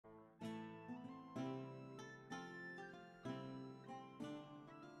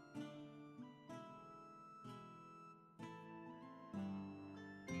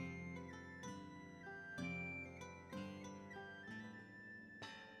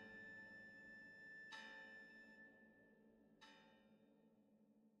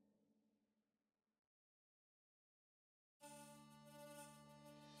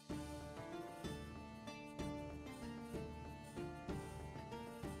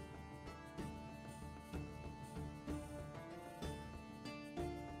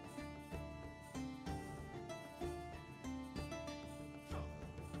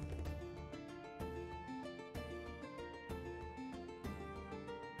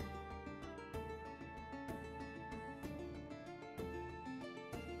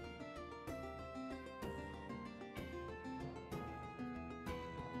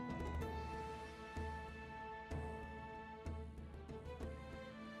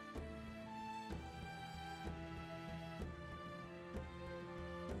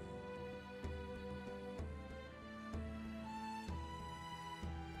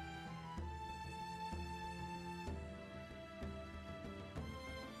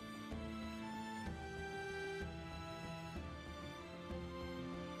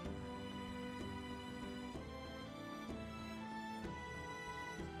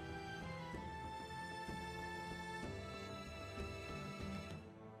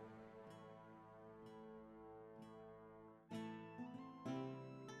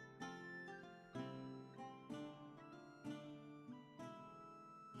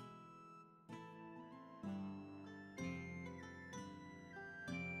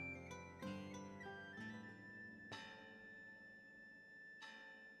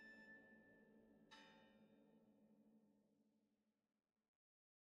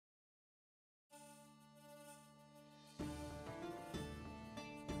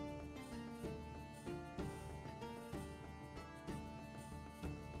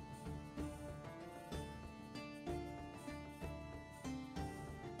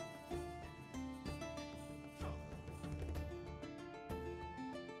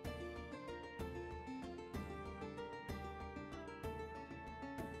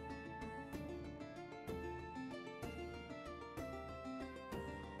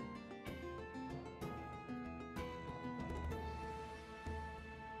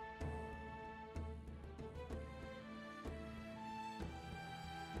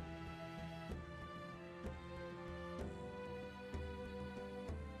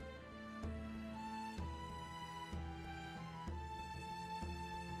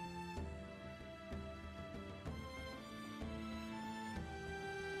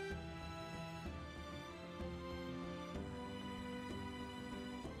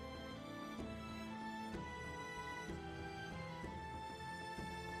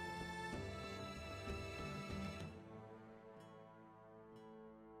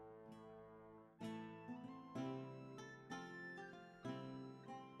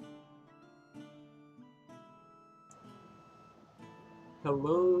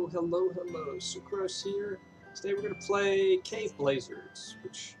Hello, hello, hello. Sucrose here. Today we're going to play Caveblazers,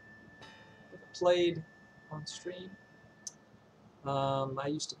 which I've played on stream. I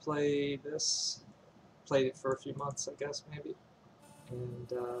used to play this, played it for a few months, I guess, maybe,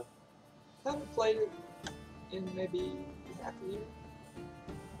 and haven't played it in maybe half a year,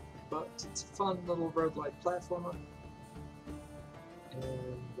 but it's a fun little roguelike platformer,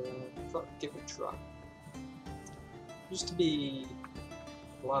 and I thought I'd give it a try. Used to be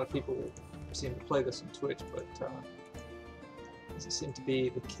a lot of people seem to play this on Twitch, but doesn't seem to be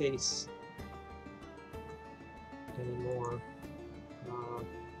the case anymore.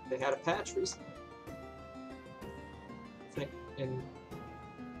 They had a patch recently, I think in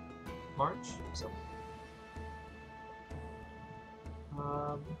March or something.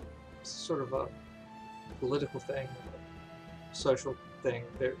 It's sort of a political thing, a social thing.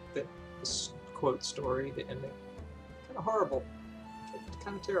 This quote story, the ending, kind of horrible,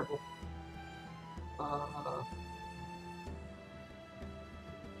 kind of terrible.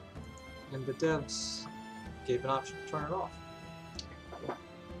 And the devs gave an option to turn it off,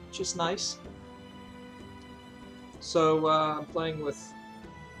 which is nice. So I'm playing with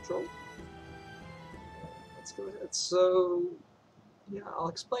Troll. Let's go ahead. So yeah, I'll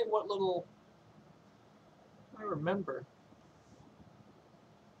explain what little I remember.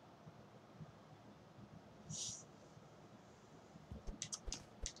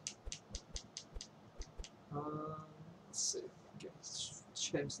 Let's see. Okay,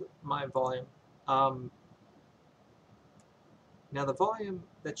 change my volume. Now the volume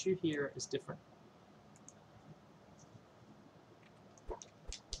that you hear is different.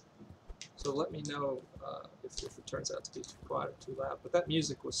 So let me know if it turns out to be too quiet or too loud. But that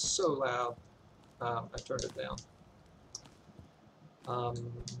music was so loud, I turned it down.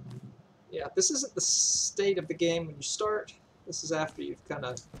 Yeah, this isn't the state of the game when you start. This is after you've kind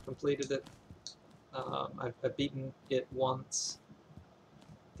of completed it. I've beaten it once.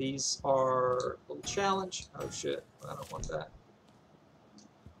 These are a little challenge. Oh shit, I don't want that.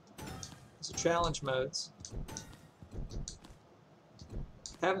 These are challenge modes.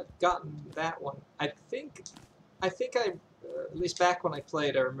 Haven't gotten that one. I think I at least back when I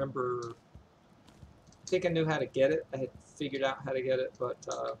played, I remember. I think I knew how to get it. I had figured out how to get it, but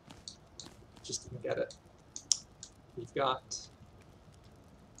just didn't get it. We've got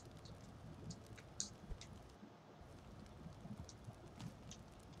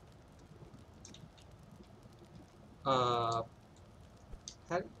how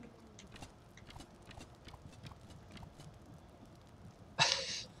do you...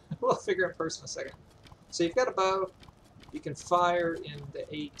 We'll figure it first in a second. So you've got a bow. You can fire in the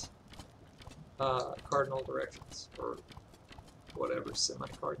 8 cardinal directions, or whatever,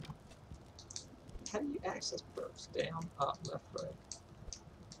 semi-cardinal. How do you access bows? Down, up, left, right.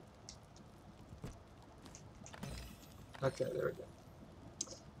 Okay, there we go.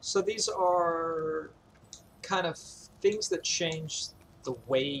 So these are kind of things that change the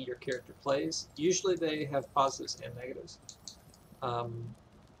way your character plays. Usually they have positives and negatives.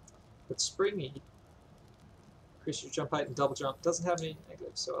 But Springy, increase your jump height and double jump, doesn't have any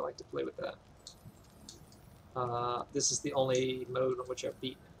negatives, so I like to play with that. This is the only mode on which I've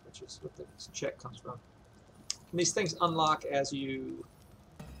beaten it, which is what this check comes from. And these things unlock as you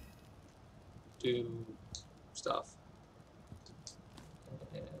do stuff.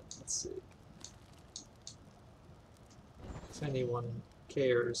 And let's see. If anyone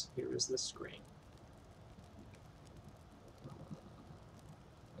cares, here is this screen. Like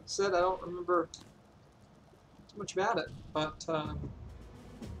I said, I don't remember too much about it, but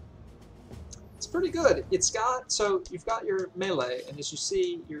it's pretty good. It's got, so you've got your melee, and as you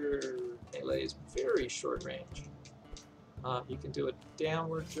see, your melee is very short range. You can do a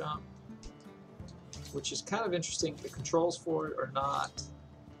downward jump, which is kind of interesting. The controls for it are not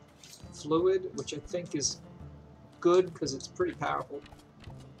fluid, which I think is good because it's pretty powerful.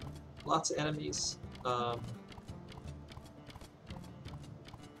 Lots of enemies.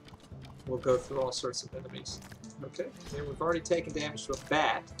 We'll go through all sorts of enemies. Okay, and we've already taken damage to a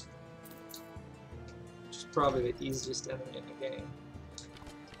bat, which is probably the easiest enemy in the game.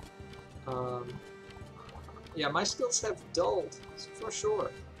 Yeah, my skills have dulled, for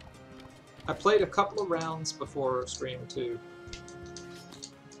sure. I played a couple of rounds before stream to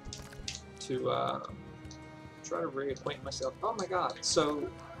try to reacquaint myself. Oh my god, so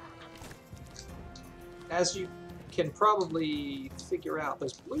as you can probably figure out,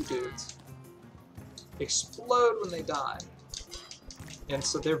 those blue dudes explode when they die, and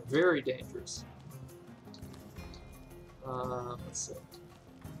so they're very dangerous. Let's see.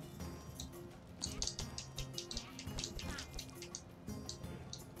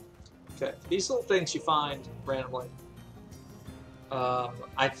 Okay, these little things you find randomly,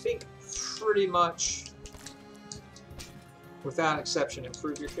 I think pretty much, without exception,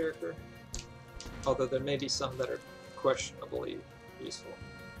 improve your character. Although there may be some that are questionably useful.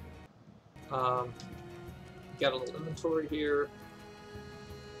 Got a little inventory here.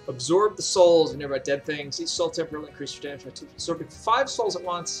 Absorb the souls of nearby dead things. Each soul temporarily increase your damage by 2. Absorbing 5 souls at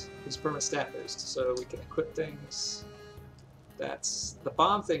once is a permanent stat boost, so we can equip things. That's the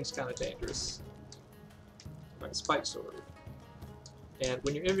bomb thing's kind of dangerous. Right, spike sword. And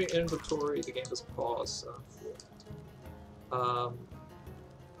when you're in your inventory, the game doesn't pause. So.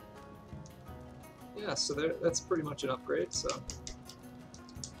 Yeah, so that's pretty much an upgrade. So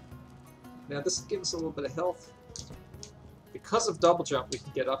now this gives us a little bit of health. Because of double jump, we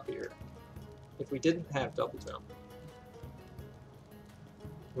can get up here. If we didn't have double jump,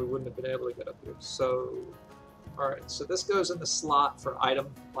 we wouldn't have been able to get up here. So, alright, so this goes in the slot for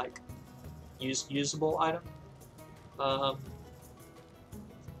item, like usable item. We're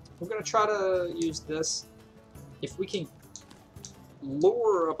going to try to use this. If we can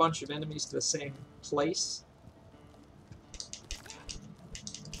lure a bunch of enemies to the same place,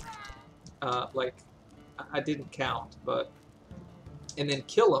 like, I didn't count, but and then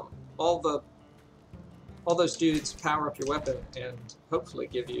kill them. All those dudes power up your weapon and hopefully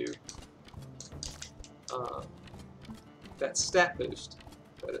give you that stat boost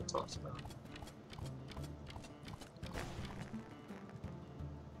that it talks about.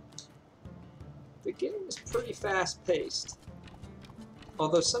 The game is pretty fast-paced,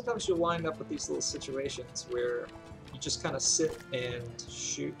 although sometimes you'll wind up with these little situations where you just kind of sit and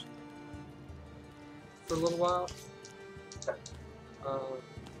shoot for a little while.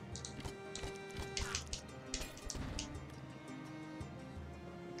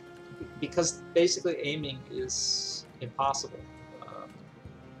 Because basically aiming is impossible.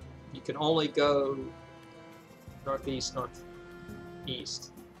 You can only go northeast,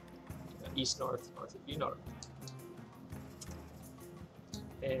 northeast, east, north, north, you know.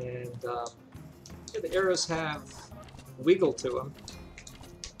 And yeah, the arrows have wiggle to them,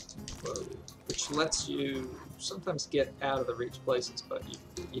 which lets you sometimes get out of the reach places, but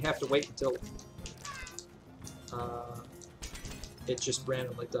you have to wait until it just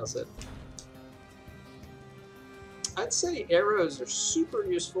randomly does it. I'd say arrows are super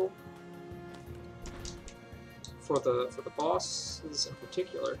useful for the bosses in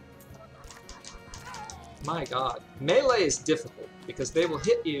particular. My god. Melee is difficult because they will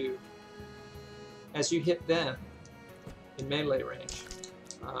hit you as you hit them in melee range.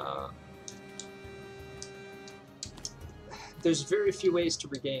 There's very few ways to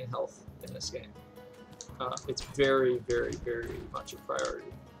regain health in this game. It's very, very, very much a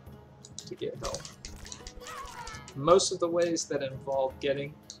priority to get health. Most of the ways that involve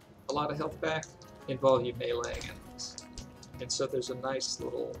getting a lot of health back involve you meleeing enemies. And so there's a nice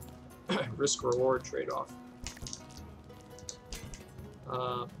little risk-reward trade-off.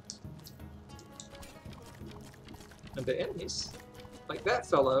 And the enemies, like that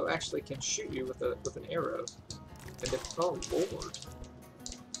fellow, actually can shoot you with an arrow. And if, oh lord.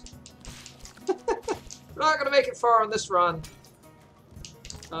 We're not gonna make it far on this run.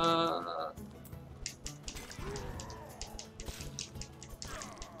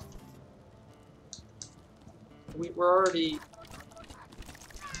 We're already,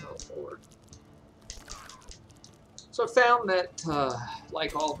 oh lord. So I found that,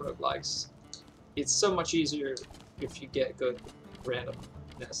 like all roguelikes, it's so much easier if you get good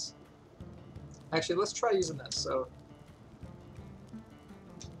randomness. Actually, let's try using this. So,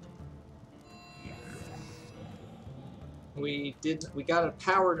 we got a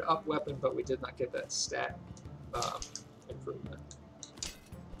powered up weapon, but we did not get that stat improvement.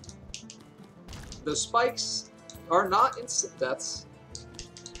 Those spikes are not instant deaths,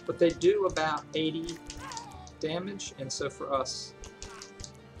 but they do about 80 damage, and so for us,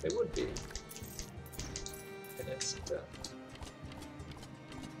 they would be an instant death.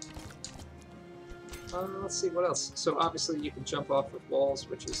 Let's see, what else? So obviously you can jump off with walls,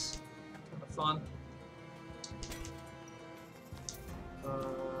 which is kind of fun.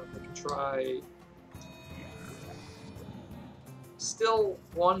 We can try... Still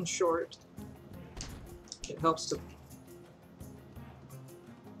one short. It helps to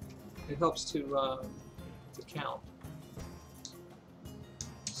count.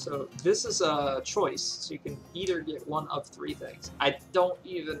 So this is a choice. So you can either get one of 3 things.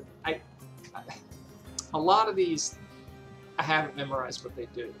 A lot of these, I haven't memorized what they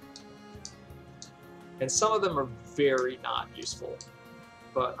do. And some of them are very not useful.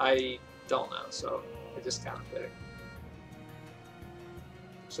 But I don't know, so I just kind of pick.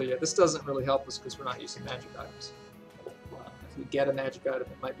 So yeah, this doesn't really help us because we're not using magic items. If we get a magic item,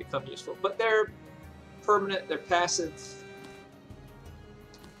 it might become useful. But they're permanent, they're passive.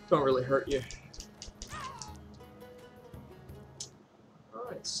 Don't really hurt you.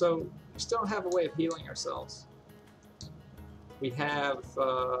 Alright, so we still don't have a way of healing ourselves. We have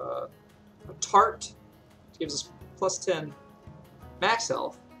a tart, which gives us plus 10 max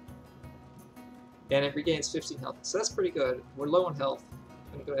health, and it regains 15 health. So that's pretty good. We're low on health.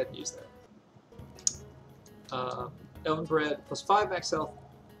 I'm going to go ahead and use that. Elven Bread, plus 5 max health,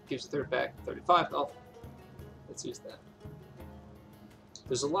 gives a third back 35 health. Let's use that.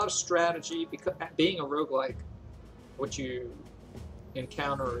 There's a lot of strategy, because being a roguelike, what you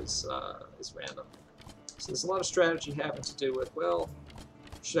encounter is random. So there's a lot of strategy having to do with, well,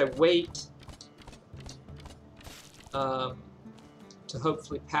 should I wait to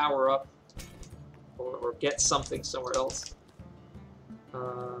hopefully power up or get something somewhere else?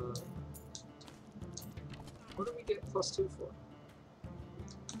 What do we get +2 for?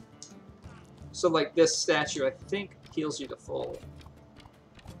 So like this statue, I think, heals you to full.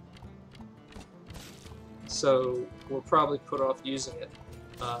 So we'll probably put off using it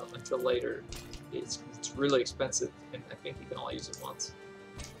until later. It's really expensive, and I think you can only use it once.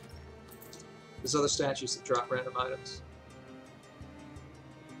 There's other statues that drop random items.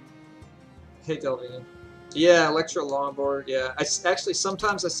 Hey, Delvian. Yeah, Electro Longboard. Yeah, actually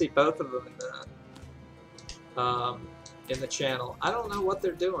sometimes I see both of them in the channel. I don't know what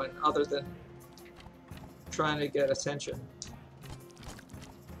they're doing other than trying to get attention.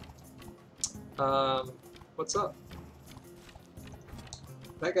 What's up?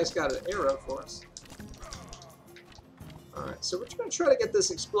 That guy's got an arrow for us. Alright, so we're going to try to get this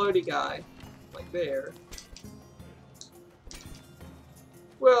explodey guy, like there.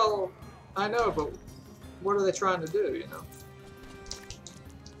 Well, I know, but what are they trying to do, you know?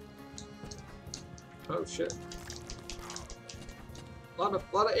 Oh shit. A lot of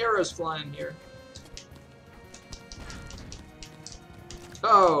arrows flying here.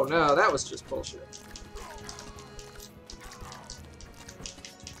 Oh no, that was just bullshit.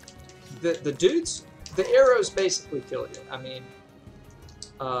 The dudes, the arrows basically kill you. I mean,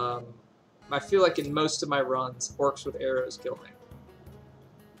 I feel like in most of my runs, orcs with arrows kill me.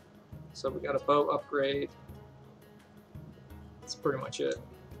 So we got a bow upgrade. That's pretty much it.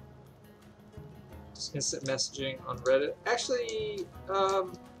 Just instant messaging on Reddit. Actually,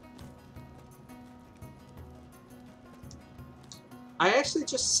 I actually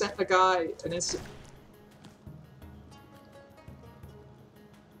just sent a guy an instant...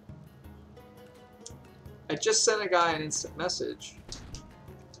 I just sent a guy an instant message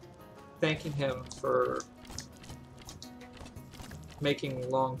thanking him for making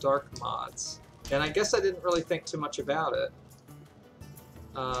long dark mods. And I guess I didn't really think too much about it.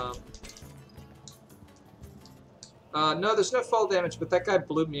 No, there's no fall damage, but that guy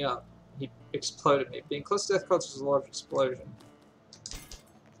blew me up. He exploded me. Being close to death causes a large explosion.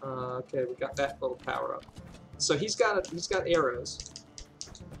 Okay, we got that little power up. So he's got arrows.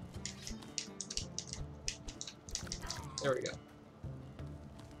 There we go.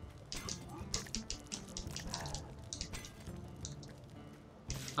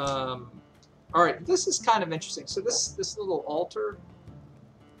 Alright, this is kind of interesting. So this little altar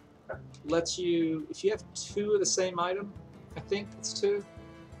lets you, if you have 2 of the same item, I think it's 2,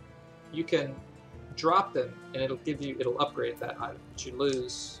 you can drop them and it'll upgrade that item, but you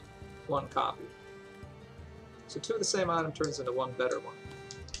lose 1 copy. So 2 of the same item turns into 1 better one.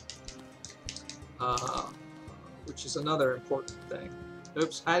 Which is another important thing.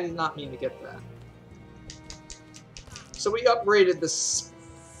 Oops, I did not mean to get that. So we upgraded this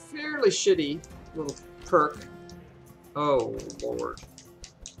fairly shitty little perk. Oh, Lord.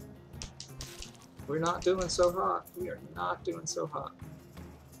 We're not doing so hot. We are not doing so hot.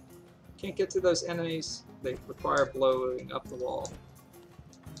 Can't get to those enemies. They require blowing up the wall.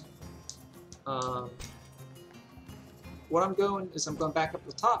 What I'm going is I'm going back up to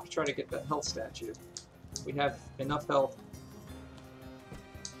the top to try to get that health statue. We have enough health.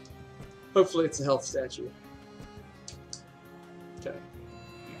 Hopefully it's a health statue. Okay.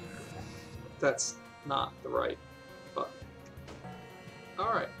 That's not the right button.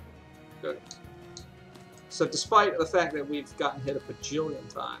 Alright. Good. So despite the fact that we've gotten hit a bajillion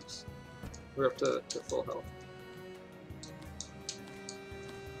times, we're up to full health.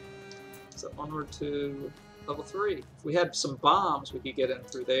 So onward to level 3. If we had some bombs, we could get in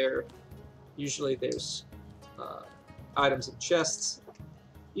through there. Usually there's items in chests.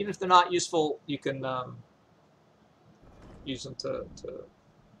 Even if they're not useful, you can use them to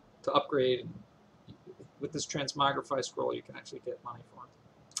upgrade. With this transmogrify scroll, you can actually get money for them.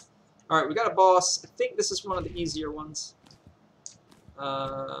 Alright, we got a boss. I think this is one of the easier ones.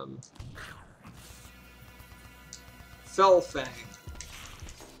 Fellfang.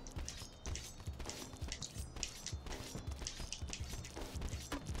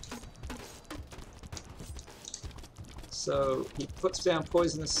 So he puts down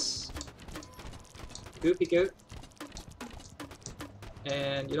poisonous goopy goop.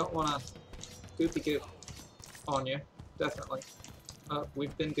 And you don't want to goopy goop on you, definitely. Oh,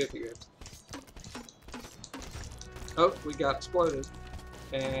 we've been goopy gooped. Oh, we got exploded.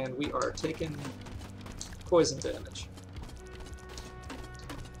 And we are taking poison damage.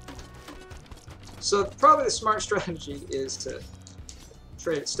 So probably the smart strategy is to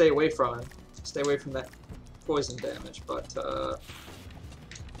stay away from him. Stay away from that poison damage, but alright,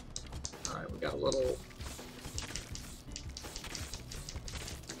 we got a little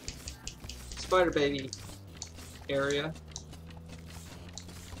spider baby area.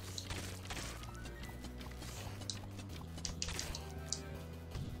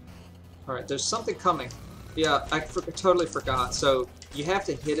 Alright, there's something coming. Yeah, I totally forgot. So you have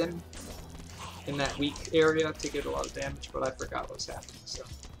to hit him in that weak area to get a lot of damage, but I forgot what was happening, so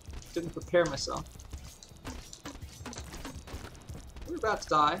didn't prepare myself. We're about to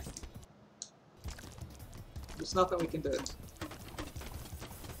die. There's nothing we can do.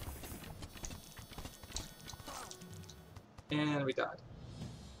 And we died.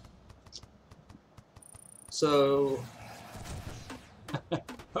 So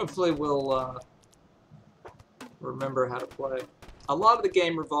hopefully we'll remember how to play. A lot of the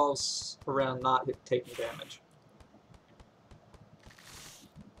game revolves around not taking damage.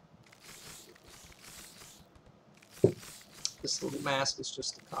 This little mask is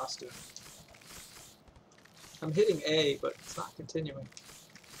just a costume. I'm hitting A, but it's not continuing.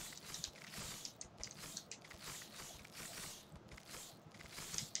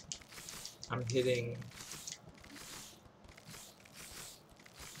 I'm hitting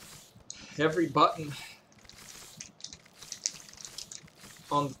every button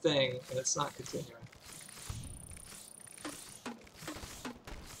on the thing, and it's not continuing.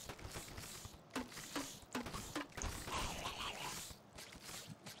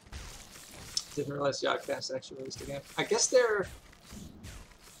 Didn't realize Yogcast actually released a game. I guess they're...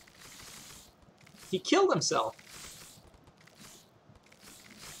 He killed himself.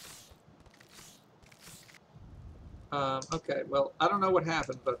 Okay, well, I don't know what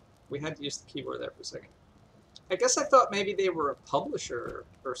happened, but we had to use the keyboard there for a second. I guess I thought maybe they were a publisher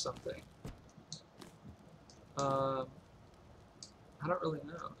or something. I don't really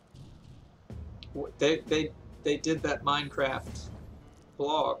know. They did that Minecraft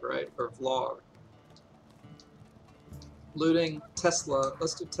blog, right? Or vlog. Looting Tesla.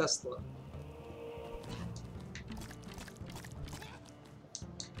 Let's do Tesla.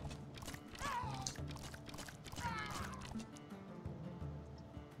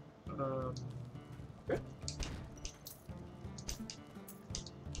 Okay.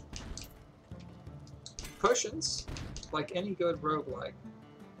 Potions, like any good roguelike,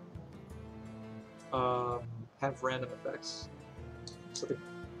 have random effects. So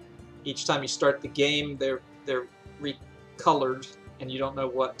each time you start the game, they're recolored, and you don't know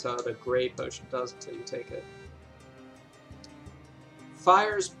what the gray potion does until you take it.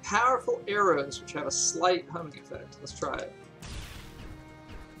 Fires powerful arrows, which have a slight homing effect. Let's try it.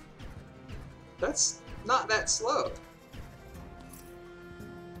 That's not that slow.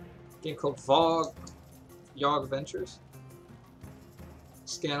 A game called Yog Ventures.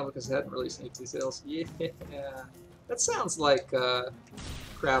 Scandal because it hadn't released any details. Yeah, that sounds like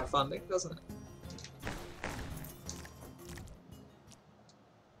crowdfunding, doesn't it?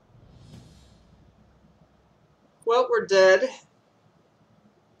 Well, we're dead.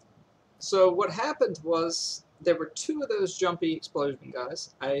 So what happened was there were two of those jumpy explosion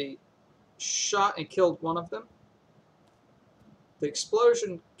guys. I shot and killed one of them. The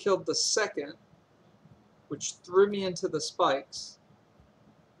explosion killed the second, which threw me into the spikes.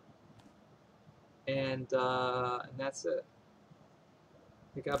 And that's it.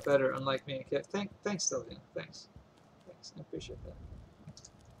 It got better, unlike me. Thanks, Sylvian. Thanks. I appreciate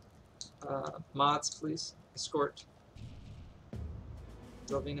that. Mods, please. Escort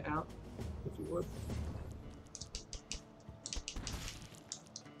Sylvina out, if you would.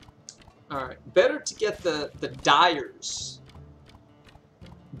 Alright, better to get the dyers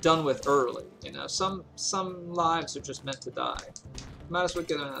done with early. You know, some lives are just meant to die. Might as well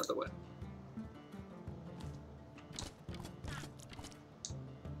get them out of the way.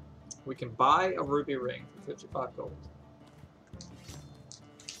 We can buy a ruby ring for 55 gold.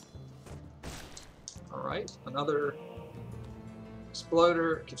 Alright, another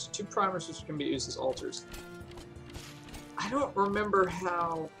Exploder gives you 2 primers which can be used as altars. I don't remember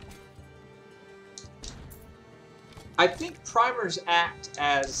how... I think primers act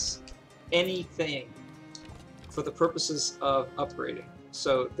as anything for the purposes of upgrading.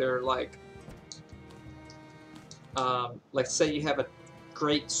 So they're like say you have a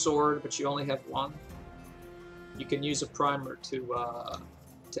great sword but you only have 1. You can use a primer to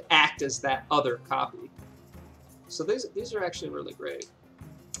act as that other copy. So these are actually really great.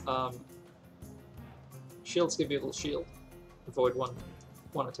 Shields give you a little shield. Avoid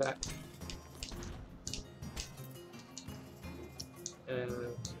one attack.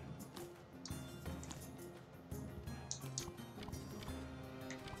 And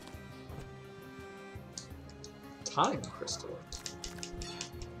time crystal.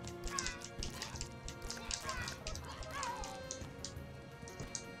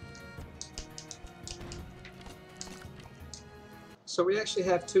 So we actually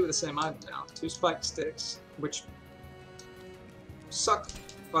have 2 of the same item now. 2 spike sticks, which suck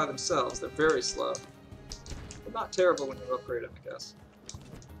by themselves. They're very slow. But not terrible when you upgrade them, I guess.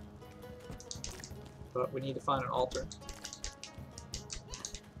 But we need to find an altar.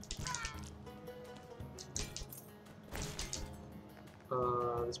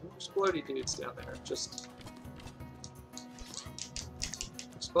 There's more explodey dudes down there, just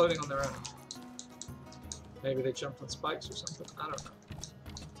exploding on their own. Maybe they jumped on spikes or something. I don't know.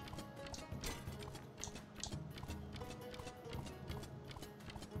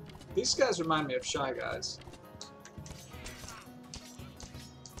 These guys remind me of Shy Guys.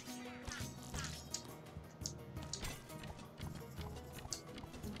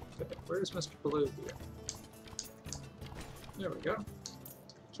 Okay, where's Mr. Blue here? There we go.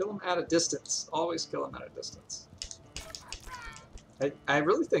 Kill him at a distance. Always kill him at a distance. I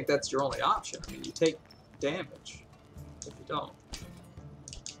really think that's your only option. I mean, you take damage if you don't.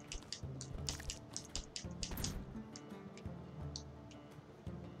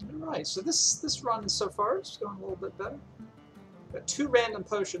 Alright, so this run so far is going a little bit better. Got 2 random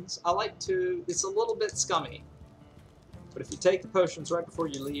potions. I like to... It's a little bit scummy. But if you take the potions right before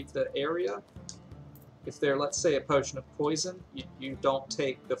you leave the area, if they're, let's say, a potion of poison, you don't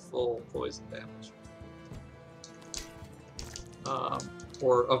take the full poison damage.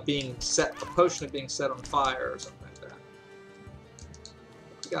 Or of being set, a potion of being set on fire or something like that.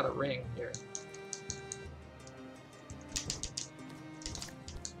 We got a ring here.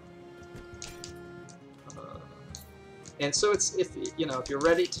 And so it's, if you're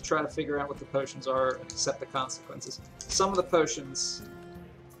ready to try to figure out what the potions are and accept the consequences. Some of the potions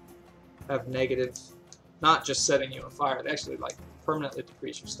have negative, not just setting you on fire, they actually like permanently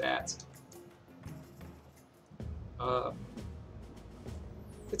decrease your stats.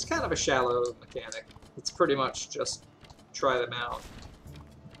 It's kind of a shallow mechanic. It's pretty much just try them out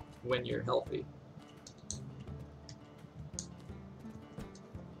when you're healthy.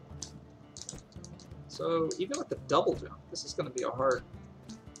 So even with the double jump, this is going to be a hard...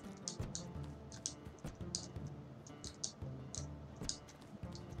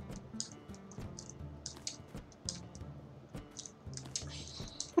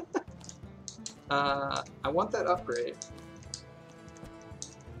 I want that upgrade.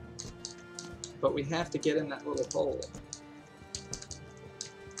 But we have to get in that little hole.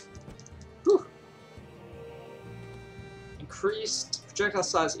 Whew. Increased projectile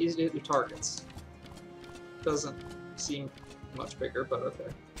size, easy to hit your targets. Doesn't seem much bigger, but okay.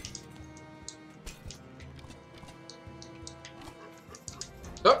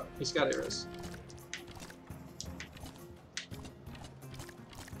 Oh, he's got arrows.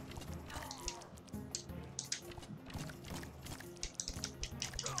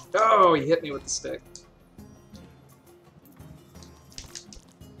 Oh, he hit me with the stick.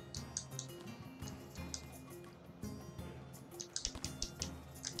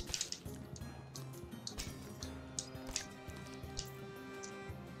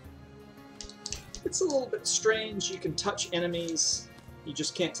 It's a little bit strange. You can touch enemies. You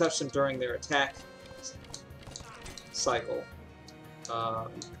just can't touch them during their attack cycle.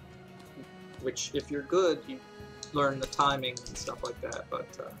 Which, if you're good, you learn the timing and stuff like that, but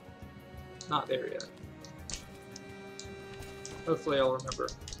not there yet. Hopefully I'll remember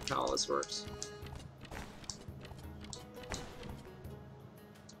how all this works.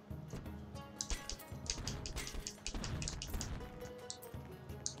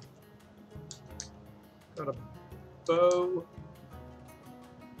 Got a bow.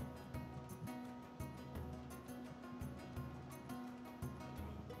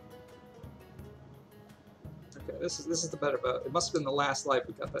 Okay, this is the better bow. It must have been the last life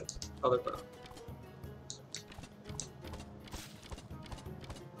we got that other bow.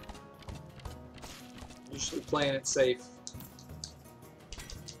 usually playing it safe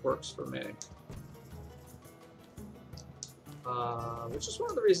works for me. Which is one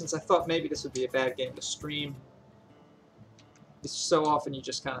of the reasons I thought maybe this would be a bad game to stream. It's so often you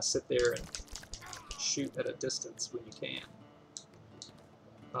just kind of sit there and shoot at a distance when you can.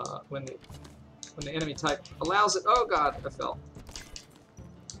 When the enemy type allows it. Oh god, I fell.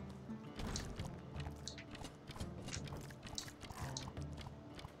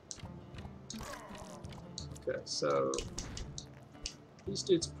 Okay, so these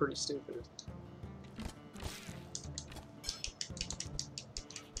dudes are pretty stupid.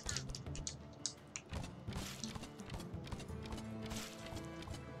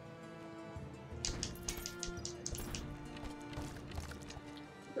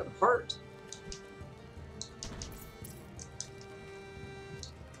 Got a heart.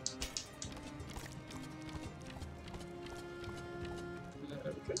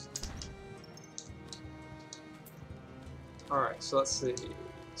 Okay. Alright, so let's see.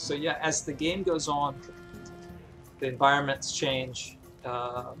 So yeah, as the game goes on, the environments change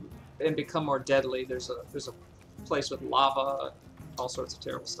and become more deadly. There's a place with lava, all sorts of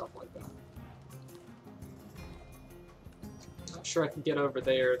terrible stuff like that. Not sure I can get over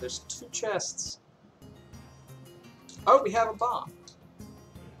there. There's 2 chests. Oh, we have a bomb.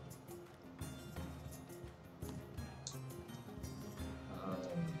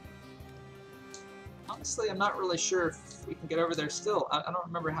 Honestly, I'm not really sure if we can get over there still. I don't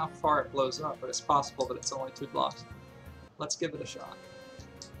remember how far it blows up, but it's possible that it's only 2 blocks. Let's give it a shot.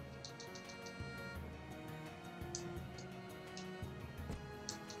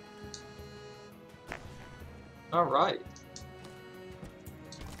 All right.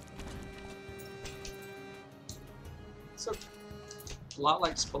 So, a lot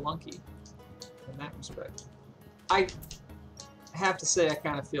like Spelunky in that respect. I have to say I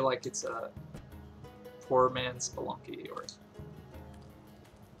kind of feel like it's a poor man's Spelunky, or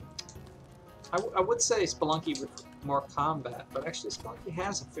I would say Spelunky with more combat, but actually Spelunky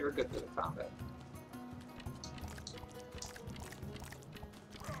has a fair good bit of combat.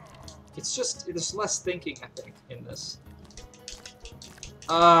 It's just, there's less thinking, I think, in this.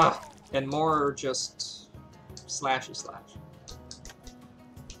 And more just slashy slash.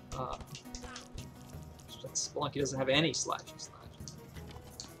 Spelunky doesn't have any slashy slash.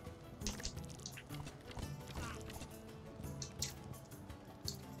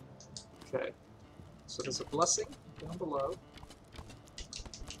 Okay, so there's a blessing down below.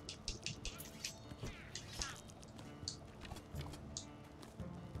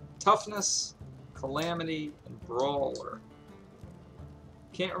 Toughness, Calamity, and Brawler.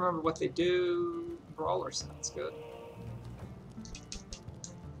 Can't remember what they do. Brawler sounds good.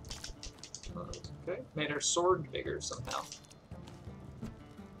 Okay, made our sword bigger somehow.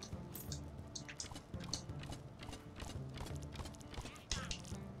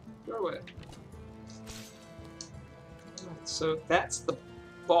 Go away. Right, so that's the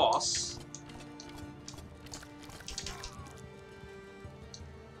boss.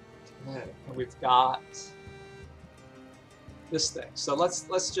 Okay, and we've got this thing. So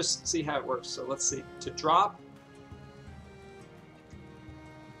let's just see how it works. So let's see. To drop.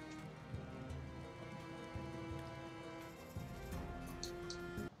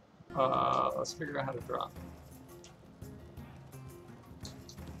 Let's figure out how to drop.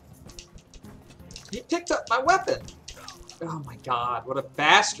 He picked up my weapon! Oh my god, what a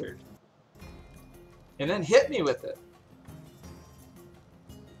bastard. And then hit me with it.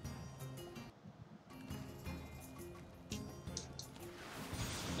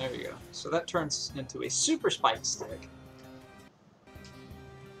 There you go. So that turns into a super spike stick.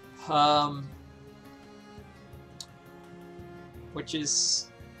 Which is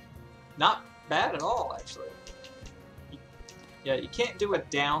not bad at all, actually. Yeah, you can't do a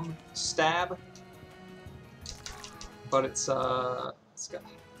down stab, but it's got...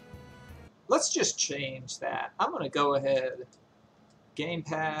 Let's just change that. I'm gonna go ahead,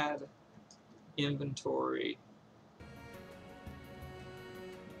 gamepad, inventory.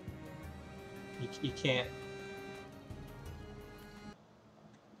 You can't.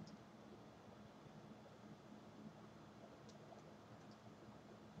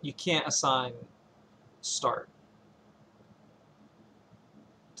 You can't assign start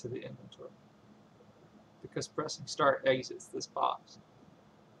to the inventory because pressing start exits this box.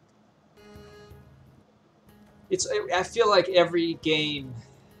 I feel like every game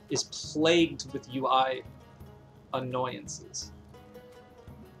is plagued with UI annoyances.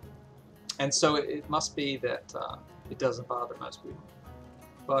 And so it must be that it doesn't bother most people.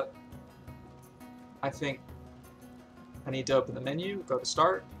 But I think I need to open the menu, go to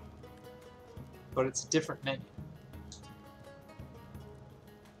start, but it's a different menu.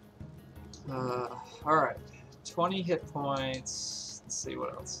 Alright, 20 hit points. Let's see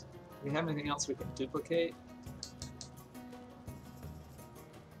what else. Do we have anything else we can duplicate?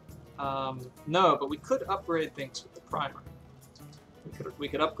 No, but we could upgrade things with the primer. We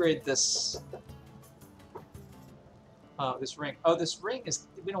could upgrade this this ring. Oh, this ring is...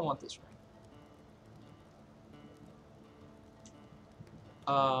 we don't want this ring.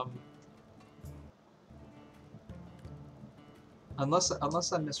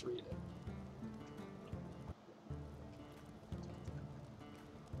 Unless I misread it.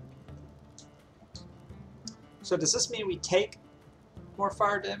 So does this mean we take more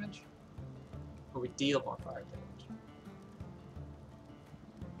fire damage? Or we deal more fire damage?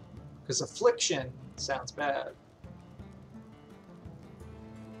 Because affliction sounds bad.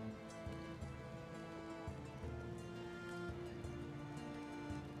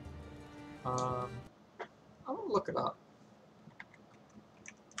 I'm gonna look it up.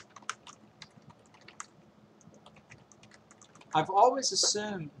 I've always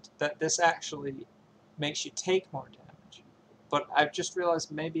assumed that this actually makes you take more damage, but I've just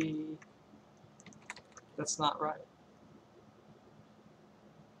realized maybe that's not right.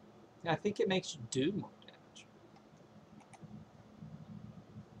 I think it makes you do more damage.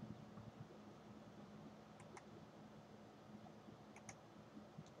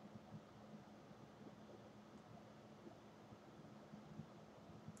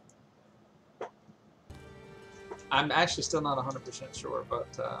 I'm actually still not 100% sure, but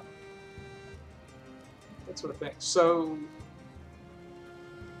that's what I think. So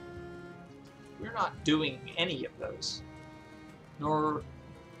we're not doing any of those, nor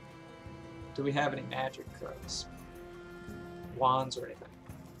do we have any magic wands or anything.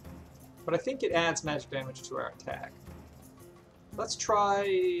 But I think it adds magic damage to our attack. Let's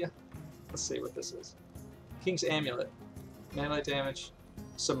try... let's see what this is. King's Amulet. Melee damage.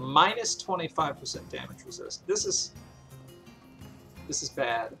 So minus 25% damage resist. This is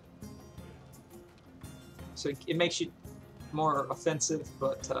bad. So it makes you more offensive,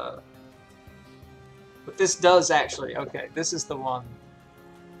 but this does actually... okay, this is the one.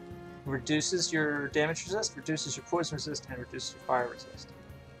 Reduces your damage resist, reduces your poison resist, and reduces your fire resist.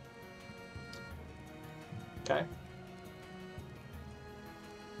 Okay.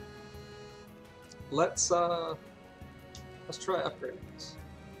 Let's try upgrading this.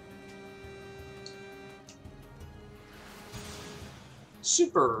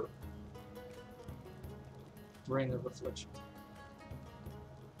 Super Ring of Affliction.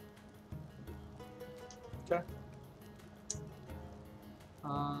 Okay.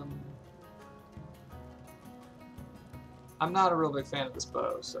 I'm not a real big fan of this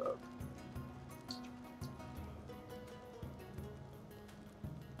bow, so...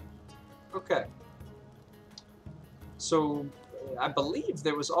 okay. So, I believe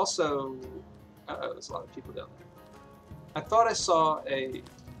there was also... there's a lot of people down there. I thought I saw a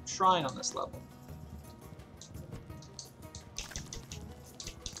shrine on this level.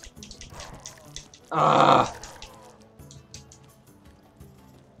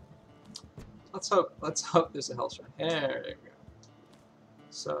 Let's hope there's a hell shrine. There you go.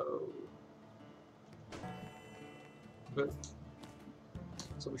 So good.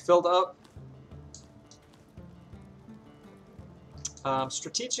 So we filled up.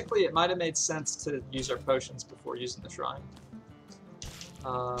 Strategically, it might have made sense to use our potions before using the shrine.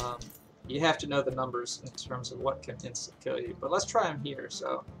 You have to know the numbers in terms of what can instant kill you. But let's try them here.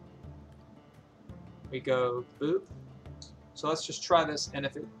 So we go boop. So let's just try this, and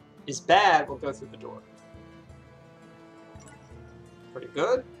if it is bad, we'll go through the door. Pretty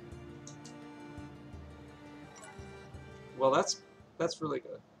good. Well, that's really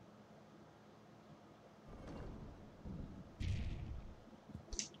good.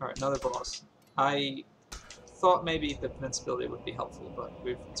 Alright, another boss. I thought maybe the invincibility would be helpful, but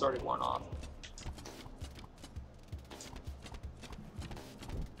it's already worn off.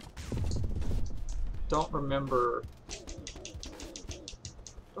 Don't really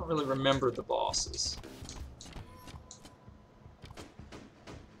remember the bosses.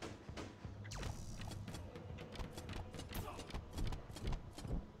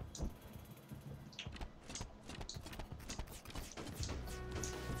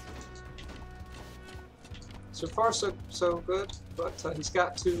 So far, so good, but he's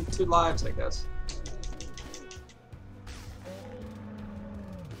got two lives, I guess.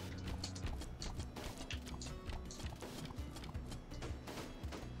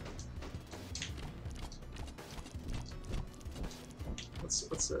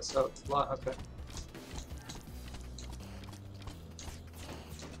 What's this? Oh, it's okay.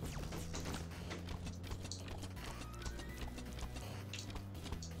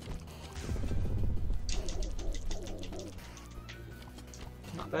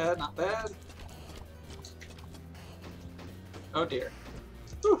 Not bad, not bad. Oh dear.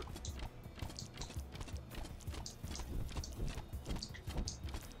 Whew.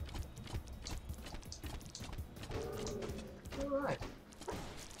 Alright.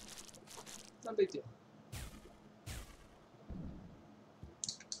 No big deal.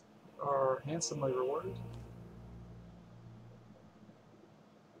 Are handsomely rewarded.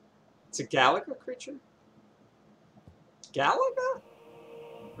 It's a Galaga creature? Galaga?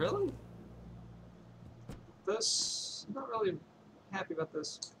 Really? This, not really happy about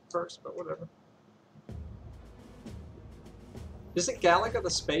this first, but whatever. Isn't Galaga the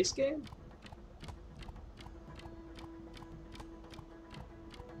space game?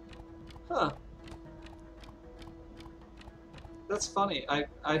 Huh. That's funny. I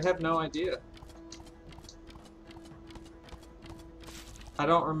have no idea. I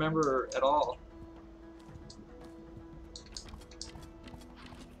don't remember at all.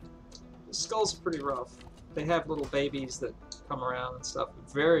 The skulls are pretty rough. They have little babies that come around and stuff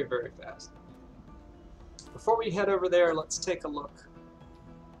very, very fast. Before we head over there, let's take a look.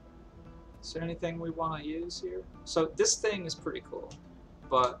 Is there anything we want to use here? So this thing is pretty cool,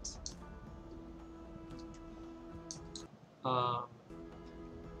 but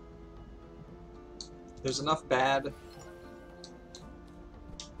there's enough bad.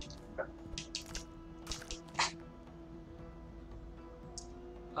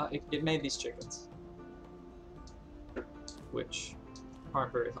 It made these chickens, which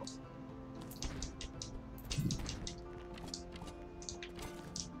aren't very helpful.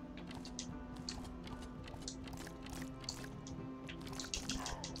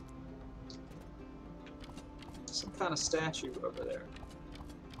 Some kind of statue over there.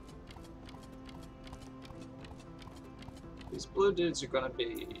 These blue dudes are going to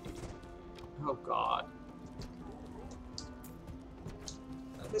be... Oh god.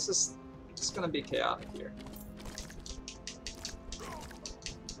 This is going to be chaotic here.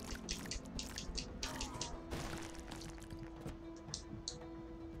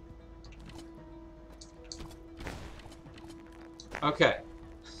 Okay.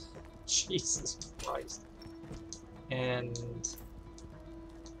 Jesus Christ. And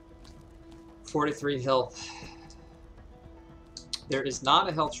 43 health. There is not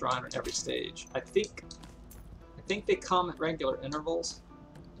a health shrine at every stage. I think they come at regular intervals.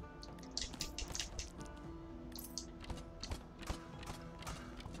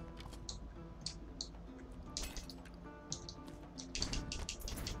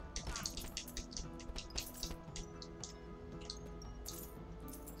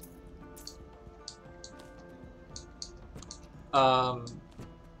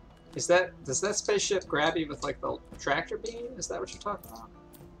 Does that spaceship grab you with like the tractor beam? Is that what you're talking about?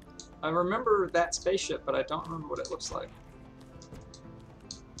 I remember that spaceship, but I don't remember what it looks like.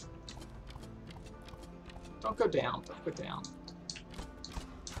 Don't go down, don't go down.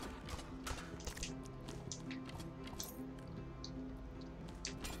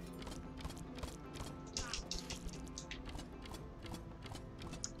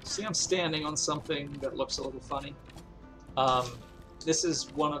 See, I'm standing on something that looks a little funny. This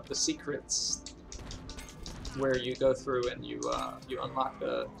is one of the secrets where you go through and you unlock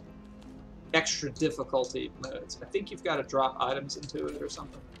the extra difficulty modes. I think you've got to drop items into it or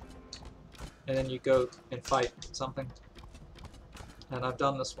something, and then you go and fight something. And I've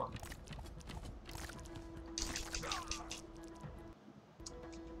done this one.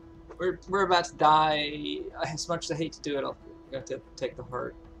 We're about to die. As much as I hate to do it, I'll have to take the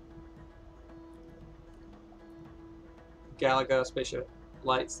heart. Galaga spaceship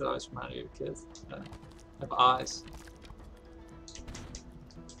lights that always remind you of kids. Have eyes.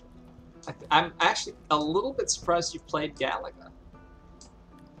 I'm actually a little bit surprised you've played Galaga.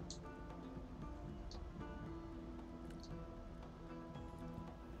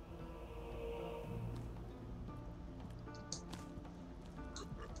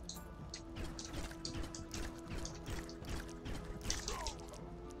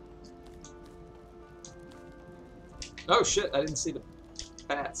 Oh shit, I didn't see the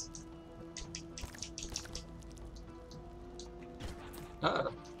bats.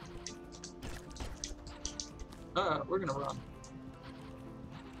 Uh-oh. Uh-oh, we're gonna run.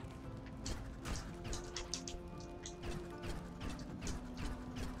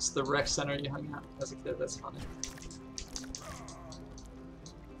 It's the rec center you hung out as a kid, that's funny.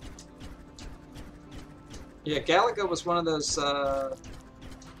 Yeah, Galaga was one of those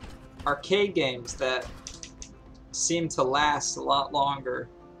arcade games that seemed to last a lot longer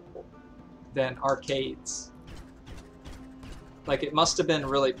than arcades. Like, it must have been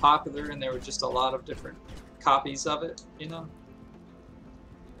really popular and there were just a lot of different copies of it, you know?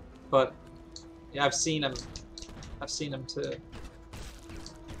 But yeah, I've seen him. I've seen him too.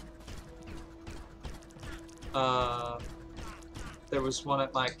 There was one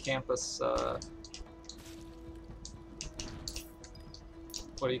at my campus.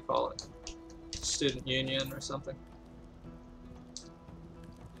 What do you call it? Student union or something.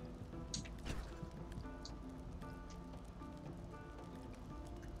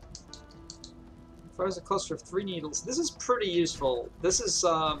 Fires a cluster of 3 needles. This is pretty useful. This is,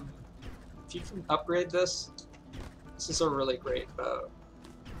 if you can upgrade this, this is a really great bow.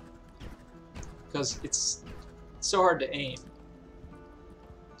 Because it's so hard to aim.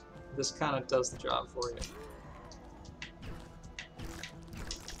 This kind of does the job for you.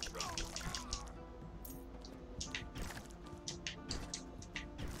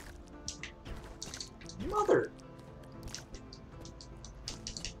 Mother!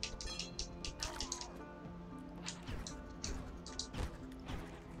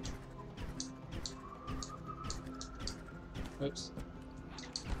 Oops.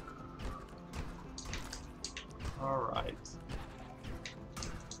 Alright.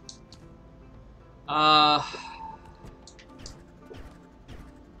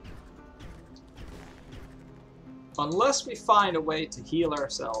 Unless we find a way to heal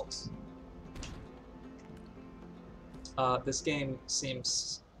ourselves, this game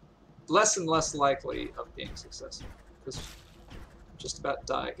seems less and less likely of being successful. Because I'm just about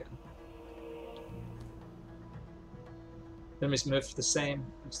to die again. Enemies move to the same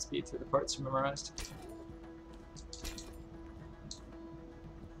speed through the parts memorized.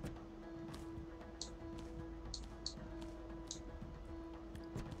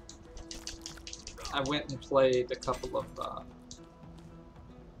 I went and played a couple of uh-oh.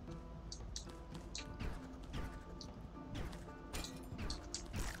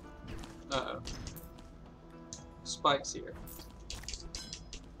 Spikes here.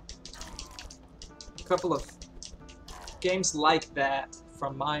 A couple of games like that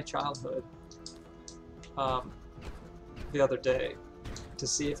from my childhood the other day to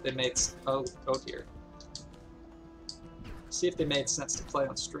see if they made oh dear. See if they made sense to play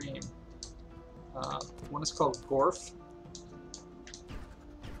on stream. One is called Gorf.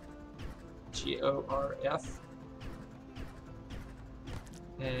 G-O-R-F.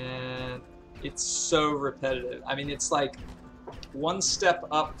 And it's so repetitive. I mean, it's like one step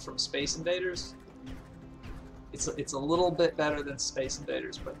up from Space Invaders. It's a little bit better than Space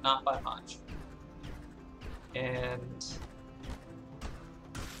Invaders, but not by much. And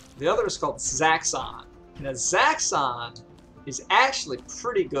the other is called Zaxxon. Now, Zaxxon is actually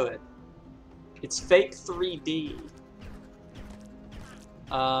pretty good. It's fake 3D.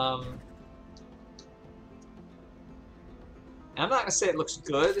 I'm not going to say it looks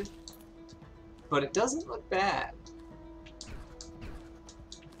good, but it doesn't look bad.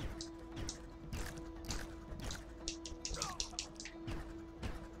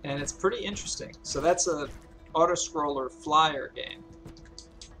 And it's pretty interesting. So that's a auto-scroller flyer game.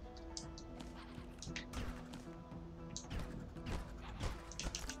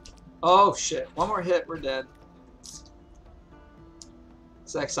 Oh shit, one more hit, we're dead.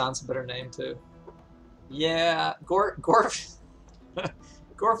 Zaxxon's a better name too. Yeah, Gorf Gorf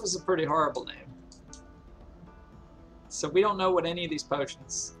is a pretty horrible name. So we don't know what any of these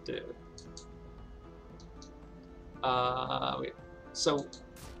potions do. So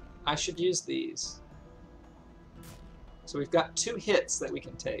I should use these. So we've got 2 hits that we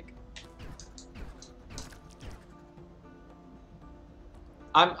can take.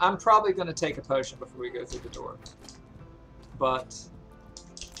 I'm probably going to take a potion before we go through the door. But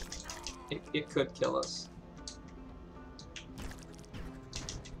it could kill us.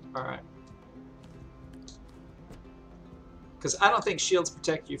 Alright. Because I don't think shields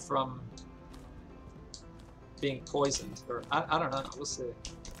protect you from being poisoned. Or I don't know. We'll see.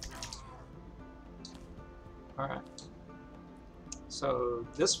 Alright. So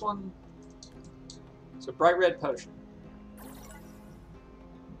this one. So bright red potion.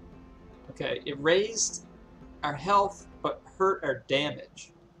 Okay, it raised our health but hurt our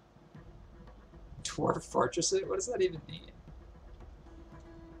damage. Dwarf Fortress? What does that even mean?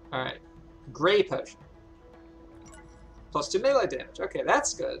 Alright. Gray potion. Plus 2 melee damage. Okay,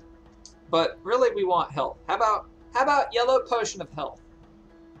 that's good. But really we want health. How about yellow potion of health?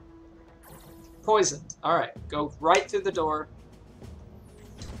 Poisoned. Alright, go right through the door.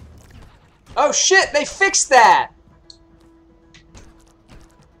 Oh shit, they fixed that!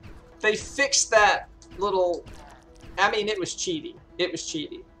 They fixed that little... I mean, it was cheaty. It was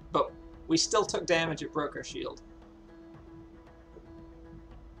cheaty. But we still took damage. It broke our shield.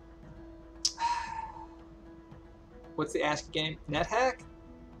 What's the ASCII game? NetHack?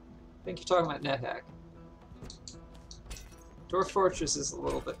 I think you're talking about NetHack. Dwarf Fortress is a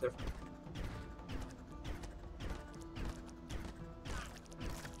little bit different.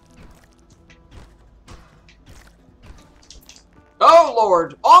 Oh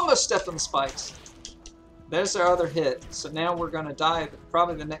Lord! Almost stepped on the spikes. There's our other hit. So now we're gonna die.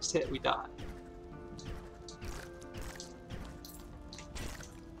 Probably the next hit we die.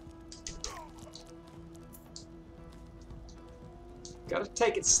 Gotta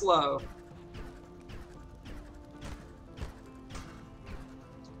take it slow.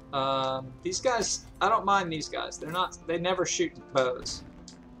 These guys, I don't mind these guys. They never shoot bows.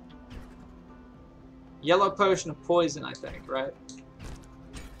 Yellow potion of poison, I think, right?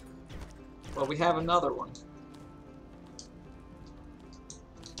 Well, we have another one.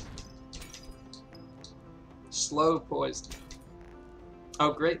 Slow poison.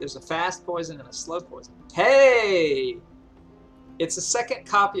 Oh, great. There's a fast poison and a slow poison. Hey! It's a second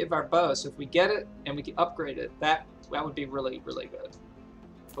copy of our bow, so if we get it and we can upgrade it, that would be really, really good.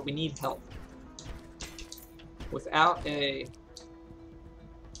 But we need health. Without a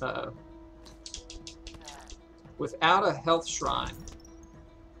health shrine,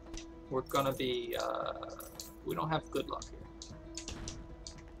 we're gonna be we don't have good luck here.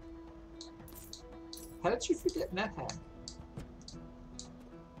 How did you forget NetHack?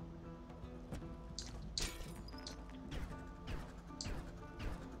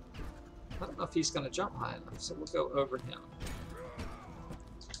 I don't know if he's gonna jump high enough, so we'll go over him.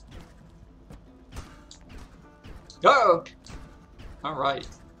 Go! All right.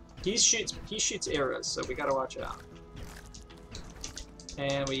 He shoots arrows, so we gotta watch out.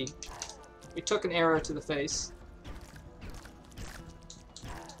 And we took an arrow to the face.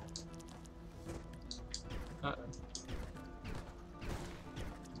 Uh-oh.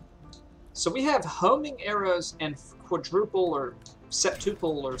 So we have homing arrows and quadruple or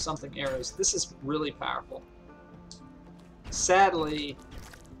septuple or something arrows. This is really powerful. Sadly,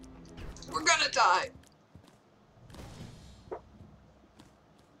 we're gonna die.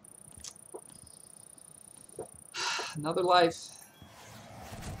 Another life.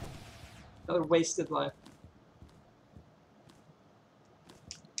 Another wasted life.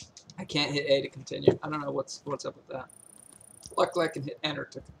 I can't hit A to continue. I don't know what's up with that. Luckily I can hit enter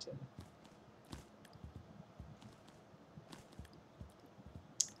to continue.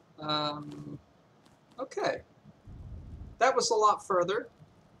 Okay. That was a lot further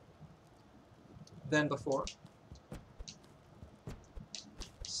than before.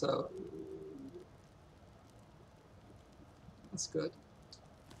 So that's good.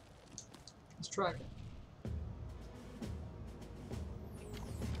 Let's try again.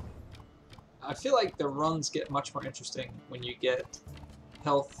 I feel like the runs get much more interesting when you get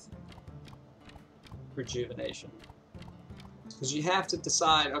health rejuvenation. Because you have to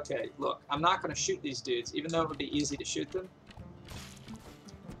decide, okay, look, I'm not going to shoot these dudes, even though it would be easy to shoot them.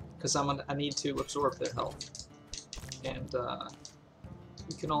 Because I need to absorb their health. And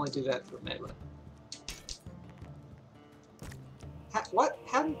you can only do that through melee. What?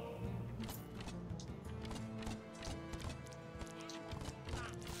 How?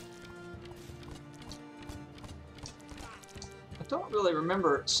 I don't really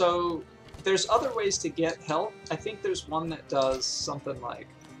remember. So there's other ways to get health. I think there's one that does something like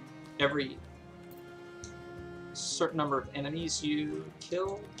every certain number of enemies you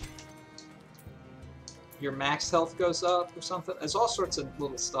kill, your max health goes up or something. There's all sorts of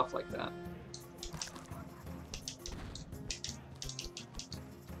little stuff like that.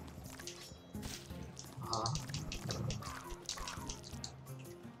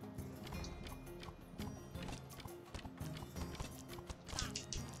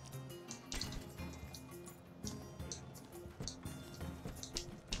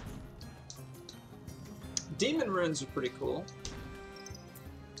 Demon runes are pretty cool.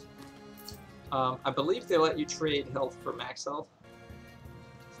 I believe they let you trade health for max health,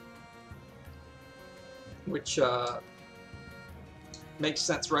 which makes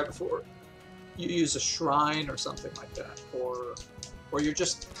sense right before you use a shrine or something like that, or you're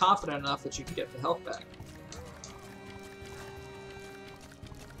just confident enough that you can get the health back.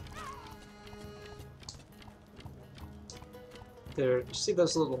 There, you see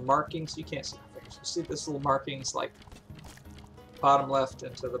those little markings? You can't see the fingers. You see those little markings like bottom left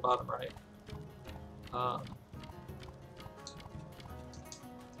into the bottom right.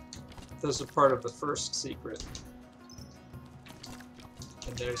 Those are part of the first secret.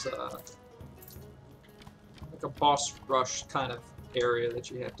 And there's like a boss rush kind of area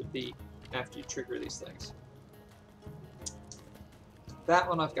that you have to beat after you trigger these things. That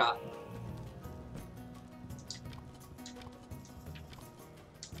one I've gotten.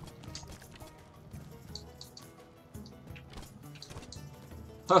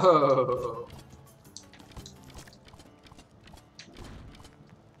 Oh.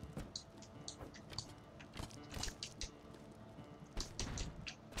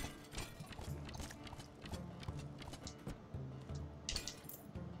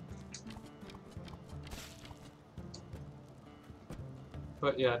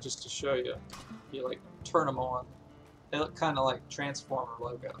 But yeah, just to show you, you like turn them on. They look kind of like Transformer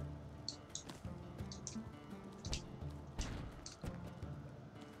logo.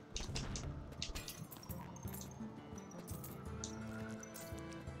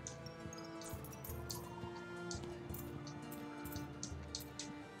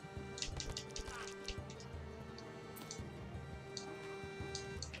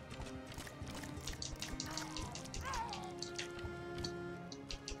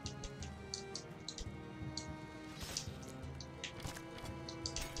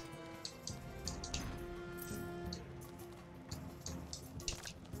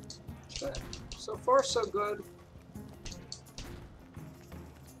 Okay. So far, so good.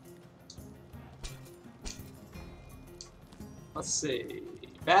 Let's see.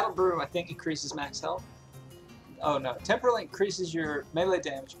 Battle Brew, I think, increases max health. Oh no. Temporarily increases your melee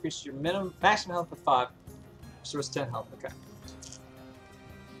damage, increases your maximum health by 5, restores 10 health. Okay.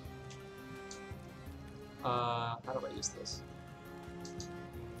 How do I use this?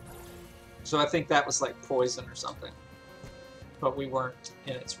 So I think that was like poison or something. But we weren't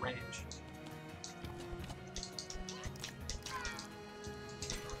in its range.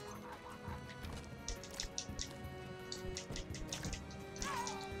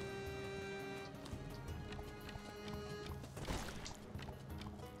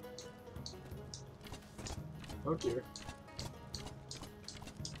 Oh dear.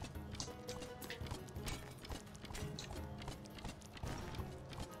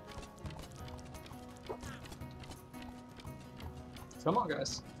 Come on,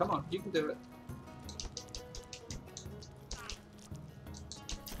 guys. Come on, you can do it.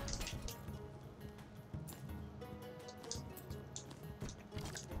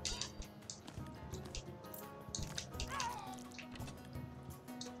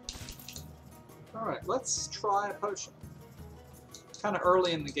 Alright, let's try a potion. Kind of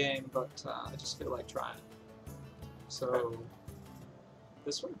early in the game, but I just feel like trying it. So,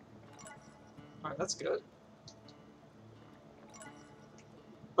 this one? Alright, that's good.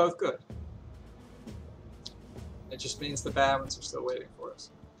 Both good. It just means the bad ones are still waiting for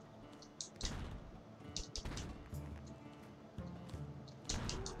us.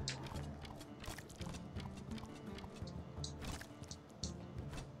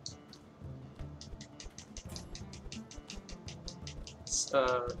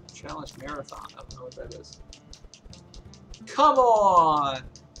 Challenge marathon. I don't know what that is. Come on!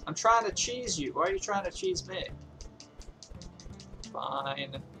 I'm trying to cheese you. Why are you trying to cheese me?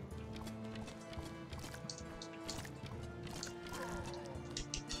 Fine.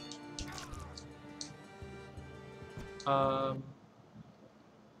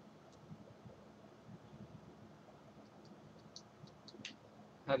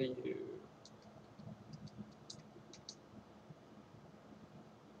 How do you...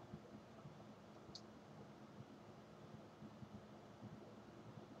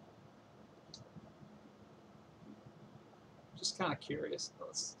 Just kind of curious.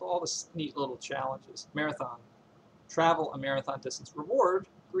 All this neat little challenges. Marathon. Travel a marathon distance. Reward,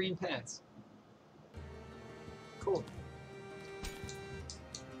 green pants. Cool.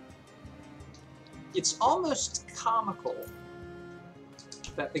 It's almost comical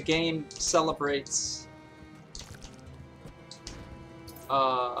that the game celebrates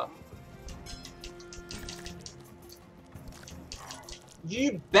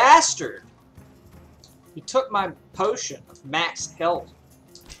you bastard! You took my potion of max health.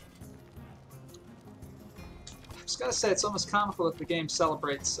 I was gonna say it's almost comical that the game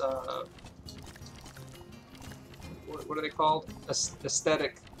celebrates what are they called?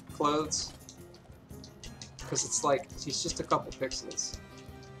 Aesthetic clothes. Because it's like he's just a couple pixels.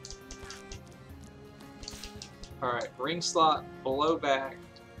 Alright, ring slot, below back,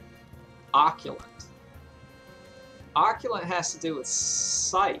 opulent. Opulent has to do with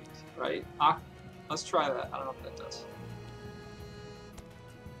sight, right? Let's try that. I don't know what that does.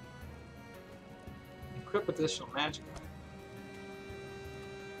 Equip additional magic.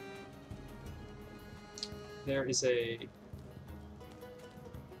 There is a...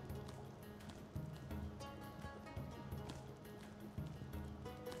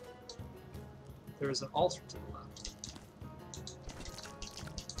 There is an altar to the left.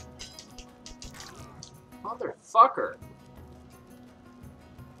 Motherfucker!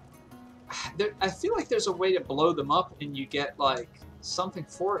 I feel like there's a way to blow them up and you get, like, something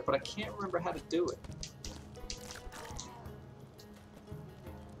for it, but I can't remember how to do it.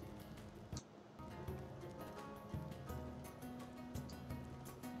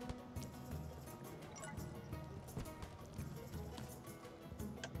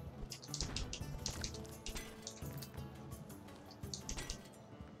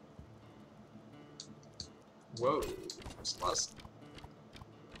 Whoa, there's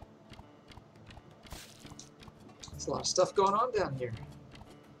a lot of stuff going on down here.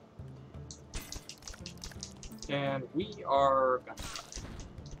 And we are gonna die.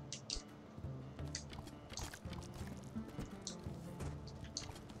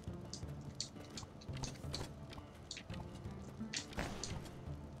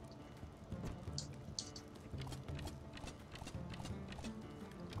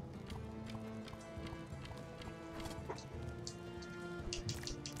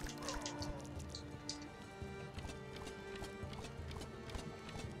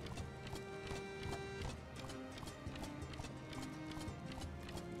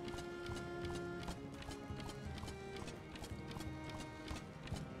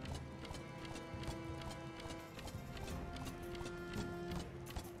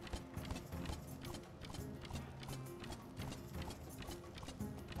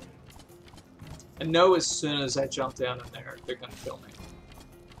 I know as soon as I jump down in there, they're gonna kill me.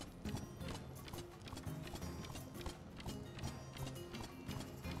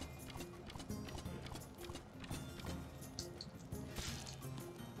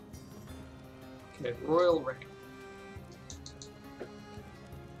 Okay, Royal Ring.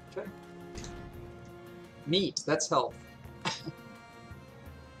 Okay. Meat, that's health.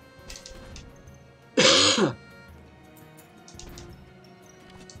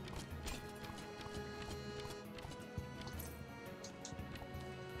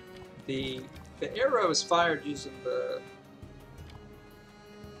 The arrow is fired using the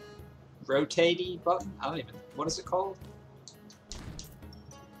rotatey button. I don't even, what is it called?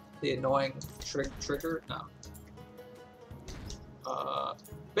 The annoying trigger? No.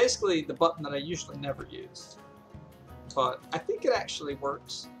 Basically the button that I usually never use. But I think it actually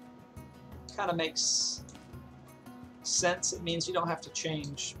works. Kind of makes sense. It means you don't have to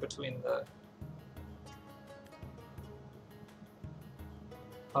change between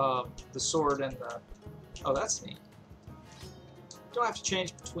the sword and the... Oh, that's neat. You don't have to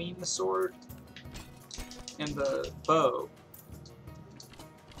change between the sword and the bow.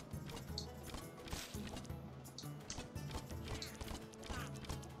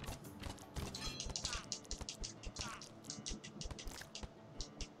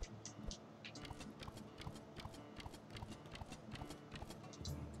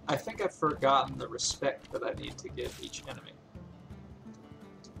 I think I've forgotten the respect that I need to give each enemy.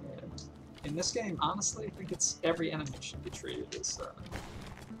 And in this game, honestly, I think it's every enemy should be treated as a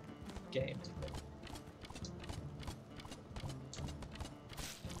game.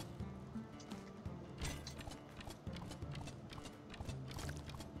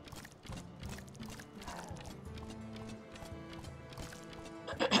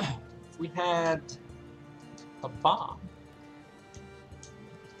 If we had a bomb,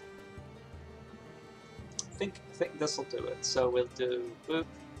 I think this will do it. So we'll do boop,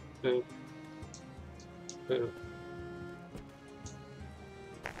 boop, boop.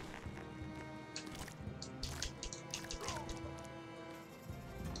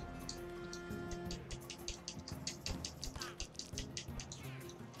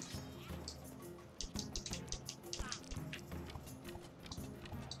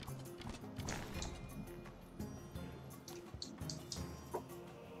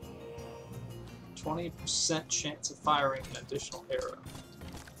 %, chance of firing an additional arrow.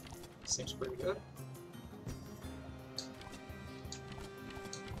 Seems pretty good.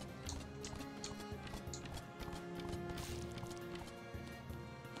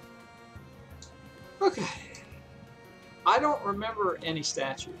 Okay. I don't remember any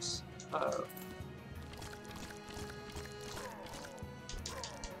statues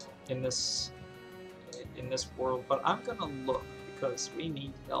in this world, but I'm gonna look because we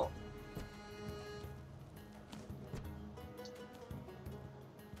need help.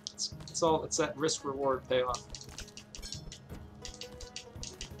 It's that risk-reward payoff.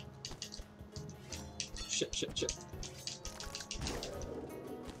 Shit.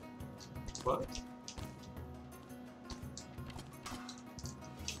 What?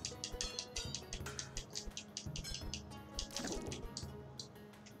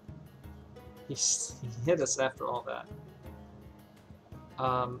 He hit us after all that.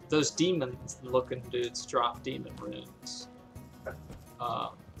 Those demon-looking dudes drop demon runes.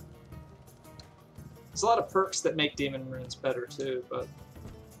 There's a lot of perks that make demon runes better too, but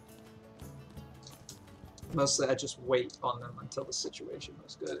mostly I just wait on them until the situation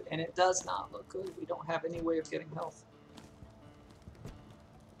looks good. And it does not look good. We don't have any way of getting health.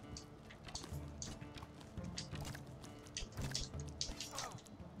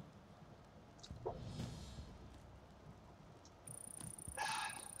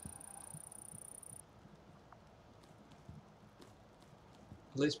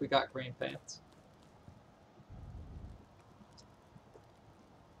 At least we got green pants.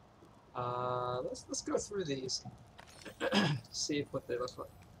 Let's go through these. See what they look like.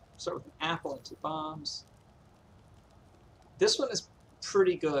 Start with an apple and 2 bombs. This one is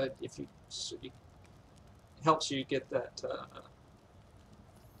pretty good if you, it helps you get that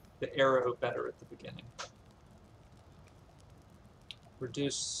the arrow better at the beginning.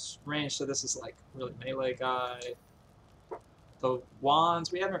 Reduce range, so this is like really melee guy. The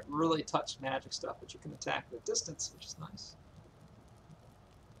wands, we haven't really touched magic stuff, but you can attack at a distance, which is nice.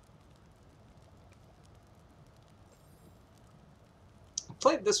 I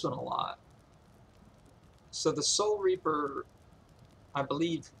played this one a lot. So the Soul Reaper, I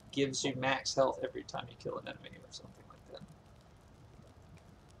believe, gives you max health every time you kill an enemy or something like that.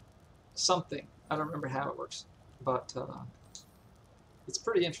 Something. I don't remember how it works, but it's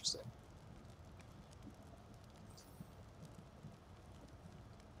pretty interesting.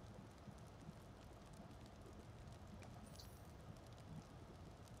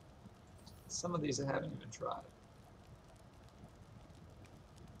 Some of these I haven't even tried.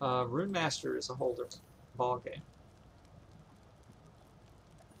 Rune Master is a whole different ball game.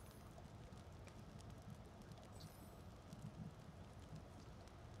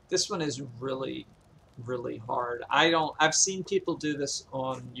 This one is really, really hard. I've seen people do this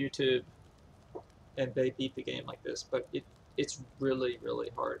on YouTube and they beat the game like this, but it's really, really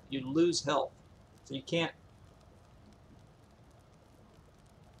hard. You lose health, so you can't.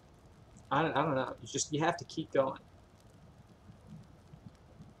 I don't know. You have to keep going.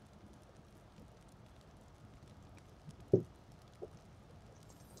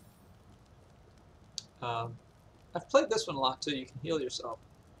 I've played this one a lot too. You can heal yourself,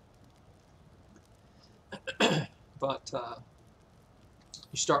 but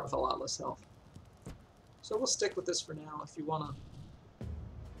you start with a lot less health. So we'll stick with this for now. If you want to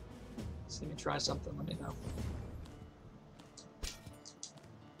see me try something, let me know.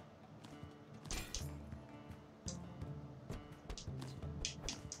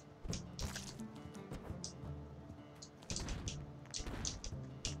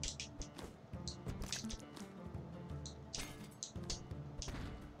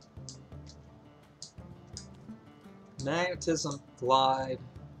 Magnetism, Glide,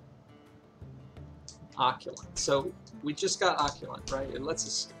 Opulent. So we just got Opulent, right? It lets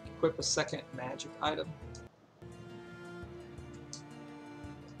us equip a second magic item.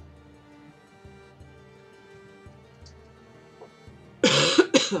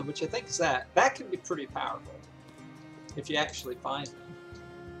 Which I think is that. That can be pretty powerful if you actually find them.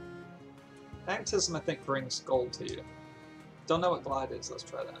 Magnetism, I think, brings gold to you. Don't know what Glide is. Let's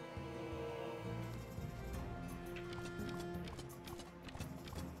try that.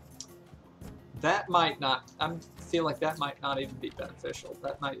 That might not, I feel like that might not even be beneficial.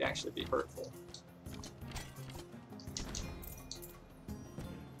 That might actually be hurtful.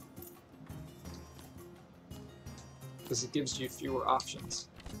 Because it gives you fewer options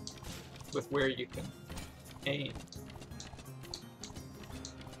with where you can aim.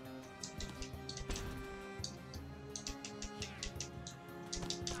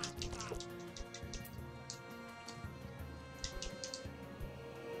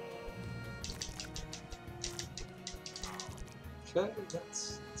 Okay,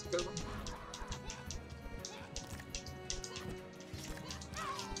 that's a good one.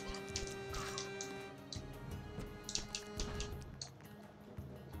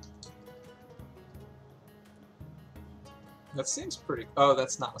 That seems pretty... Oh,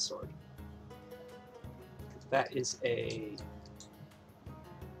 that's not a sword. That is a...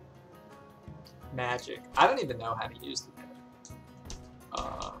 magic. I don't even know how to use the magic.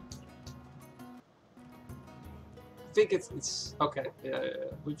 I think it's okay. Yeah,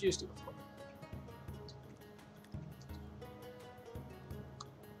 we've used it before.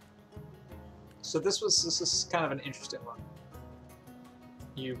 So this is kind of an interesting one.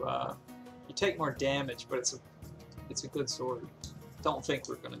 You take more damage, but it's a good sword. Don't think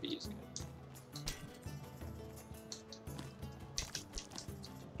we're going to be using it.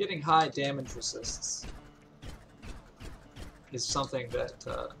 Getting high damage resists is something that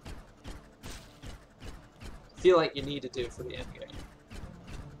I feel like you need to do for the end game.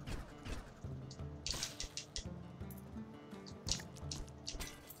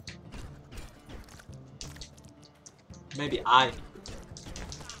 Maybe I need it.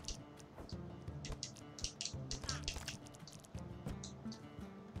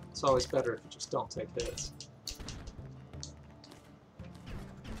 It's always better if you just don't take hits.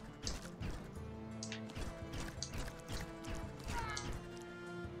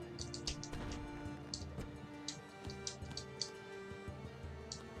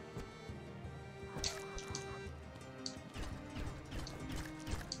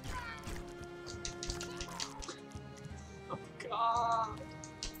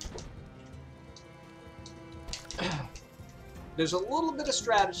 There's a little bit of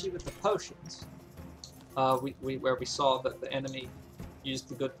strategy with the potions. Where we saw that the enemy used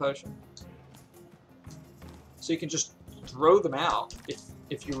the good potion. So you can just throw them out.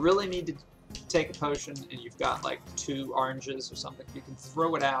 If you really need to take a potion and you've got like 2 oranges or something, you can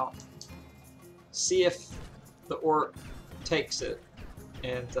throw it out, see if the orc takes it,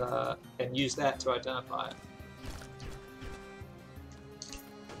 and use that to identify it.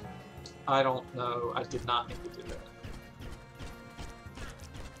 I don't know. I did not need to do that.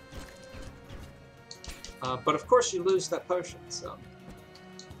 But of course you lose that potion, so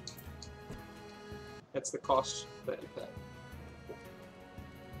that's the cost that you pay.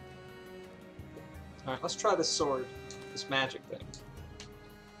 Alright, let's try this sword, this magic thing.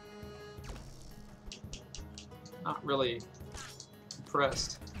 Not really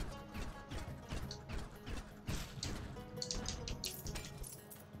impressed.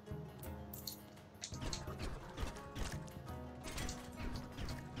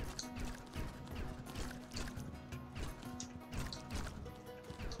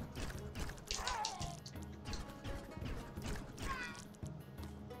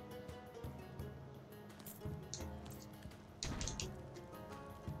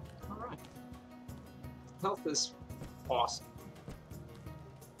 Health is awesome.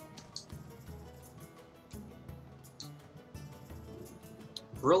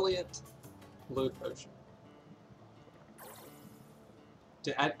 Brilliant blue potion.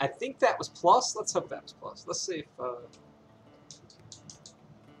 I think that was plus. Let's hope that was plus. Let's see if...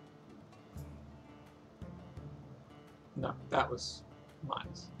 No, that was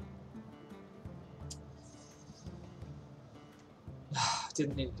minus.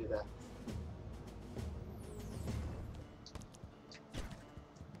 Didn't need to do that.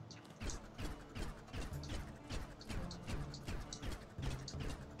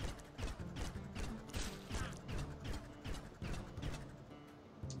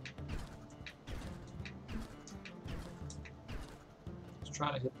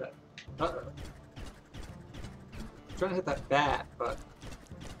 Trying to hit that. Trying to hit that bat, but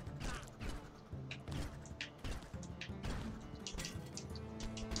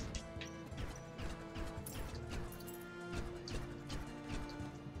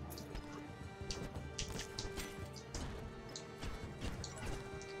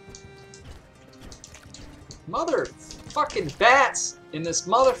motherfucking bats in this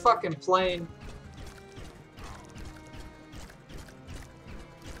motherfucking plane.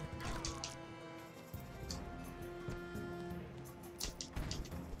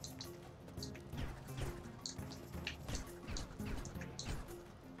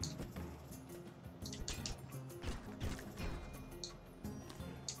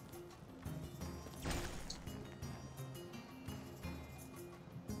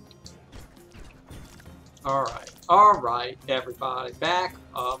 Alright, everybody, back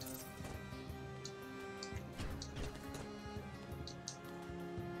up.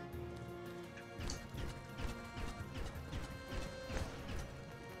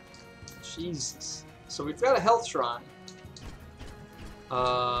 Jesus. So we've got a health shrine.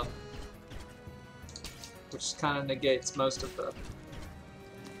 Which kind of negates most of the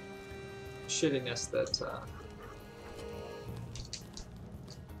shittiness that...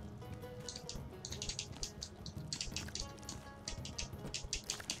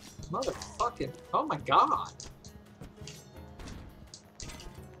 Motherfucking... Oh my god.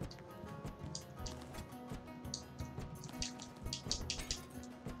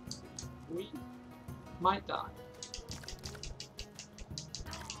 We might die.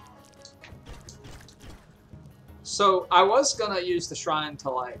 So I was gonna use the shrine to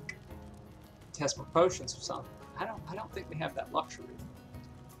like test more potions or something. I don't think we have that luxury.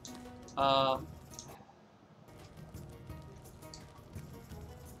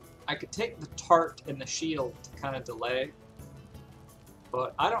 I could take the tart and the shield to kind of delay,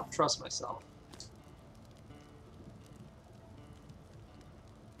 but I don't trust myself.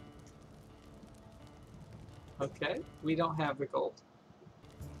 Okay, we don't have the gold.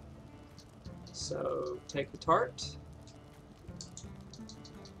 So take the tart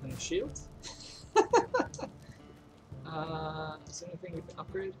and the shield. Is there anything we can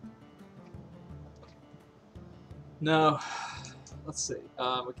upgrade? No. Let's see.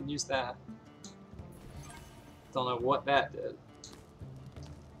 We can use that. Don't know what that did.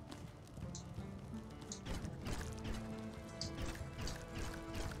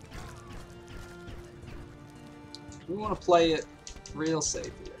 We want to play it real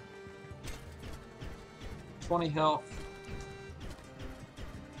safe here. 20 health.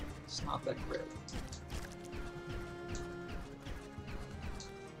 It's not that great.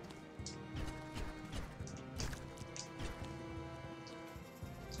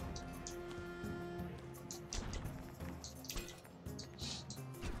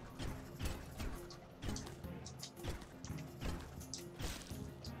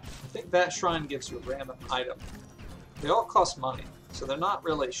 I think that shrine gives you a random item. They all cost money, so they're not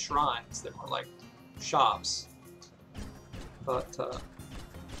really shrines, they're more like shops. But,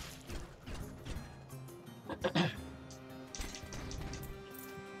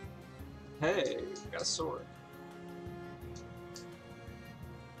 hey, we got a sword.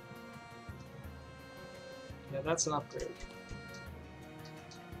 Yeah, that's an upgrade.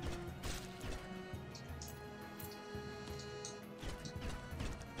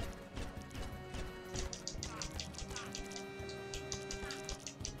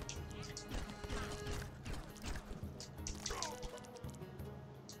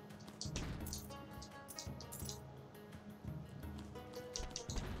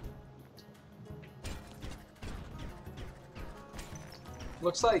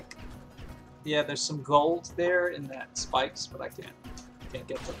 Looks like, yeah, there's some gold there in that spikes, but I can't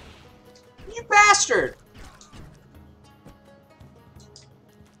get them. You bastard!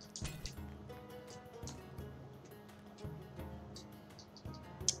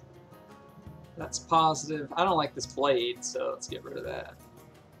 That's positive. I don't like this blade, so let's get rid of that.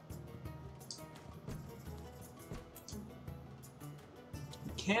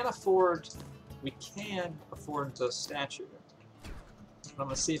 We can afford the statue. I'm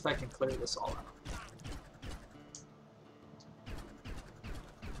going to see if I can clear this all out.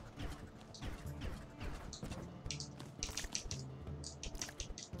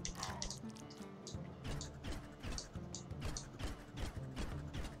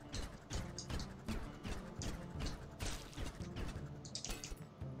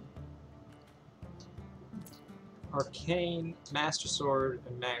 Arcane, Master Sword,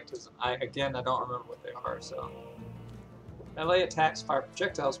 and Magnetism. Again, I don't remember what they are, so... Melee attacks fire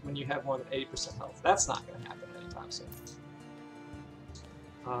projectiles when you have more than 80% health. That's not going to happen anytime soon.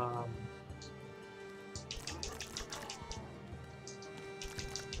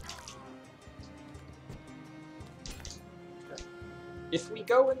 Okay. If we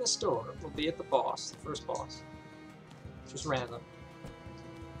go in this door, we'll be at the boss, the first boss. Just random.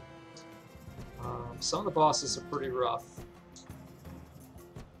 Some of the bosses are pretty rough.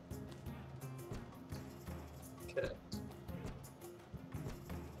 Okay.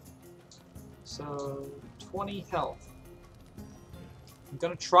 So, 20 health. I'm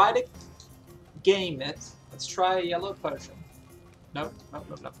gonna try to game it. Let's try a yellow potion. Nope, nope,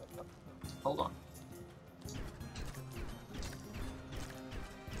 nope, nope, nope. Hold on.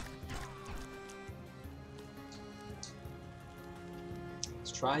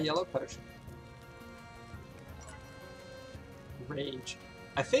 Let's try a yellow potion. Rage.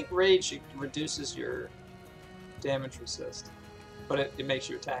 I think Rage reduces your damage resist, but it makes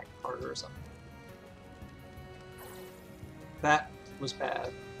you attack harder or something. That was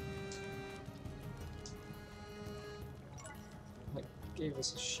bad. It gave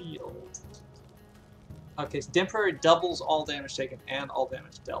us a shield. Okay, so temporary doubles all damage taken and all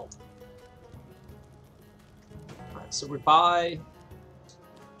damage dealt. Alright, so we buy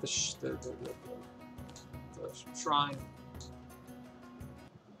the shrine.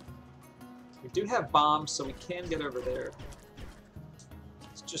 We do have bombs, so we can get over there.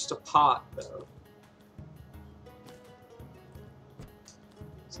 It's just a pot, though.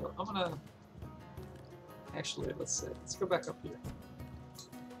 So I'm gonna... Actually, let's see. Let's go back up here.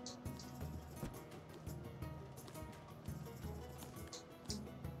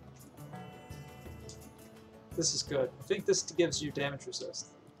 This is good. I think this gives you damage resist.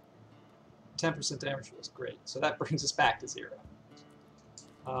 10% damage resist. Great. So that brings us back to 0.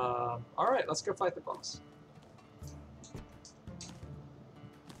 Alright, let's go fight the boss.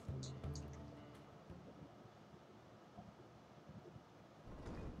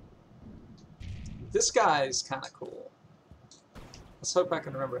 This guy's kind of cool. Let's hope I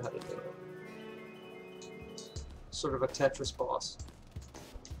can remember how to do it. Sort of a Tetris boss.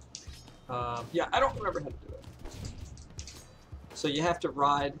 Yeah, I don't remember how to do it. So you have to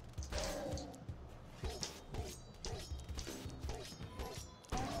ride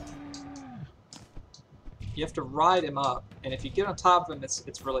You have to ride him up, and if you get on top of him,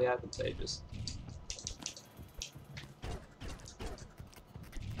 it's really advantageous.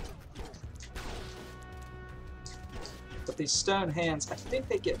 But these stone hands, I think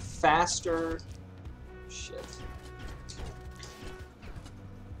they get faster. Shit.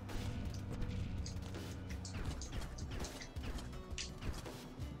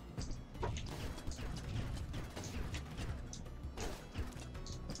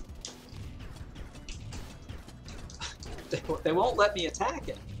 They won't let me attack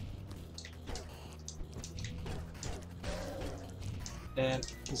it.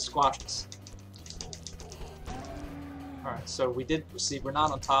 And he squashes. Alright, so we did see we're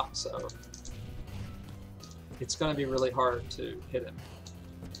not on top, so it's going to be really hard to hit him.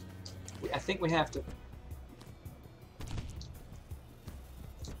 I think we have to...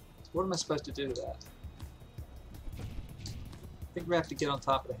 What am I supposed to do to that? I think we have to get on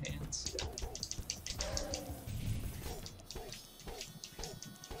top of the hands. Yeah.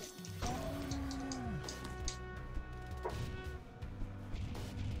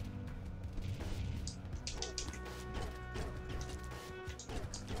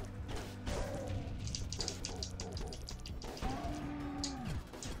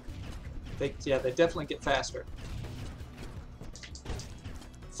 Yeah, they definitely get faster.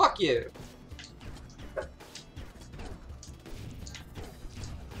 Fuck you!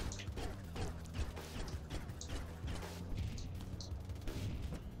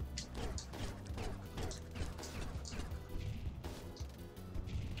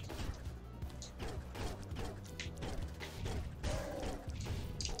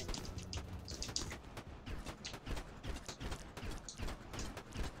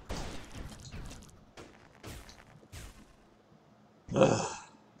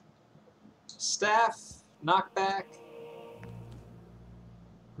 Staff, knockback.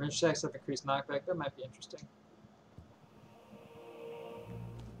 Range attacks have increased knockback. That might be interesting.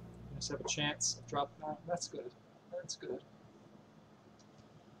 Just have a chance of dropping that. That's good. That's good.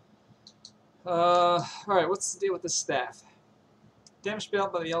 Alright, what's the deal with this staff? Damage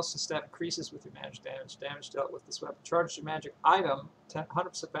dealt by the Elson staff increases with your magic damage. Damage dealt with this weapon charges your magic item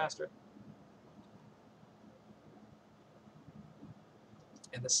 100% faster.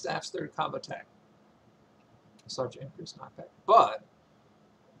 And the staff's third combo attack. Such increased knockback. But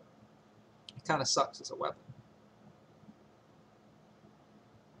it kind of sucks as a weapon.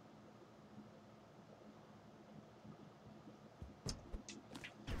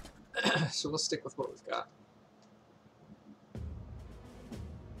 So we'll stick with what we've got.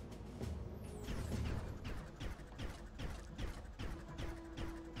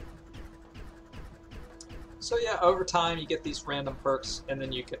 So yeah, over time you get these random perks, and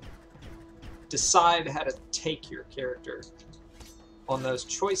then you can decide how to take your character on those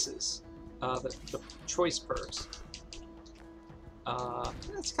choices, the choice perks.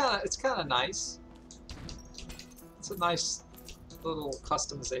 It's kind of nice. It's a nice little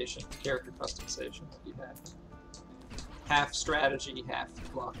customization, character customization that you have. Half strategy, half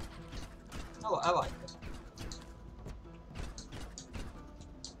luck. I like it.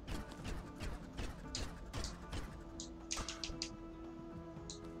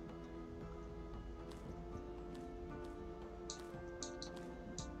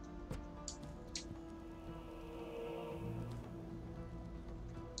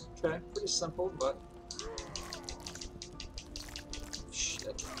 Okay, pretty simple, but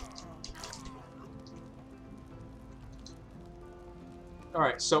shit.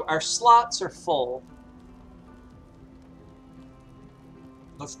 Alright, so our slots are full.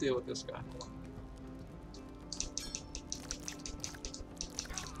 Let's deal with this guy.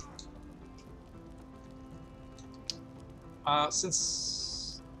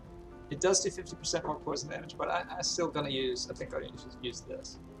 Since it does do 50% more poison damage, but I'm still gonna use, I think I'll use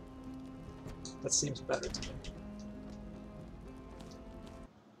this. That seems better to me.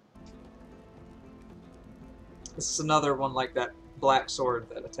 This is another one like that black sword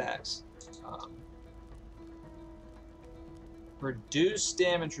that attacks. Reduce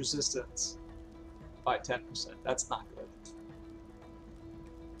damage resistance by 10%. That's not good.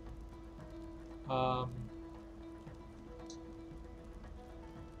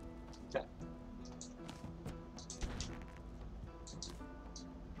 Okay.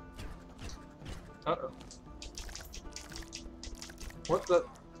 Uh-oh. What the...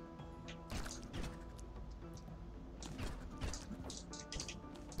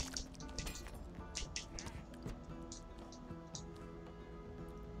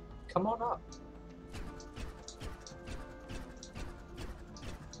 Come on up.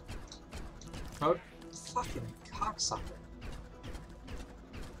 Oh, fucking cocksucker.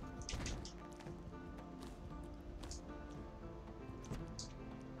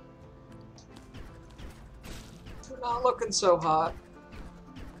 not looking so hot.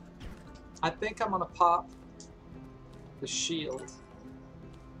 I think I'm gonna pop the shield.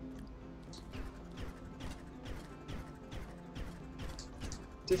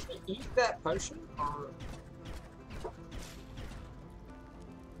 Did he eat that potion, or...?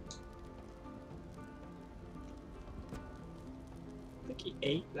 I think he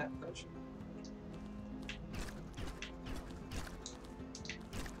ate that potion.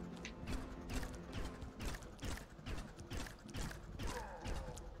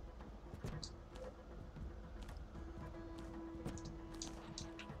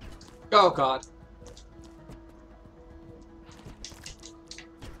 Oh god.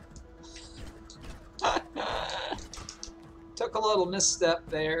 Took a little misstep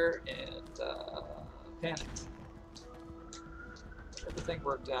there and panicked. Everything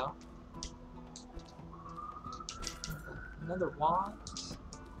worked out. Another wand,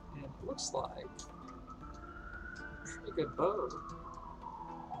 and it looks like a pretty good bow.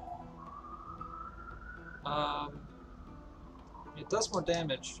 It does more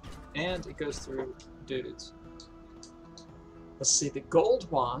damage, and it goes through dudes. Let's see, the gold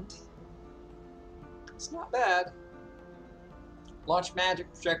wand. It's not bad. Launch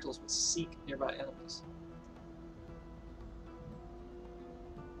magic projectiles which seek nearby enemies.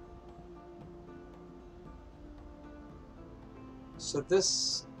 So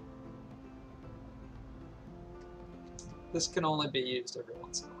this can only be used every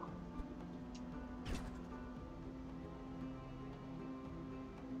once in a while.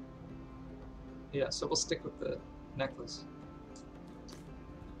 Yeah, so we'll stick with the necklace.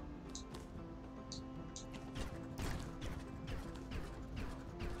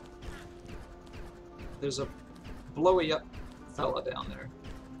 There's a blowy up fella down there.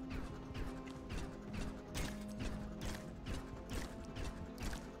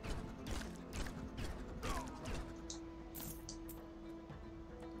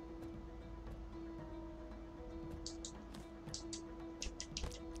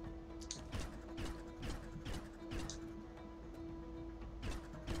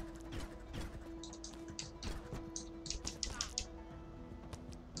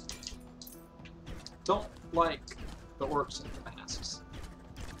 Don't like the orcs and the masks.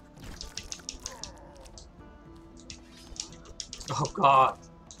 Oh god.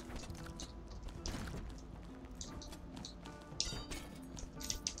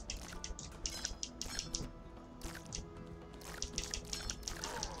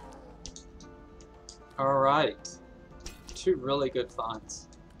 Alright. Two really good finds.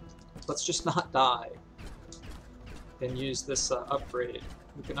 Let's just not die and use this upgrade.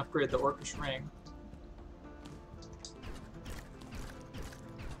 We can upgrade the Orcish Ring.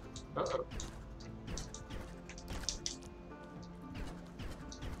 Uh-oh.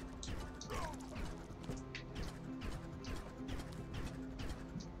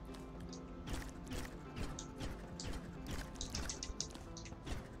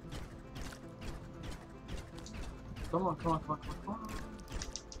 Come on, come on, come on, come on, come on.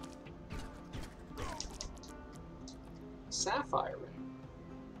 Sapphire ring.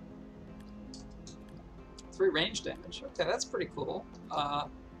 3 range damage. Okay, that's pretty cool.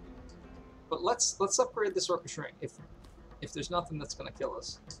 But let's upgrade this Orcish Ring if there's nothing that's gonna kill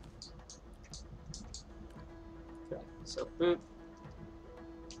us. Okay, so boop,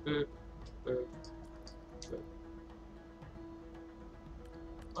 boop, boop, boop.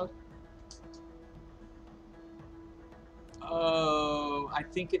 What? Oh, I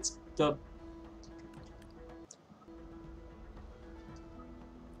think it's the...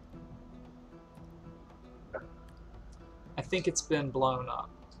 I think it's been blown up.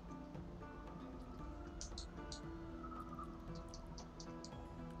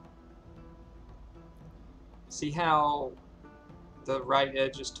 See how the right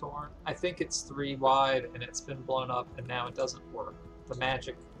edge is torn? I think it's 3 wide and it's been blown up and now it doesn't work. The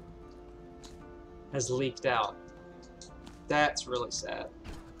magic has leaked out. That's really sad.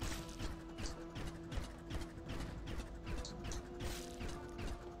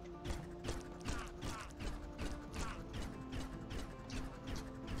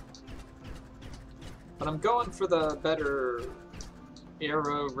 But I'm going for the better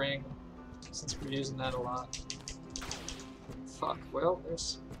arrow ring since we're using that a lot. Fuck, well,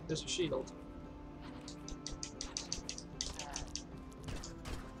 there's a shield.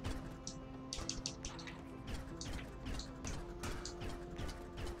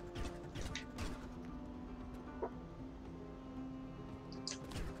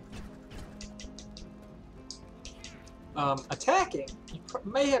 Attacking, you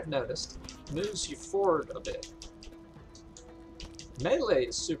may have noticed, moves you forward a bit. Melee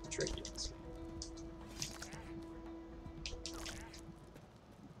is super tricky.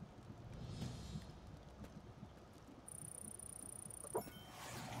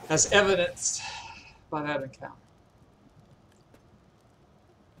 as evidenced by that encounter.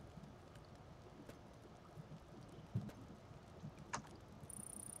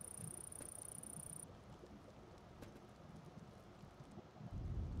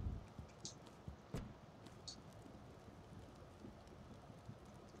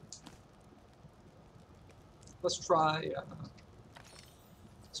 Let's try a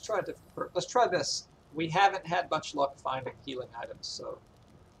different. Let's try this. We haven't had much luck finding healing items, so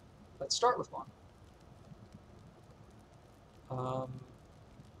let's start with one.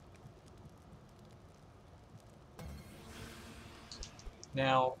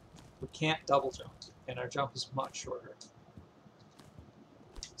 Now, we can't double jump, and our jump is much shorter.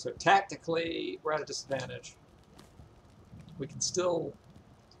 So tactically, we're at a disadvantage. We can still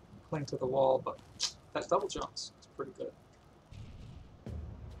cling to the wall, but that double jump's pretty good.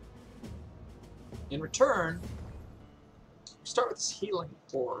 In return, we start with this healing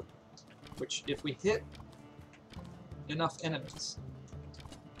orb, which if we hit enough enemies,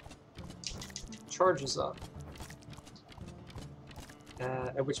 charges up,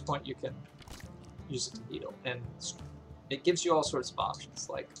 at which point you can use it to heal. And it gives you all sorts of options,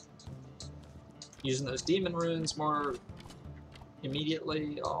 like using those demon runes more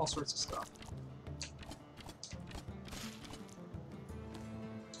immediately, all sorts of stuff.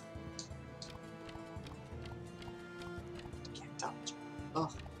 Can't dodge.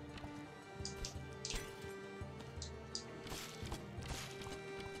 Ugh.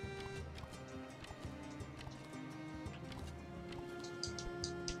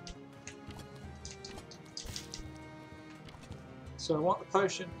 So I want the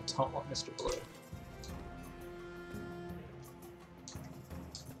potion, I don't want Mr. Blue.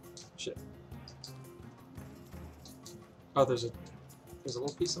 Shit. Oh, there's a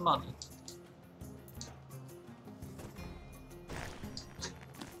little piece of money.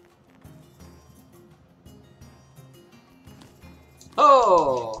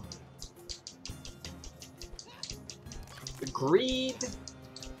 Oh! The greed,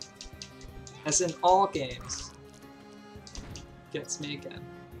 as in all games, gets me again.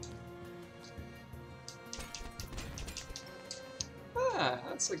 Ah,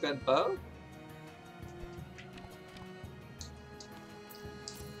 that's a good bow.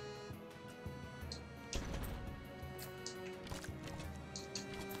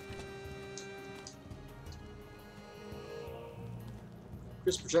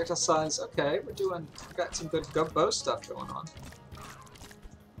 Increase projectile size. Okay, we got some good bow stuff going on.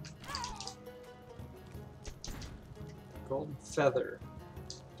 Golden feather.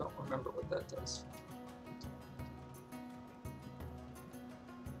 Don't remember what that does.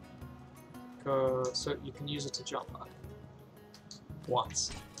 So you can use it to jump on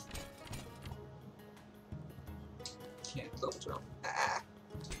once. Can't double jump. Ah.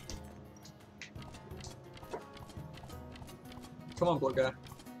 Come on, blue guy.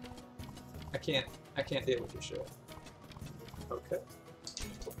 I can't deal with your shit. Okay.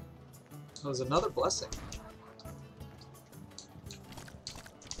 There's another blessing.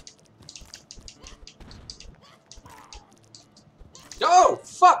 Oh,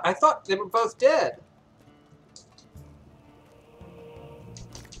 fuck! I thought they were both dead.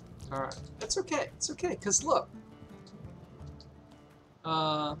 Alright. It's okay. It's okay, because look.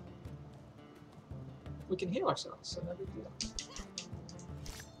 We can heal ourselves, so no big deal.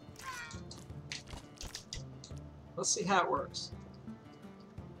 Let's see how it works.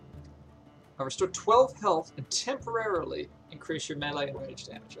 I restore 12 health and temporarily increase your melee and range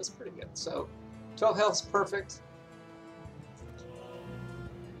damage. That's pretty good. So, 12 health is perfect.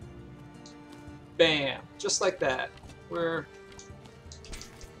 Bam! Just like that. We're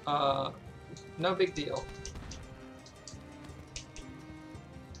no big deal.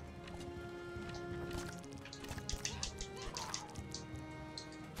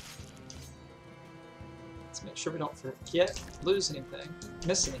 Let's make sure we don't forget, lose anything,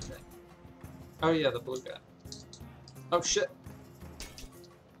 miss anything. Oh yeah, the blue guy. Oh shit.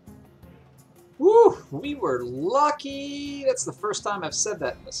 Woo! We were lucky! That's the first time I've said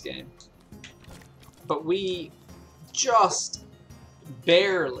that in this game. But we just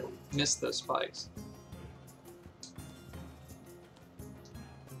barely missed those spikes.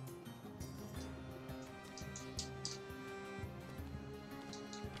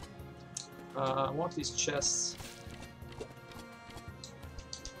 I want these chests.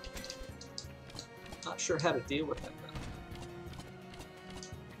 Not sure how to deal with them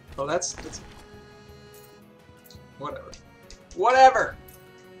though. Oh, that's whatever. Whatever!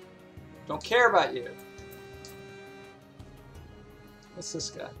 Don't care about you. What's this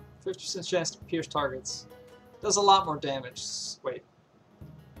guy? 50% chance to pierce targets. Does a lot more damage. Wait.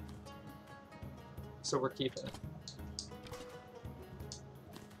 So we're keeping it.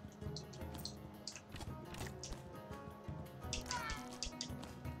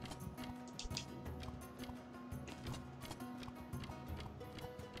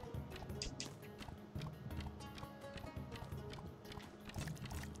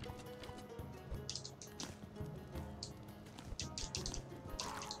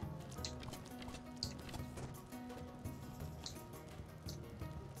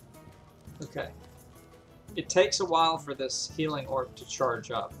 Okay. It takes a while for this healing orb to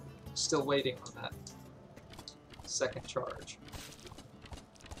charge up. Still waiting on that second charge.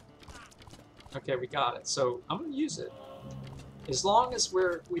 Okay, we got it. So I'm going to use it. As long as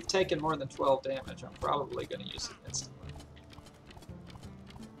we've taken more than 12 damage, I'm probably going to use it instantly.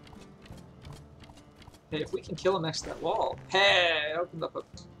 Hey, if we can kill him next to that wall. Hey, it opened up a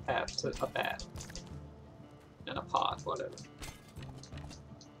path to a bat. And a pot, whatever.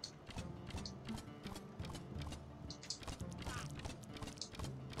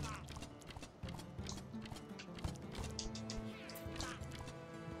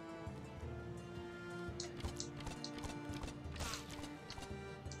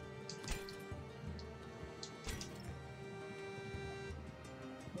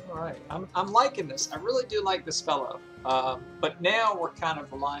 Alright, I'm liking this. I really do like this fellow. But now we're kind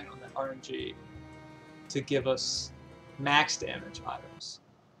of relying on the RNG to give us max damage items.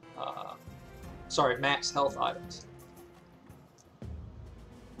 Sorry, max health items.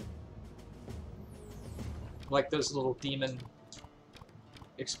 Like those little demon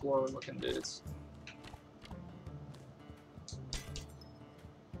explorer looking dudes.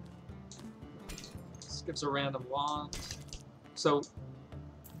 This gives a random wand. So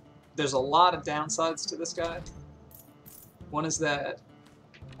there's a lot of downsides to this guy. One is that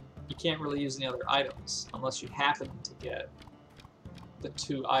you can't really use any other items unless you happen to get the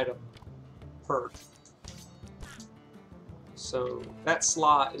 2-item perk. So that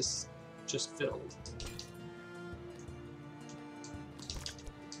slot is just filled.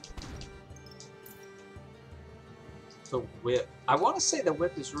 The whip. I want to say the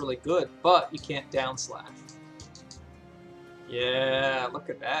whip is really good, but you can't down slash. Yeah, look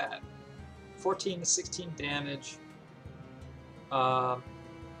at that. 14 to 16 damage.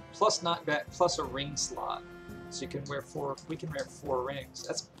 Plus knockback, plus a ring slot. So you can wear 4. We can wear 4 rings.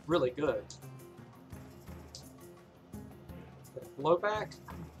 That's really good. Blowback.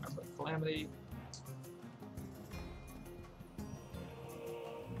 Remember Calamity.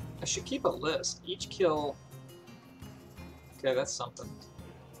 I should keep a list. Each kill. Okay, that's something.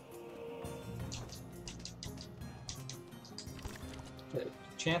 Okay,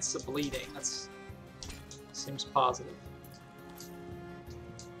 chance of bleeding. That's seems positive.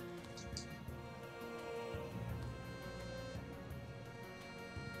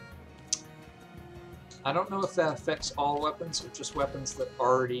 I don't know if that affects all weapons or just weapons that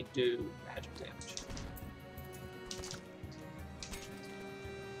already do magic damage.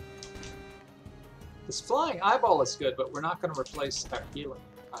 This flying eyeball is good, but we're not going to replace our healing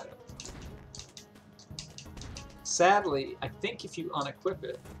item. Sadly, I think if you unequip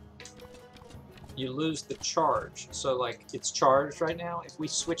it, you lose the charge. So, like, it's charged right now. If we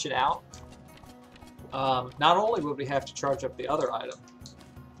switch it out, not only would we have to charge up the other item,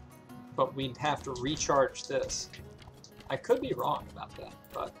 but we'd have to recharge this. I could be wrong about that,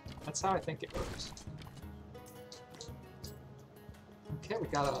 but that's how I think it works. Okay, we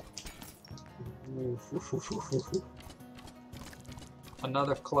got a...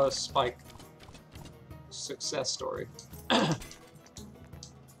 another close spike success story. Got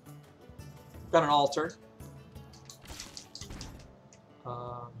an altar.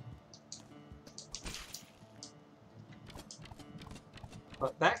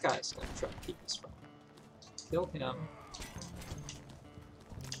 But that guy's going to try to keep us from it. Kill him.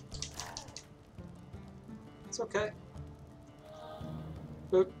 It's okay.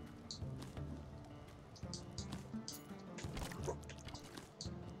 Boop.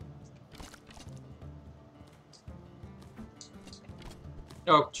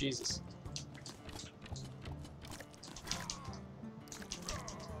 Oh, Jesus.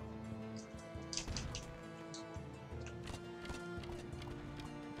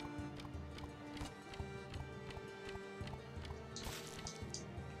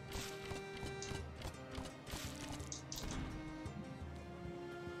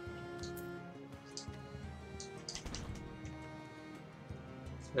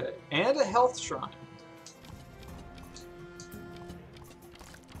 Okay, and a health shrine.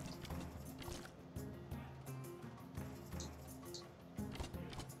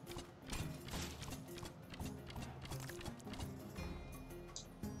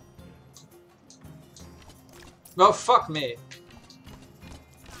 Oh, fuck me.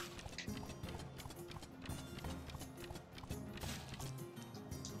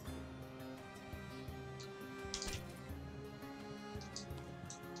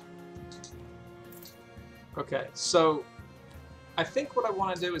 Okay, so I think what I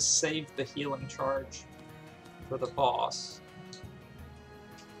want to do is save the healing charge for the boss.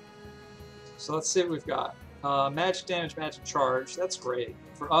 So let's see what we've got. Magic damage, magic charge. That's great.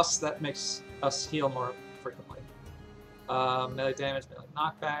 For us, that makes us heal more frequently. Melee damage, melee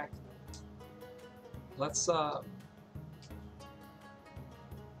knockback. Let's some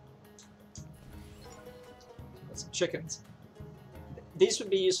chickens. These would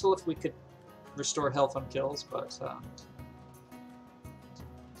be useful if we could restore health on kills, but so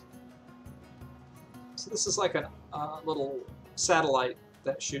this is like a little satellite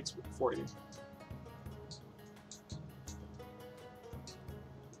that shoots for you.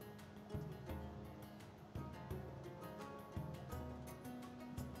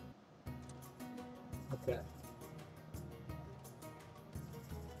 Okay.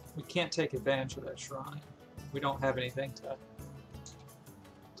 We can't take advantage of that shrine. We don't have anything to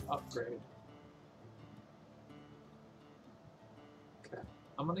upgrade. Okay.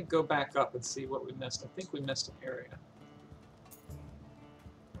 I'm going to go back up and see what we missed. I think we missed an area.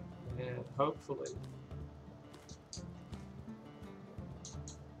 And hopefully...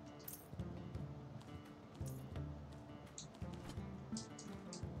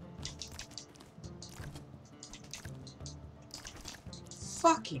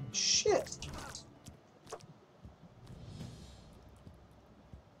 Fucking shit!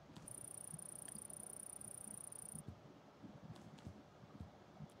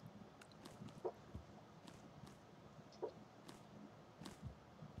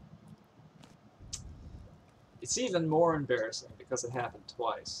 It's even more embarrassing because it happened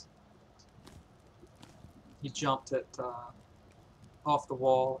twice. He jumped it off the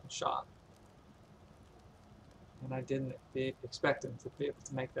wall and shot. And I didn't expect him to be able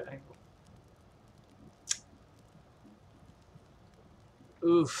to make that angle.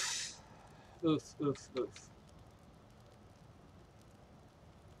 Oof. Oof, oof, oof.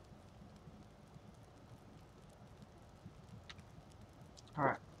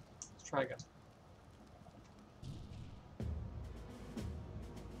 Alright, let's try again.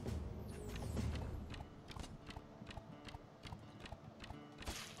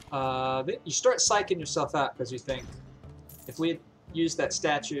 You start psyching yourself out because you think, if we had used that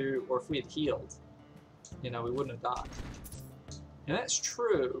statue or if we had healed, you know, we wouldn't have died. And that's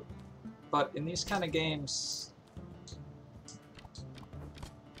true, but in these kind of games,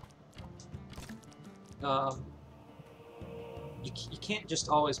 you can't just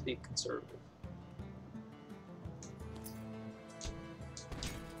always be conservative.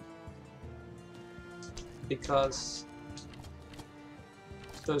 Because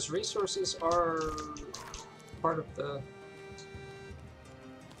those resources are part of the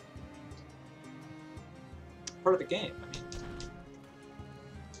game. I mean,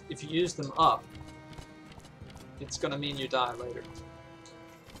 if you use them up, it's going to mean you die later.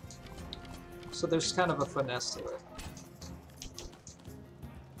 So there's kind of a finesse to it.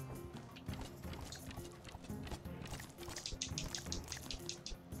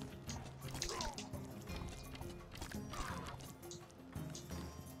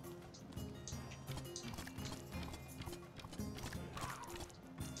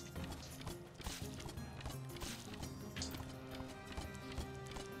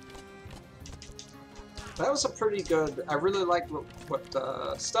 That was a pretty good... I really liked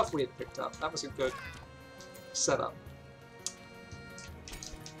what stuff we had picked up. That was a good setup.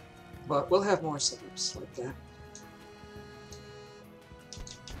 But we'll have more setups like that.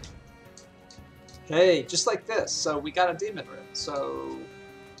 Okay, just like this. So we got a demon ring. So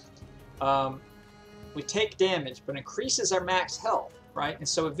we take damage, but increases our max health, right? And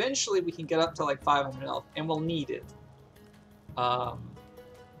so eventually we can get up to like 500 health, and we'll need it.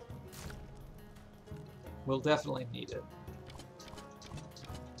 We'll definitely need it.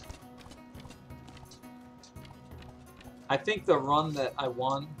 I think the run that I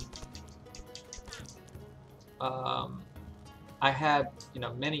won, I had, you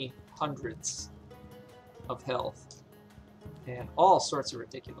know, many hundreds of health and all sorts of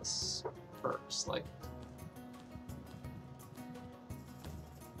ridiculous perks, like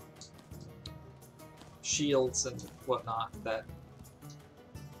shields and whatnot that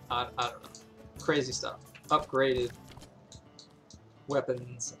I don't know, crazy stuff. Upgraded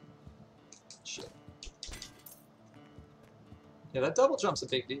weapons and shit. Yeah, that double jump's a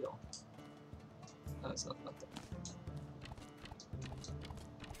big deal. That's nothing up there.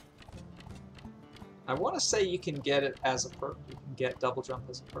 I want to say you can get it as a perk. You can get double jump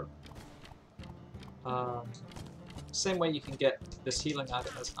as a perk. Same way you can get this healing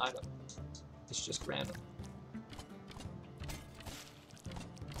item as an item. It's just random.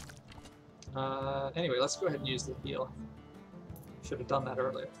 Anyway, let's go ahead and use the heal. Should have done that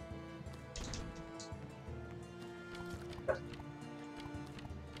earlier.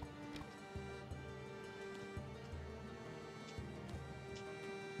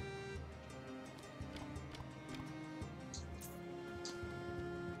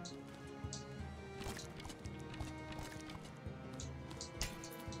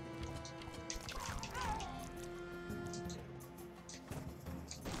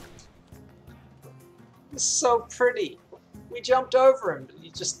 It's so pretty. We jumped over him, but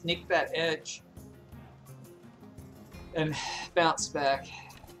he just nicked that edge and bounced back.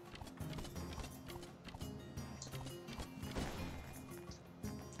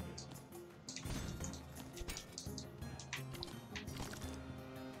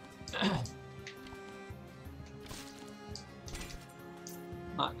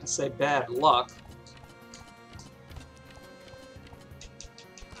 Not gonna say bad luck.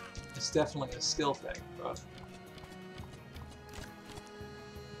 It's definitely a skill thing, but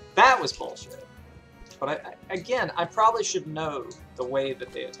that was bullshit. But again, I probably should know the way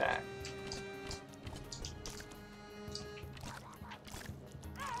that they attack.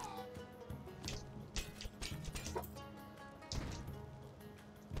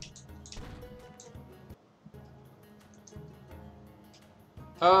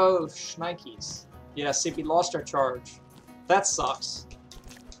 Oh, shnikes. Yeah, see, we lost our charge. That sucks.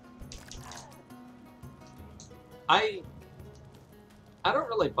 I don't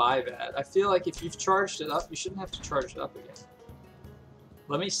really buy that. I feel like if you've charged it up, you shouldn't have to charge it up again.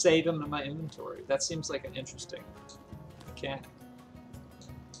 Let me save them in my inventory. That seems like an interesting mechanic.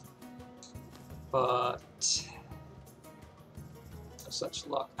 But no such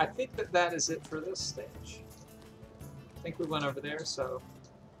luck. I think that that is it for this stage. I think we went over there, so...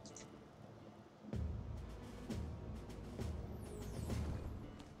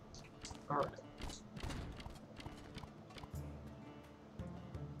 Alright.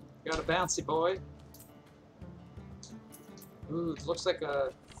 Got a bouncy boy. Ooh, looks like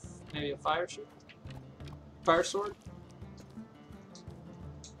maybe a fire shoot? Fire sword?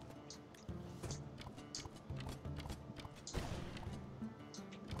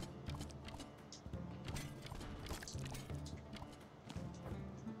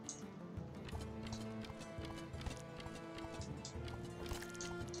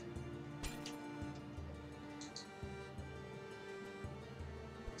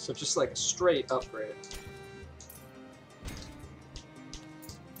 So just like a straight upgrade.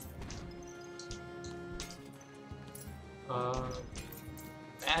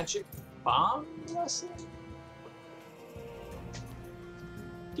 Magic bomb lesson?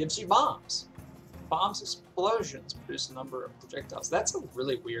 Gives you bombs. Bombs explosions produce a number of projectiles. That's a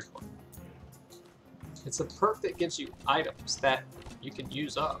really weird one. It's a perk that gives you items that you can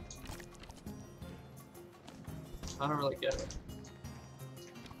use up. I don't really get it.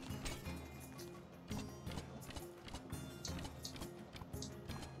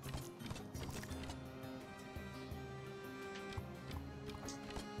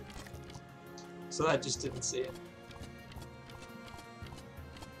 So I just didn't see it.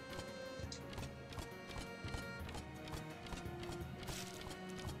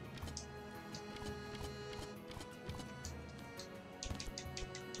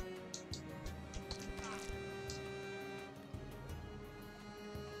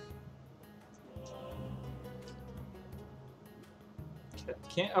 Okay,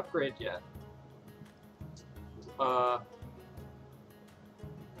 can't upgrade yet.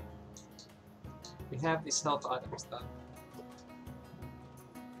 We have these health items then,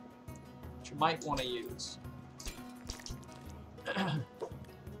 which you might want to use. But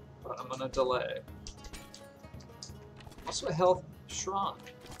I'm going to delay. Also a health shrine.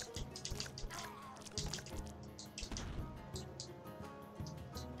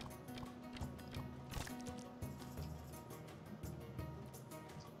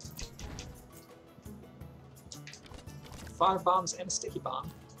 Fire bombs and a sticky bomb.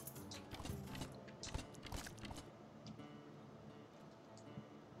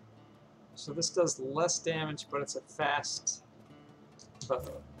 So this does less damage, but it's a fast bow,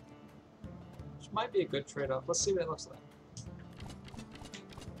 which might be a good trade-off. Let's see what it looks like.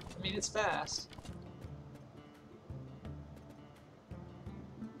 I mean, it's fast.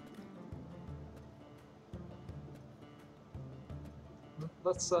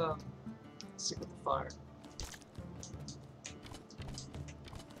 Let's stick with the fire.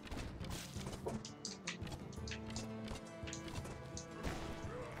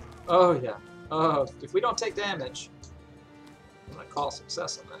 Oh, yeah. Oh, if we don't take damage, I'm going to call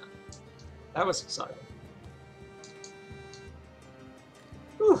success on that. That was exciting.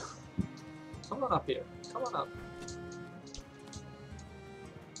 Whew. Come on up here. Come on up.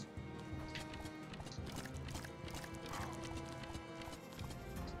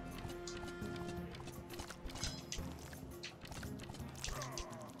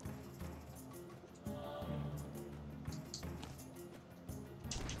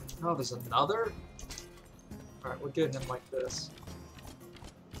 Oh, there's another? Alright, we're getting him like this.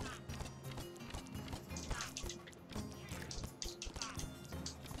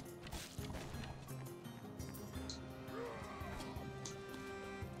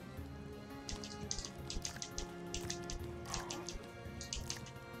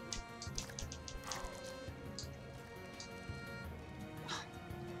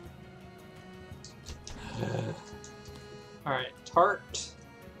 Alright, tart.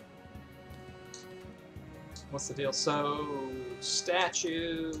 What's the deal? So,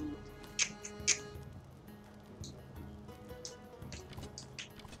 statue.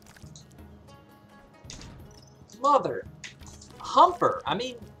 Mother. Humper. I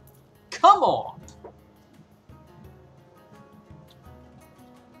mean, come on.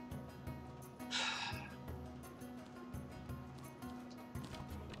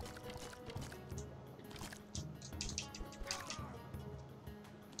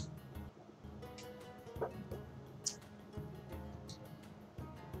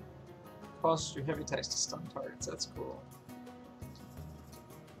 Causes your heavy attacks to stun targets. That's cool.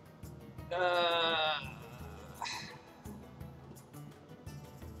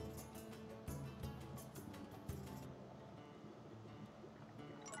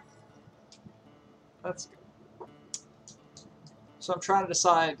 That's good. So I'm trying to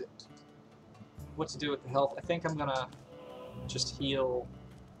decide what to do with the health. I think I'm gonna just heal,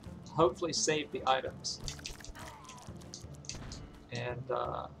 hopefully save the items, and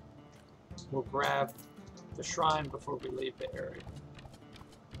we'll grab the shrine before we leave the area.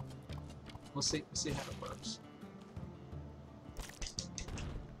 We'll see how it works.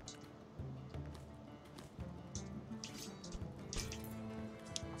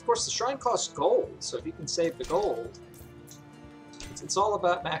 Of course, the shrine costs gold, so if you can save the gold, it's all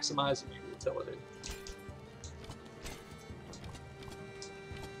about maximizing your utility.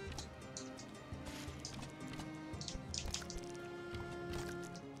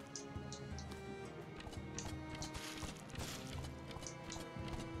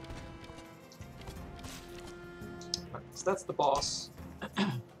 So that's the boss.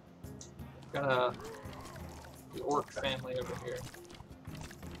 Got the orc family over here.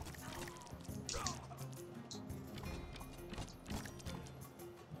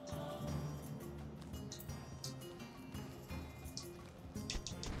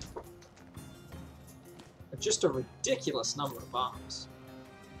 Just a ridiculous number of bombs.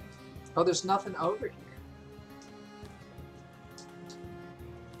 Oh, there's nothing over here.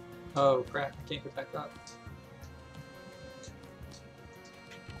 Oh crap, I can't get back up.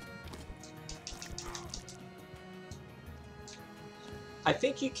 I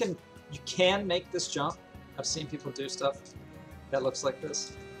think you can make this jump. I've seen people do stuff that looks like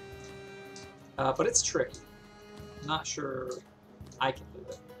this. But it's tricky. I'm not sure I can do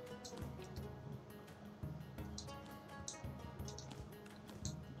it.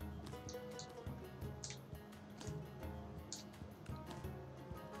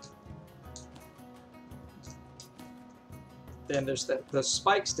 Then there's the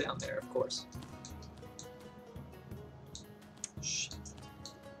spikes down there, of course. Shit.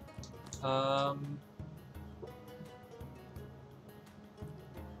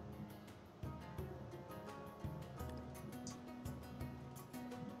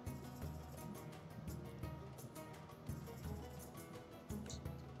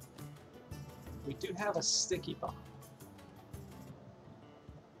 We do have a sticky bomb.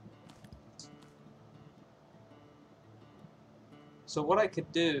 So what I could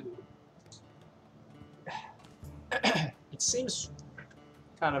do, it seems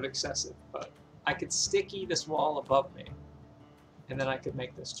kind of excessive, but I could sticky this wall above me, and then I could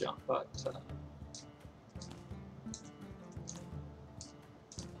make this jump, but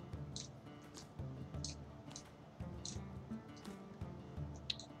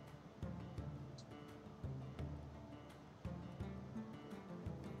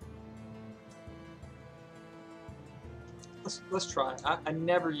let's try. I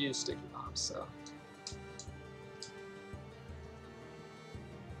never use sticky bombs, so.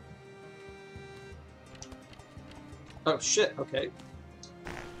 Oh shit, okay.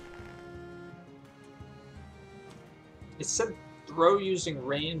 It said throw using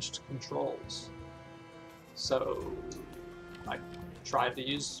ranged controls. So I tried to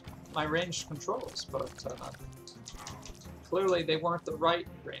use my ranged controls, but clearly they weren't the right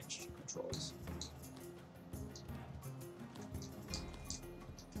ranged controls.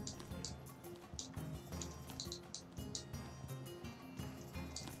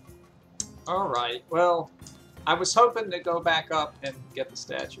 Alright, well, I was hoping to go back up and get the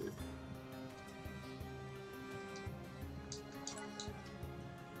statue.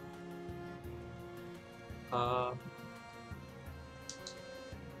 I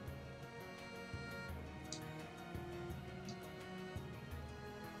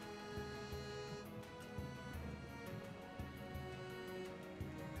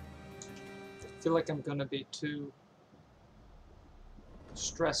feel like I'm going to be too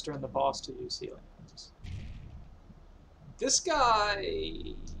stressed during the boss to use healing. This guy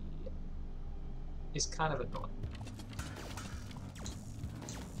is kind of annoying.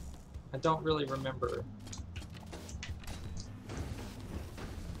 I don't really remember.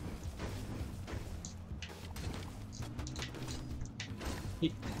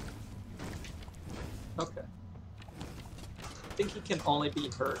 Okay. I think he can only be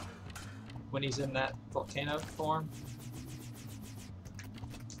hurt when he's in that volcano form.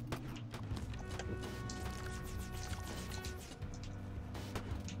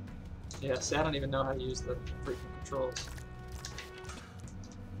 Yeah, see, I don't even know how to use the freaking controls.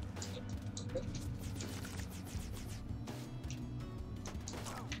 Okay.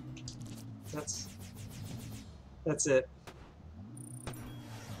 That's it.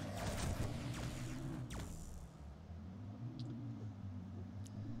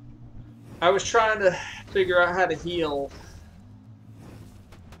 I was trying to figure out how to heal,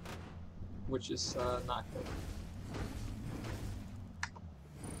 which is not good.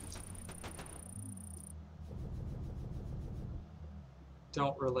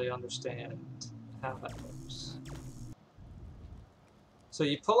 Don't really understand how that works. So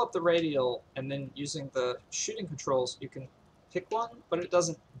you pull up the radial, and then using the shooting controls, you can pick one, but it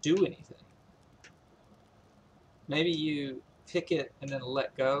doesn't do anything. Maybe you pick it and then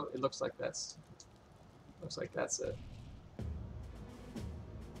let go. It looks like that's it.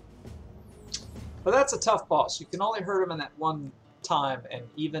 But that's a tough boss. You can only hurt him in that one time, and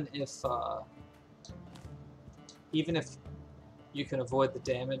even if you can avoid the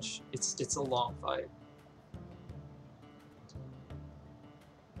damage, it's a long fight.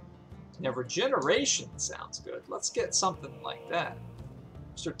 Now regeneration sounds good. Let's get something like that.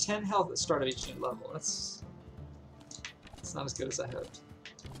 Restore 10 health at the start of each new level. That's not as good as I hoped.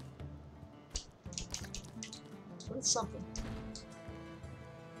 But it's something.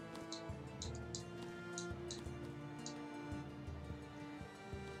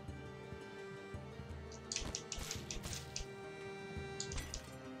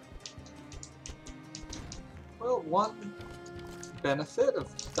 Well, one benefit of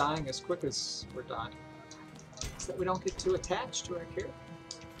dying as quick as we're dying is that we don't get too attached to our character.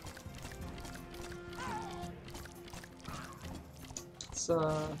 It's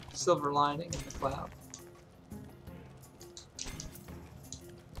a silver lining in the cloud.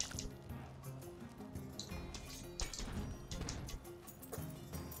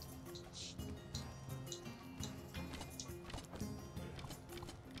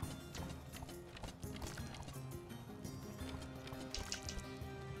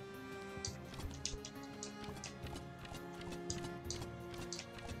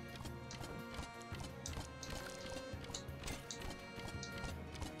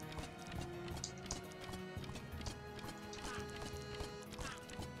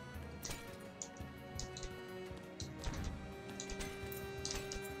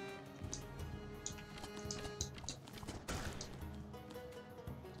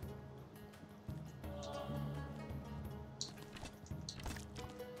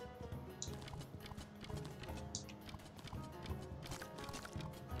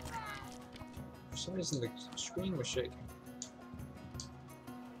 For some reason the screen was shaking.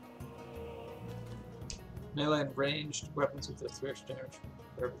 Melee and ranged weapons with their 3 extra damage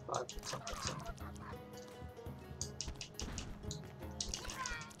for every 5 something.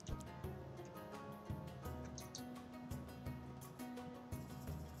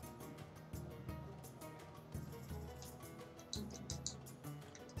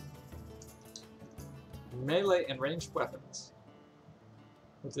 Melee and ranged weapons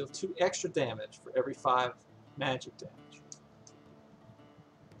will deal 2 extra damage for every 5 magic damage.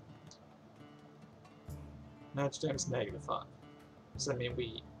 Magic damage is -5. Does that mean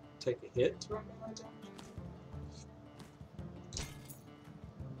we take a hit to our melee damage?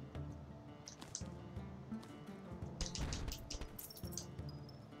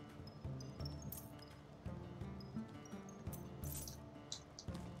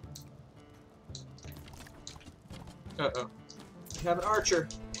 Uh-oh. We have an archer.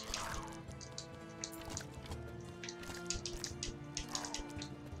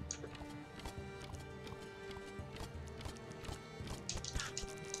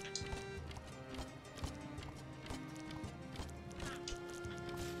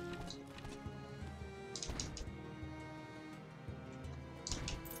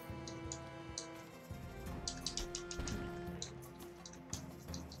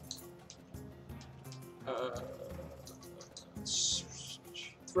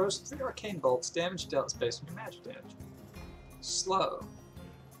 Throws 3 arcane bolts, damage dealt is based on your magic damage. Slow.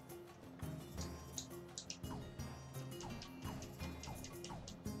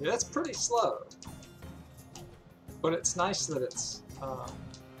 Yeah, that's pretty slow. But it's nice that it's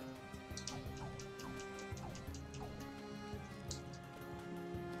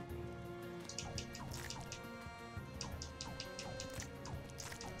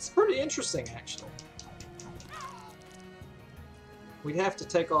it's pretty interesting, actually. We'd have to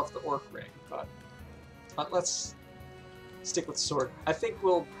take off the orc ring, but let's stick with sword. I think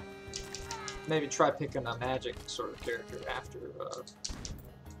we'll maybe try picking a magic sort of character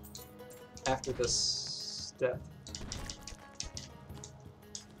after this death.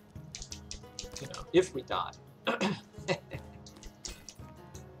 You know, if we die.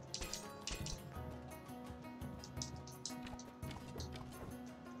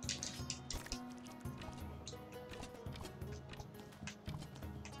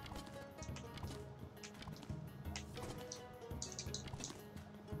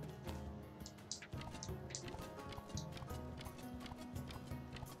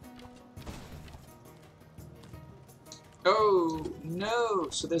 Oh, no!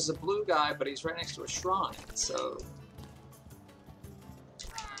 So there's a blue guy, but he's right next to a shrine, so...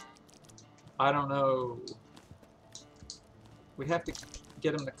 I don't know. We'd have to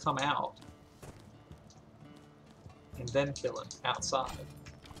get him to come out. And then kill him outside.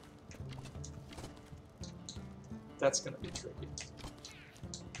 That's gonna be tricky.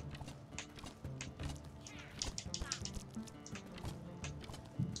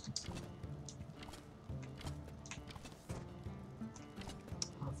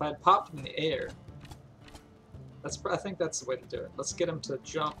 If I had popped him in the air, I think that's the way to do it. Let's get him to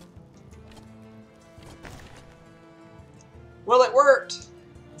jump. Well, it worked!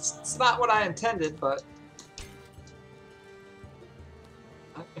 It's not what I intended, but...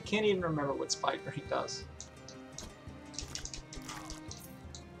 I can't even remember what Spike Ring does.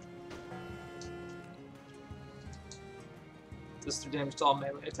 Does 3 damage to all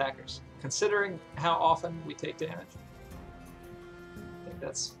melee attackers. Considering how often we take damage, I think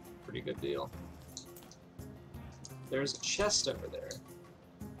that's a pretty good deal. There's a chest over there.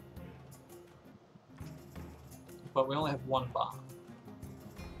 But we only have 1 bomb.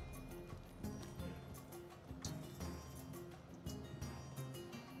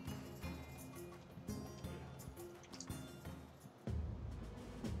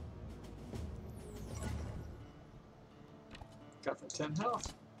 Got the 10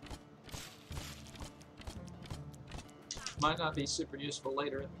 health. Might not be super useful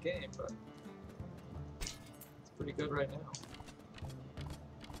later in the game, but it's pretty good right now.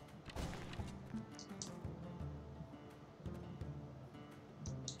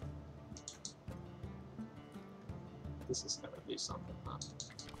 This is going to be something, huh?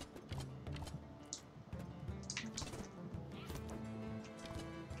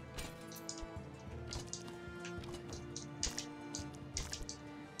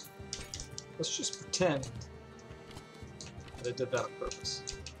 Let's just pretend that I did that on purpose.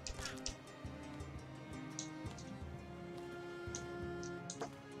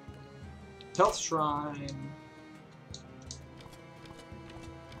 Health Shrine.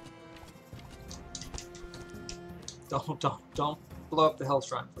 Don't blow up the Health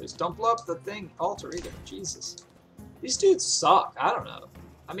Shrine, please. Don't blow up the thing, altar either. Jesus. These dudes suck. I don't know.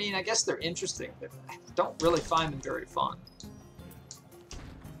 I mean, I guess they're interesting, but I don't really find them very fun.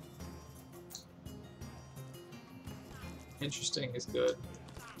 Interesting is good.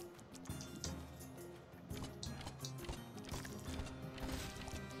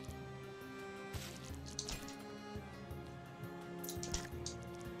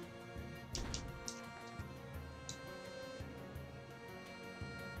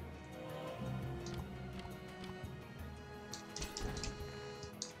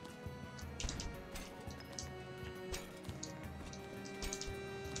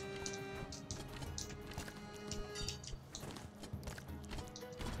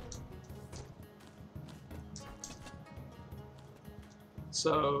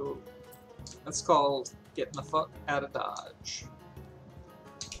 So that's called getting the fuck out of Dodge.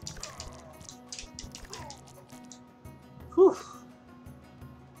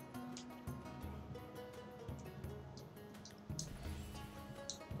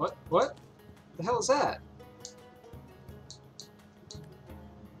 is that?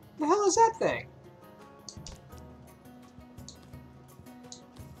 The hell is that thing?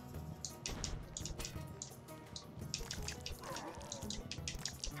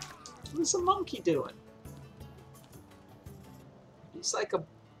 What's a monkey doing? He's like a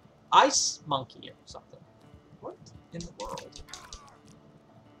ice monkey or something. What in the world?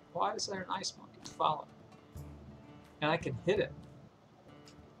 Why is there an ice monkey following me? And I can hit it.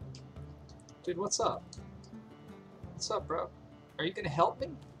 Dude, what's up? What's up, bro? Are you gonna help me?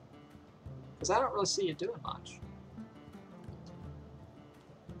 Because I don't really see you doing much.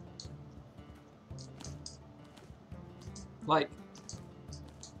 Like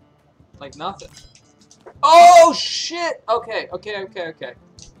nothing. Oh shit! Okay.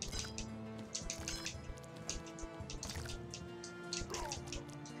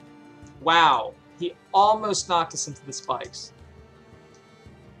 Wow, he almost knocked us into the spikes.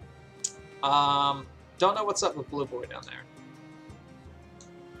 Don't know what's up with Blue Boy down there.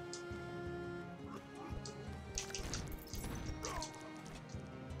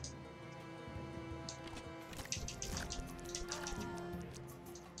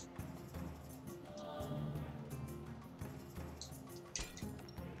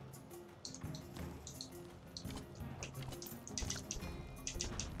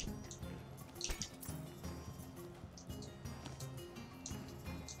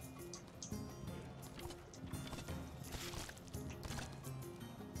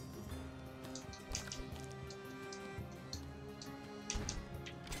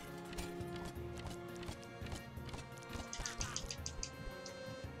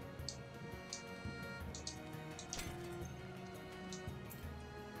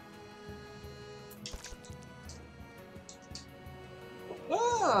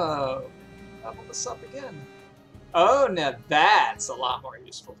 Oh, level this up again. Oh, now that's a lot more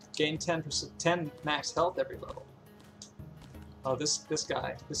useful. Gain 10 max health every level. Oh, this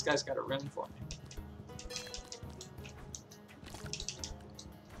guy's got a rune for me.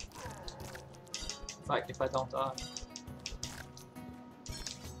 If I don't die.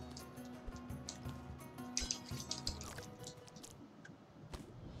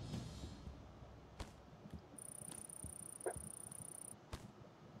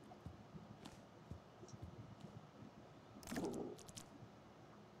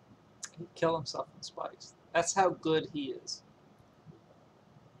 He'd kill himself in spikes. That's how good he is.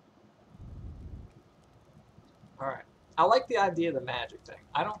 Alright. I like the idea of the magic thing.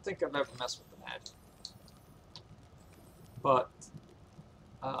 I don't think I've ever messed with the magic. But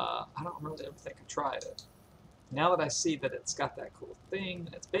I don't really ever think I tried it. Now that I see that it's got that cool thing,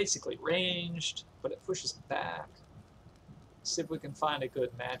 it's basically ranged, but it pushes back. See if we can find a good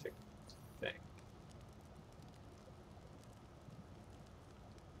magic thing.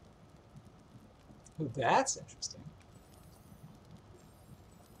 Ooh, that's interesting.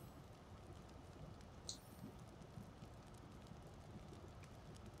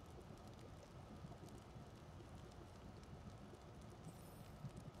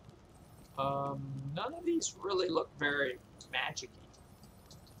 None of these really look very magic-y.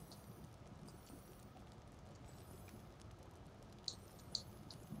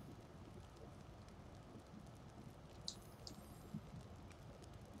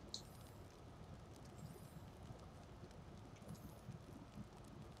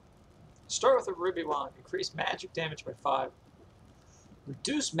 Start with a ruby wand. Increase magic damage by 5.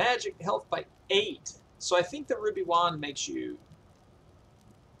 Reduce magic health by 8. So I think the ruby wand makes you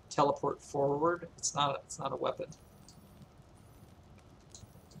teleport forward. It's not a weapon.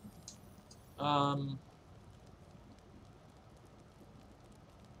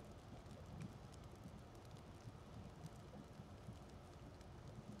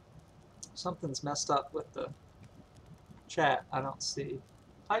 Something's messed up with the chat. I don't see.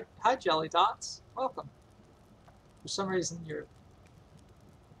 Hi, Jelly Dots. Welcome. For some reason, your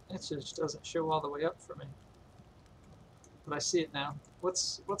message doesn't show all the way up for me, but I see it now.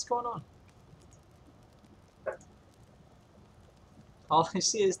 What's going on? All I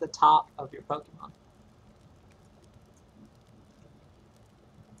see is the top of your Pokemon.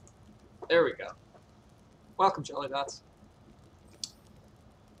 There we go. Welcome, Jelly Dots.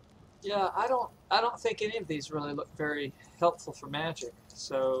 Yeah, I don't think any of these really look very helpful for magic.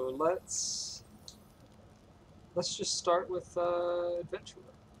 So let's just start with Adventurer,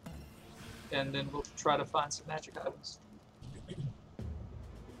 and then we'll try to find some magic items.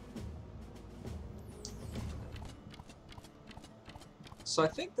 So I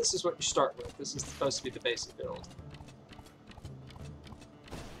think this is what you start with. This is supposed to be the basic build.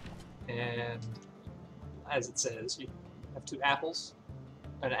 And as it says, you have 2 apples,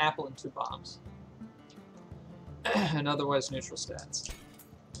 an apple and 2 bombs. and otherwise neutral stats.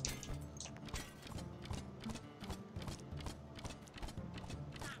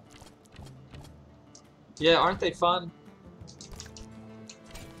 Yeah, aren't they fun?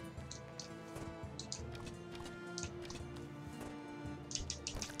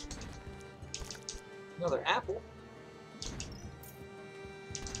 Another apple.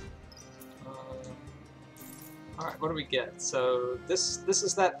 Alright, what do we get? So this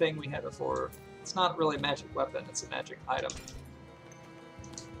is that thing we had before. It's not really a magic weapon, it's a magic item.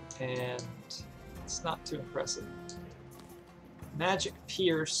 And it's not too impressive. Magic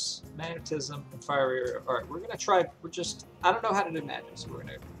Pierce, Magnetism, and Fire Area. Alright, we're gonna try, I don't know how to do magic, so we're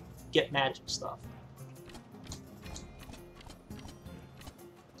gonna get magic stuff.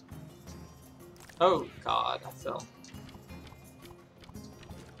 Oh god, I fell.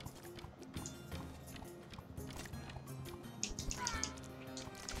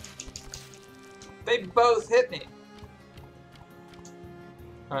 They both hit me.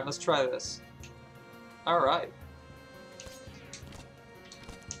 Alright, let's try this. Alright.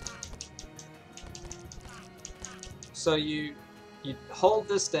 So you hold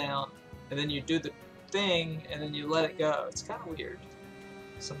this down, and then you do the thing, and then you let it go. It's kind of weird.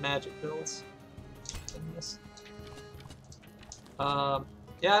 Some magic builds in this. Yeah,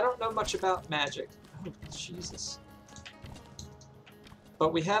 I don't know much about magic. Oh, Jesus.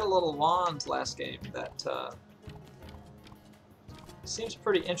 But we had a little wand last game that seems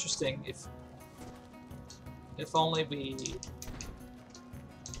pretty interesting if only we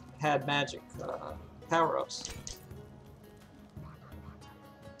had magic power-ups.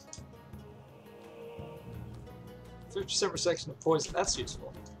 50% resection of poison, that's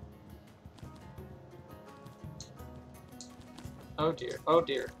useful. Oh dear, oh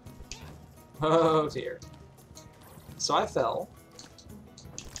dear. Oh dear. So I fell.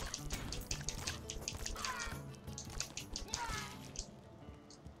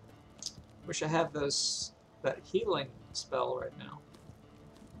 Wish I had that healing spell right now.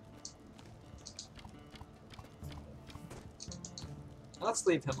 Let's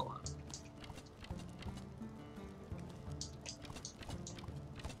leave him alone.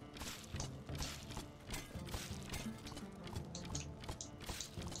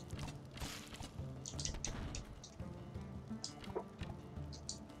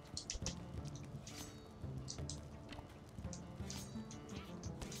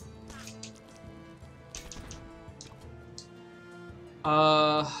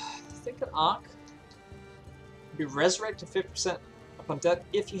 I think an Ankh would be resurrected 50% upon death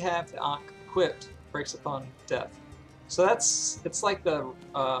if you have the Ankh equipped. Breaks upon death. So it's like the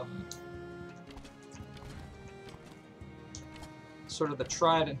sort of the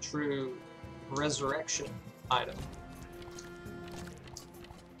tried and true resurrection item,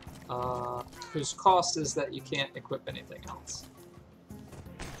 whose cost is that you can't equip anything else.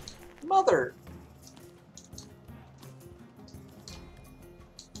 Mother!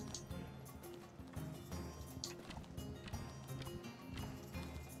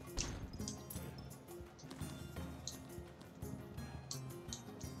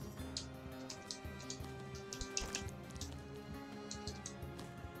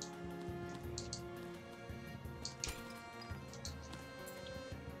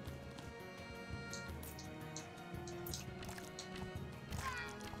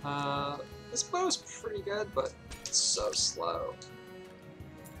 This bow's pretty good, but it's so slow.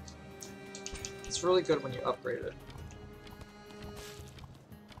 It's really good when you upgrade it.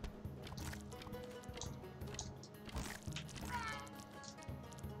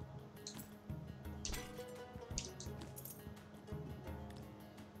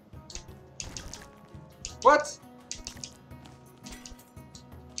 What?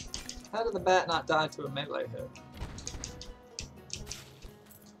 How did the bat not die to a melee hit?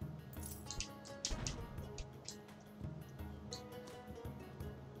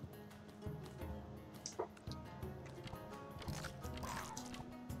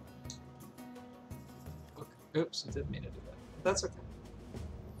 Oops, I didn't mean to do that. That's okay.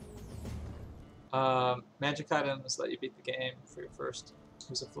 Magic items let you beat the game for your first.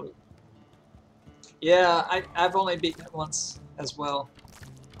 Use a fluke. Yeah, I've only beaten it once as well.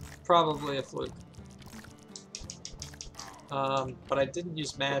 Probably a fluke. But I didn't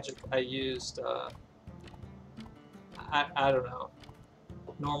use magic. I used I don't know,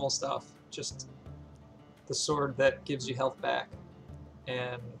 normal stuff. Just the sword that gives you health back,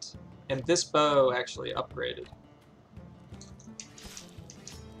 and this bow actually upgraded.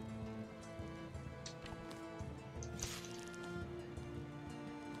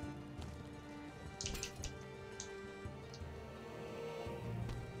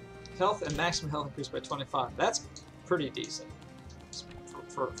 Health and maximum health increased by 25. That's pretty decent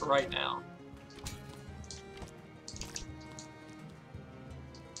for right now.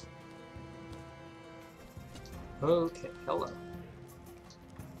 Okay, hello.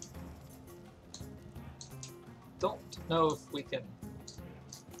 Don't know if we can...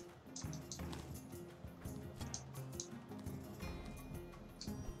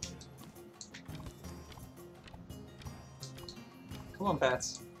 Come on,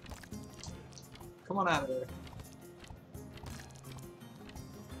 bats. Come on out of there.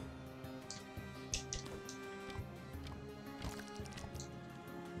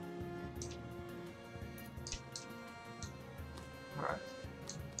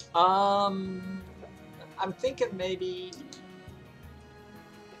 I'm thinking maybe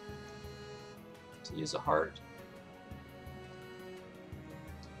to use a heart.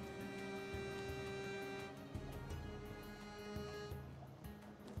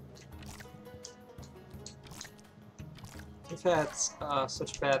 We've had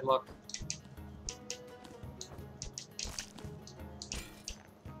such bad luck.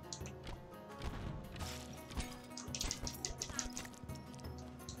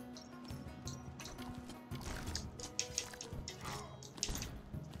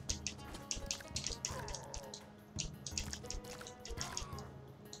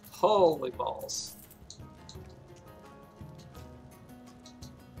 Holy balls.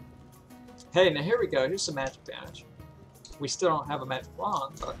 Hey, now here we go. Here's some magic damage. We still don't have a magic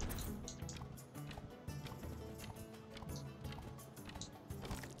wand, but...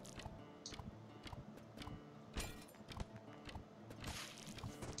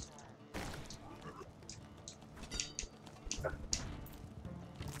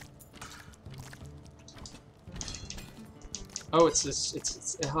 Oh, it's this, it's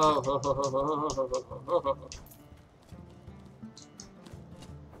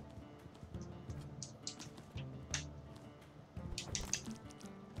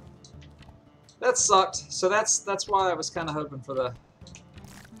That sucked. So that's why I was kind of hoping for the...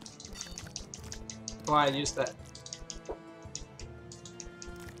 Why I used that.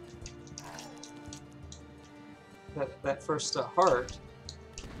 That first heart.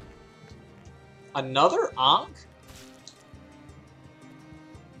 Another Ankh?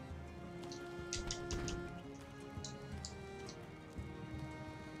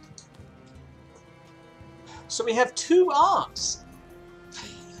 So we have 2 Ankhs.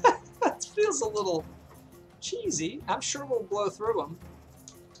 That feels a little cheesy. I'm sure we'll blow through them.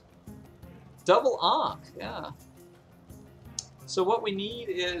 Double Ankh, yeah. So what we need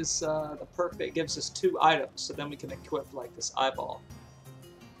is the perk that gives us 2 items, so then we can equip like this eyeball.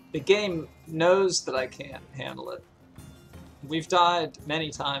 The game knows that I can't handle it. We've died many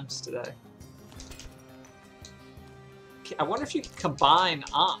times today. I wonder if you can combine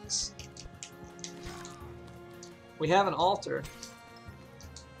Ankhs. We have an altar.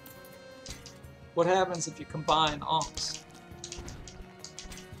 What happens if you combine Ankhs?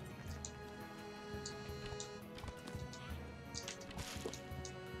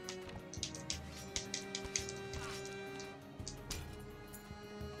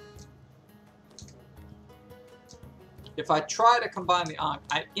 If I try to combine the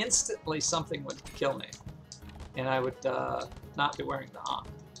Ankh, instantly something would kill me. And I would not be wearing the Ankh.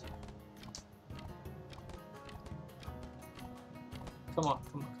 Come on,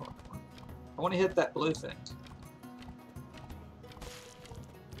 come on, come on, come on. I want to hit that blue thing.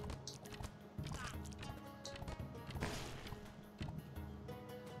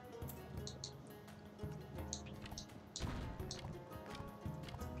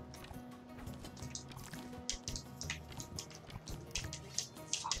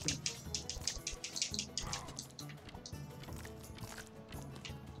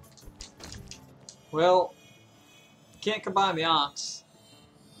 Well, can't combine the Ankhs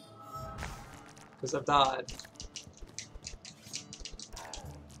because I've died.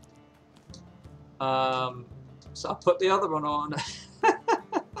 So I'll put the other one on.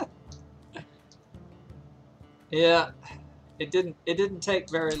 Yeah, it didn't take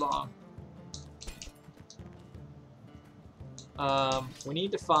very long. We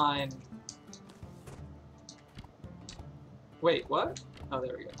need to find. Wait, what? Oh,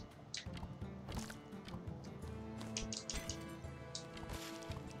 there we go.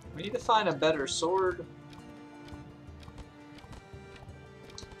 We need to find a better sword.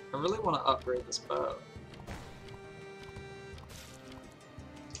 I really want to upgrade this bow.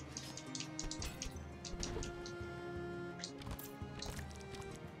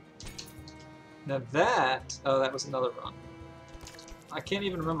 Now that... Oh, that was another run. I can't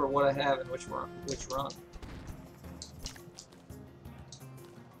even remember what I have in which run.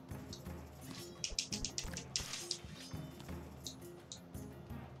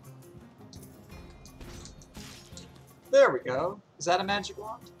 There we go. Is that a magic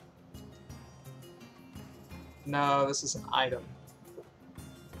wand? No, this is an item.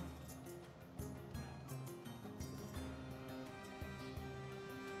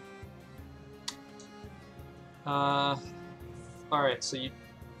 Alright, so you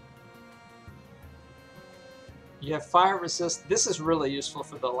have fire resist. This is really useful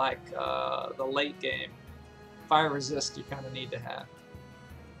for the late game. Fire resist you kind of need to have.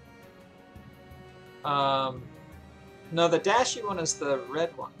 No, the dashy one is the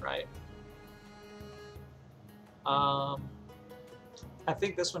red one, right? I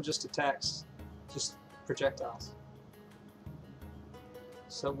think this one just attacks, just projectiles.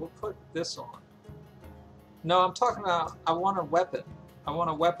 So we'll put this on. No, I'm talking about, I want a weapon. I want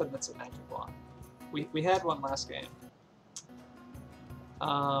a weapon that's a magic wand. We had one last game.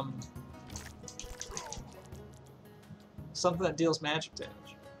 Something that deals magic damage.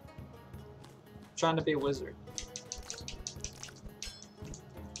 I'm trying to be a wizard.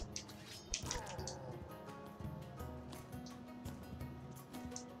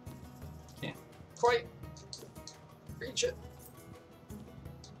 Can't quite reach it.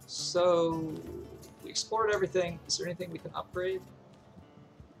 So we explored everything. Is there anything we can upgrade?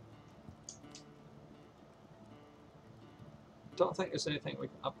 Don't think there's anything we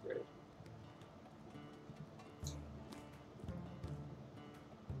can upgrade.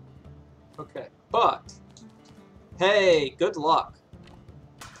 Okay, but hey, good luck.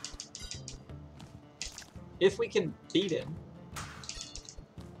 If we can beat him,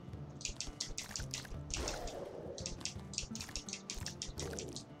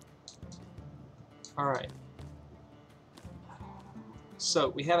 all right. So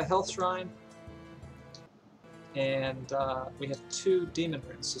we have a health shrine, and we have 2 demon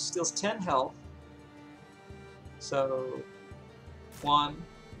runes. So steals 10 health. So 1,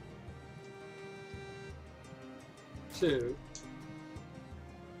 2.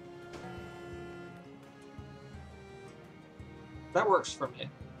 That works for me.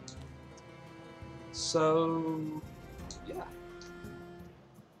 So yeah.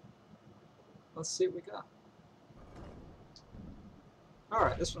 Let's see what we got.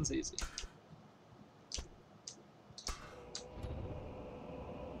 Alright, this one's easy.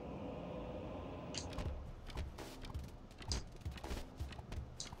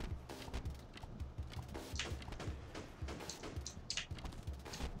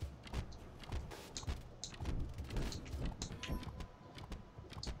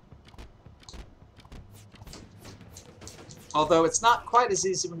 Although it's not quite as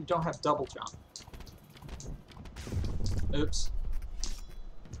easy when you don't have double jump. Oops.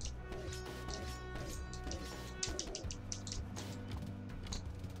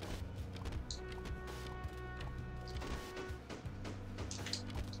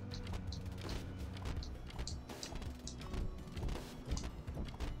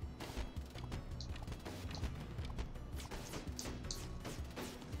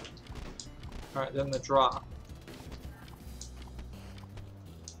 Alright, then the drop.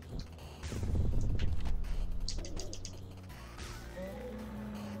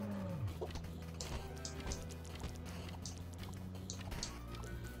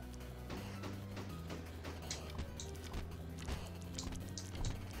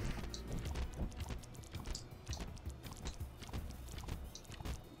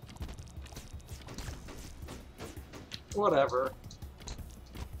 Whatever.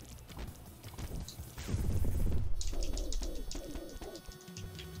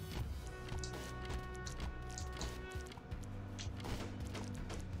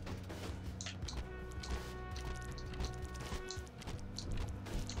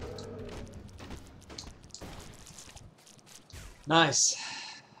 Nice.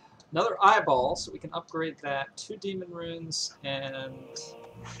 Another eyeball, so we can upgrade that. 2 demon runes, and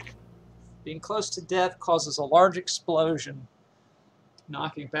being close to death causes a large explosion,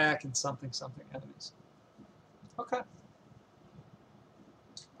 knocking back and something enemies. Okay.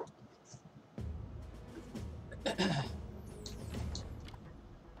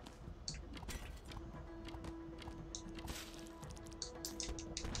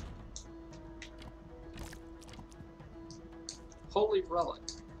 Holy Relic.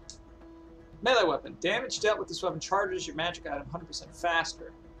 Melee weapon. Damage dealt with this weapon charges your magic item 100%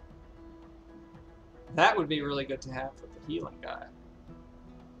 faster. That would be really good to have with the healing guy.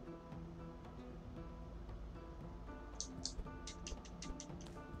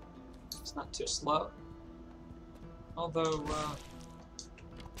 It's not too slow. Although,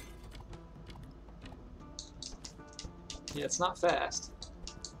 yeah, it's not fast.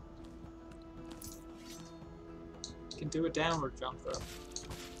 Can do a downward jump though.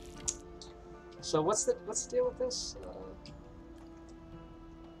 So what's the deal with this?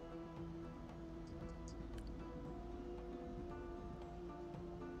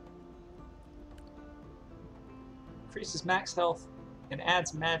 Increases max health and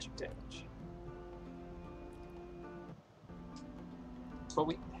adds magic damage.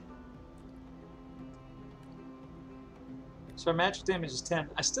 But so our magic damage is 10.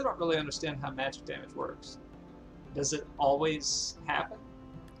 I still don't really understand how magic damage works. Does it always happen?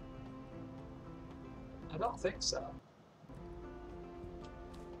 I don't think so.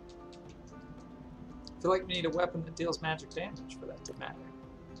 I feel like we need a weapon that deals magic damage for that to matter.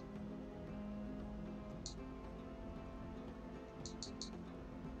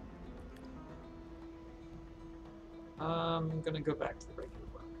 I'm gonna go back to the regular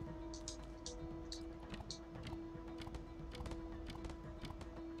weapon.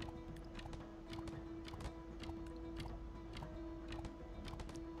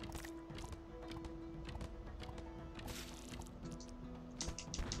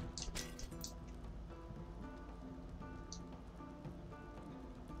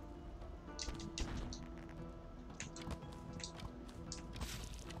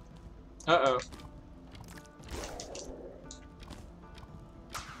 Uh-oh.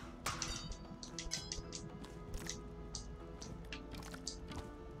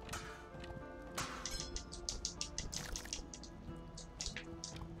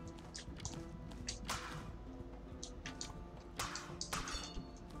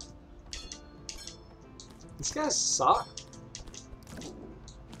 These guys suck.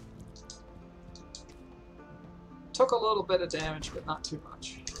 Took a little bit of damage, but not too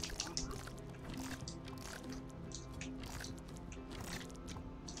much.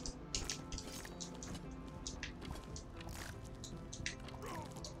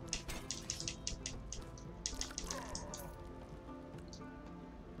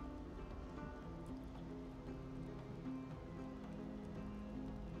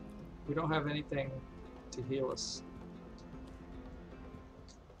 We don't have anything to heal us.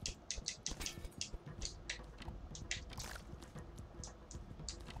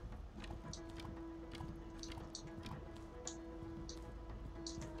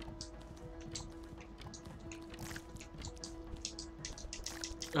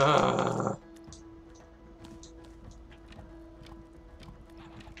 Ugh.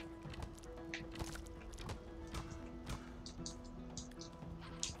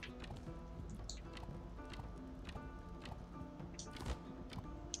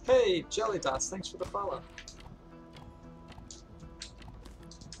 Hey, Jelly Dots, thanks for the follow.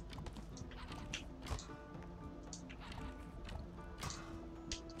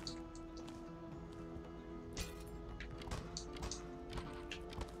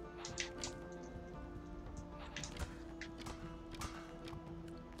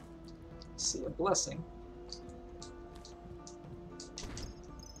 See a blessing.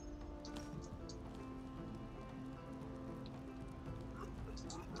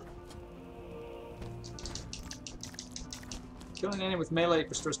 Killing an enemy with melee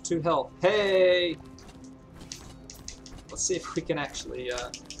restores 2 health. Hey! Let's see if we can actually,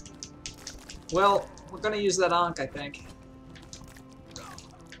 well, we're gonna use that Ankh, I think.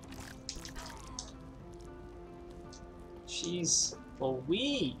 Jeez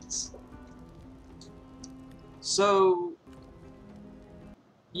Louise. So,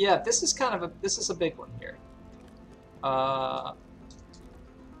 yeah, this is kind of a big one here.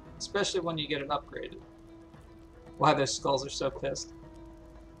 Especially when you get it upgraded. Why their skulls are so pissed.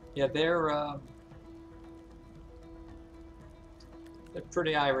 Yeah, they're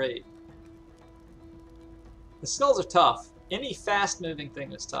pretty irate. The skulls are tough. Any fast-moving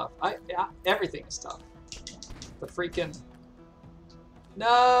thing is tough. Everything is tough. The freaking...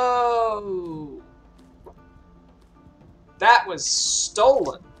 No! That was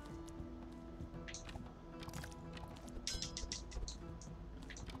stolen.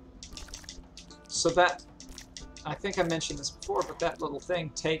 So that... I think I mentioned this before, but that little thing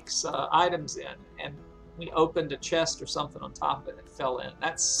takes items in, and we opened a chest or something on top of it and it fell in.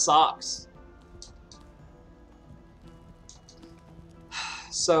 That sucks.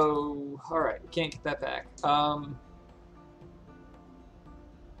 So, alright, we can't get that back. I'm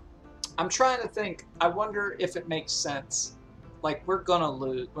trying to think. I wonder if it makes sense. Like, we're gonna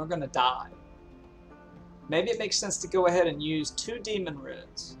lose. We're gonna die. Maybe it makes sense to go ahead and use 2 demon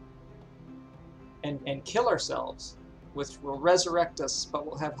runes. And kill ourselves, which will resurrect us, but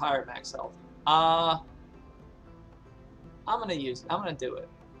we'll have higher max health. I'm gonna do it.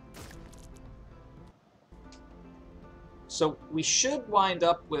 So we should wind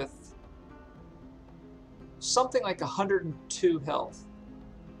up with something like 102 health.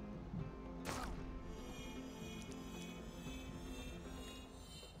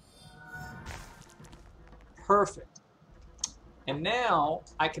 Perfect. And now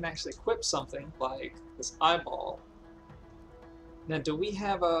I can actually equip something like this eyeball Now, do we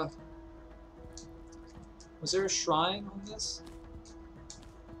have a... Was there a shrine on this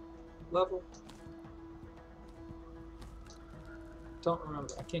level? Don't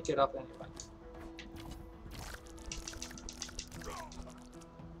remember. I can't get up anyway.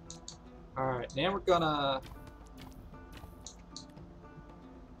 Alright, now we're gonna...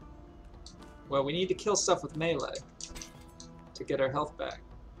 Well, we need to kill stuff with melee to get our health back.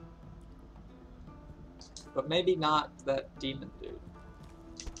 But maybe not that demon dude.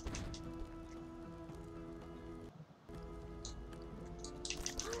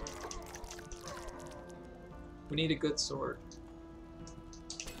 We need a good sword.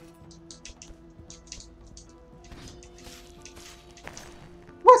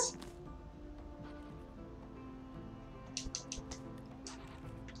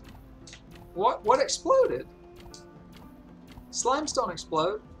 What? What exploded? Slimes don't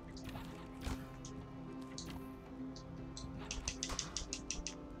explode.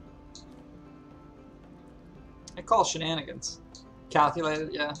 I call shenanigans. Calculated,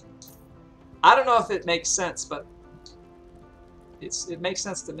 yeah. I don't know if it makes sense, but it makes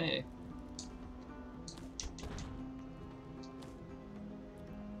sense to me.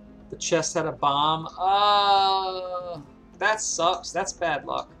 The chest had a bomb. That sucks. That's bad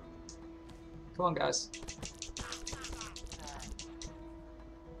luck. Come on, guys.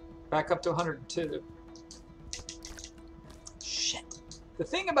 Back up to 102. Shit. The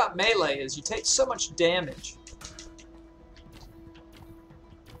thing about melee is you take so much damage.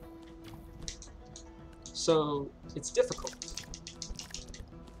 So it's difficult.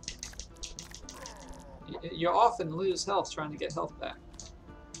 You often lose health trying to get health back.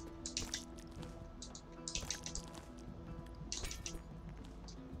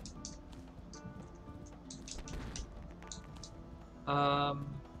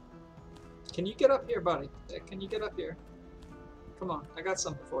 Can you get up here, buddy? Can you get up here? Come on, I got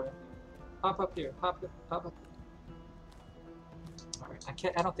something for you. Hop up here. Hop up. All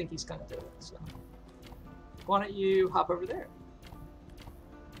right, I don't think he's gonna do it. So, why don't you hop over there?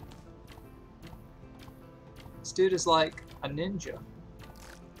 This dude is like a ninja.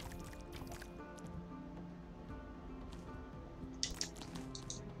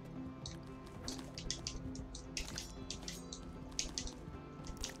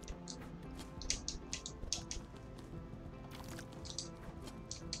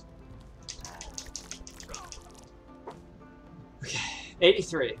 Okay,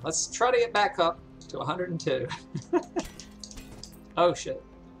 83. Let's try to get back up to 102. Oh shit.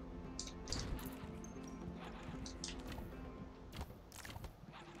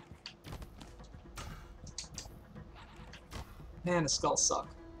 Man, the skulls suck.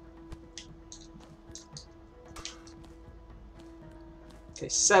 Okay,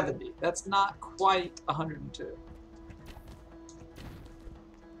 70. That's not quite 102.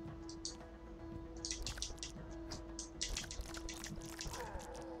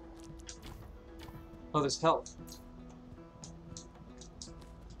 Oh, there's health.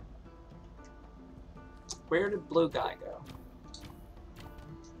 Where did blue guy go?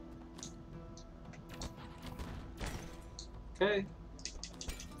 Okay.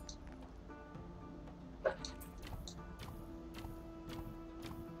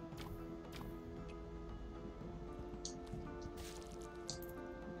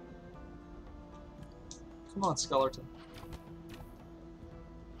 Come on, skeleton.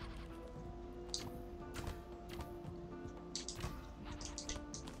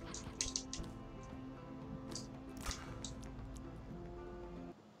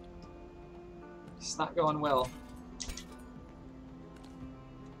 It's not going well.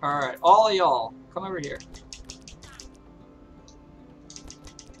 Alright, all of y'all, come over here.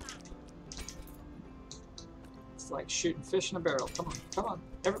 It's like shooting fish in a barrel. Come on,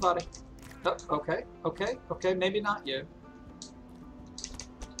 everybody. Oh, okay, maybe not you.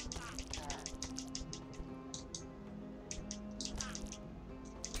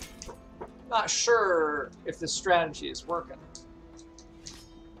 Not sure if this strategy is working.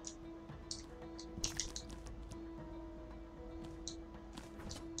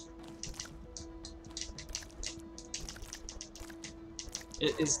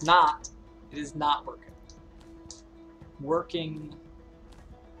 It is not working. Working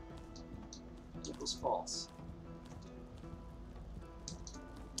equals false.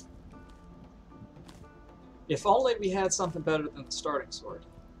 If only we had something better than the starting sword.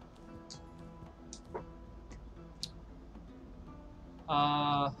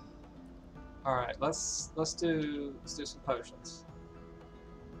 All right, let's do some potions.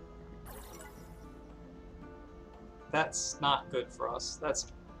 That's not good for us.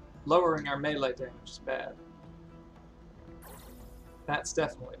 That's lowering our melee damage is bad. That's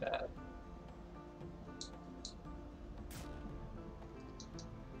definitely bad.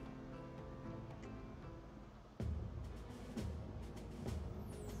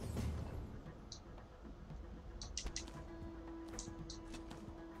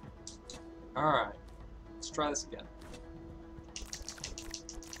 Alright, let's try this again.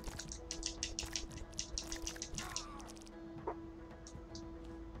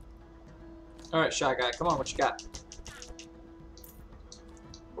 Alright, Shy Guy, come on, what you got?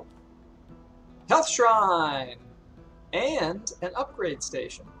 Health Shrine! And an upgrade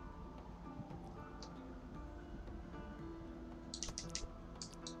station.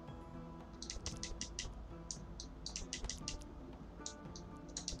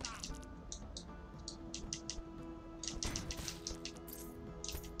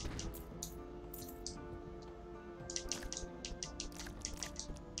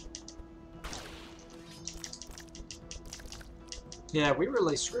 Yeah, we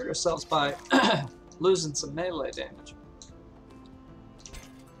really screwed ourselves by losing some melee damage.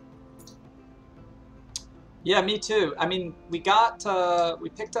 Yeah, me too. I mean, we picked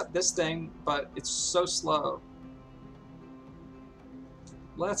up this thing, but it's so slow.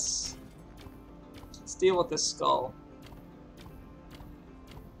 Let's deal with this skull.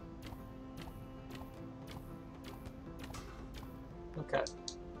 Okay.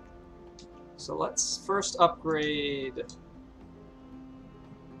 So let's first upgrade.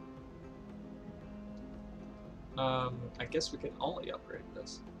 I guess we can only upgrade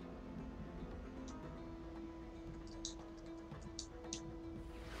this.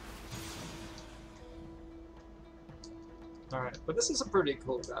 Alright, but this is a pretty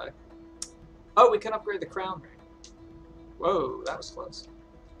cool guy. Oh, we can upgrade the crown ring. Whoa, that was close.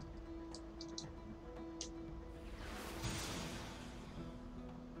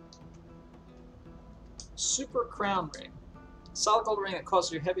 Super crown ring. Solid gold ring that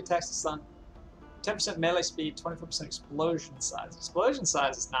causes your heavy attacks to stun. 10% melee speed, 24% explosion size. Explosion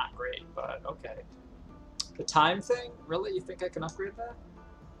size is not great, but okay. The time thing? Really? You think I can upgrade that?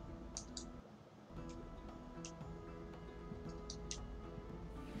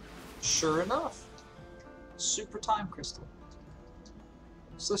 Sure enough. Super time crystal.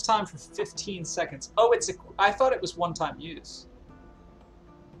 So this time for 15 seconds. Oh, it's a... I thought it was one-time use.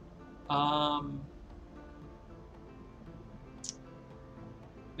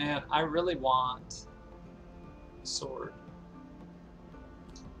 Man, I really want a sword.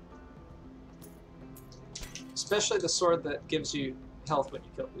 Especially the sword that gives you health when you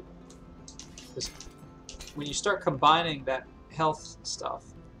kill people. Because when you start combining that health stuff,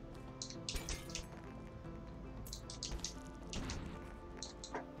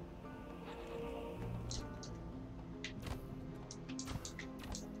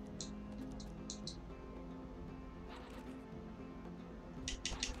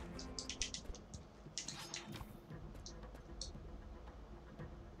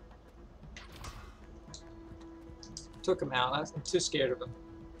 took him out. I'm too scared of him.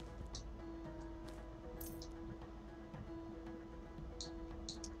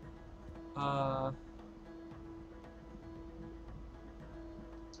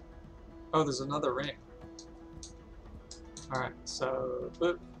 Oh, there's another ring. Alright, so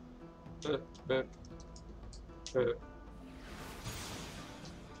boop, boop, boop, boop.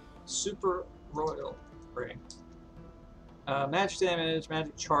 Super Royal ring. Magic damage,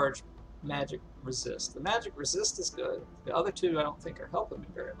 magic charge, magic resist. The magic resist is good. The other two I don't think are helping me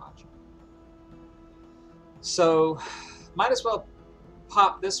very much. So, might as well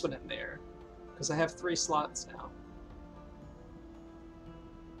pop this one in there, because I have 3 slots now.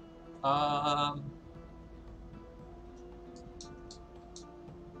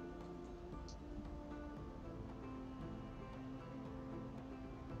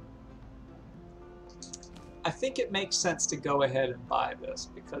 I think it makes sense to go ahead and buy this,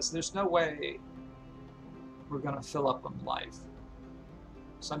 because there's no way we're going to fill up on life.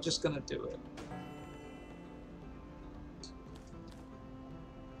 So I'm just going to do it.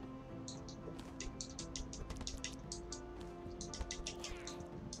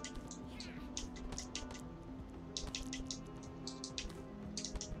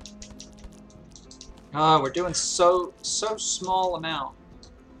 We're doing so small amount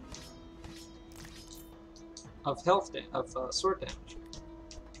of health sword damage.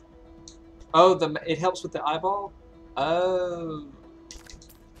 Oh, it helps with the eyeball. Oh,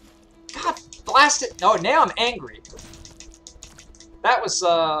 God, blast it! Oh, now I'm angry. That was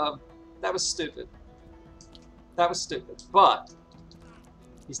stupid. That was stupid. But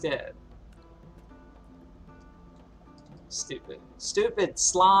he's dead. Stupid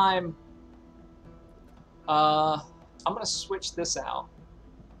slime. I'm going to switch this out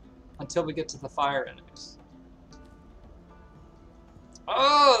until we get to the fire enemies.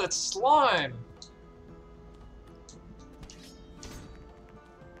 Oh, that's slime!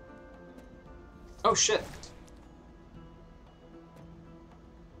 Oh, shit.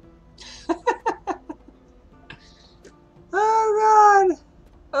 Oh, God!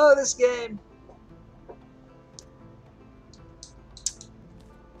 Oh, this game.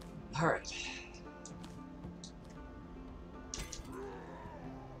 Alright.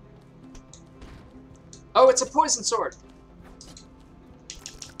 Oh, it's a poison sword!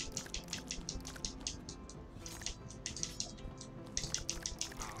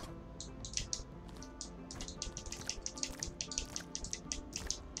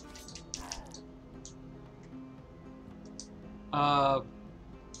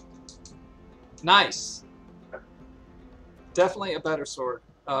 Nice. Definitely a better sword.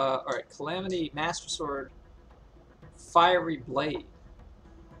 Alright, Calamity, Master Sword, Fiery Blade.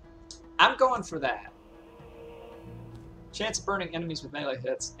 I'm going for that. Chance of burning enemies with melee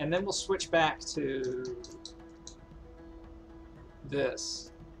hits, and then we'll switch back to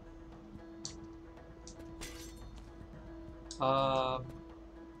this.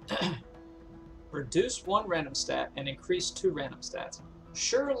 Reduce one random stat and increase 2 random stats.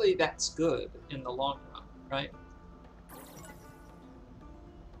 Surely that's good in the long run, right?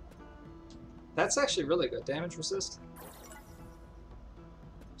 That's actually really good. Damage resist.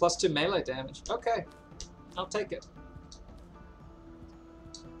 Plus 2 melee damage. Okay. I'll take it.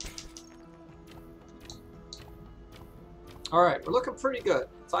 Alright, we're looking pretty good.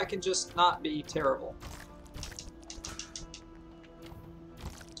 If I can just not be terrible.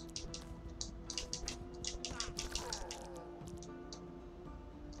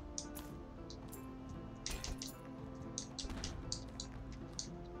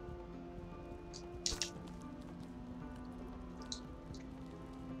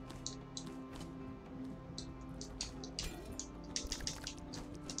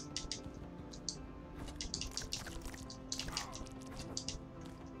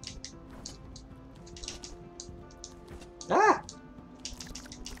 Ah!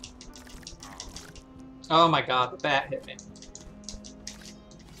 Oh my god, the bat hit me.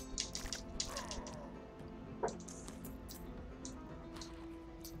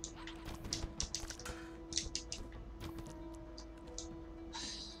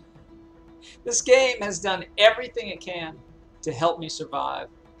 This game has done everything it can to help me survive,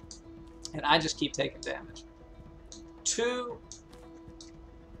 and I just keep taking damage. 2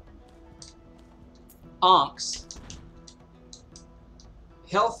 onks.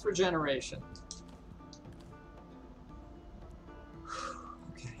 Health regeneration.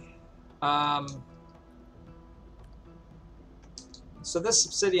 Okay. So this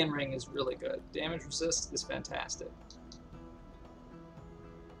obsidian ring is really good. Damage resist is fantastic.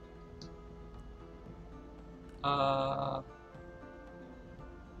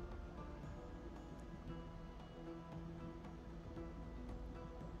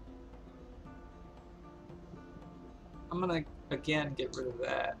 I'm gonna again get rid of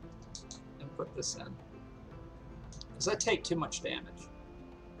that and put this in, because I take too much damage.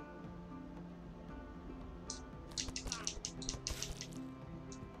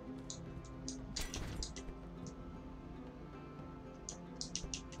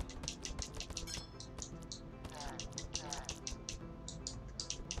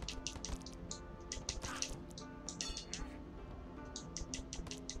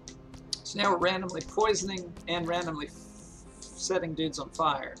 So now we're randomly poisoning and randomly setting dudes on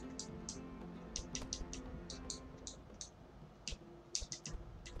fire.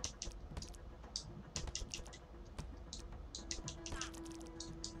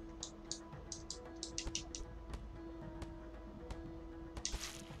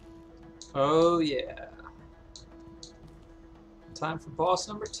 Oh yeah. Time for boss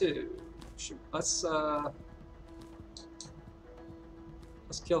number 2. Let's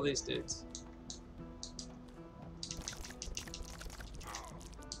kill these dudes.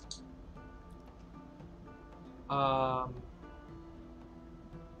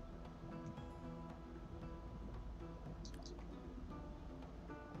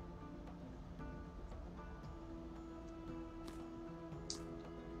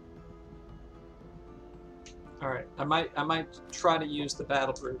 Alright, I might try to use the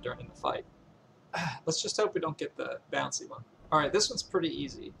battle brew during the fight. Let's just hope we don't get the bouncy one. Alright, this one's pretty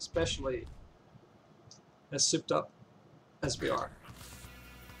easy, especially as souped up as we are.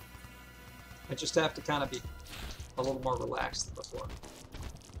 I just have to kind of be a little more relaxed than before.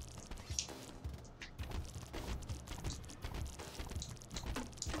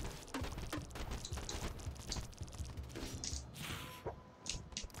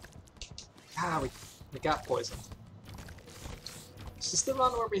 Ah, we got poisoned. Is this the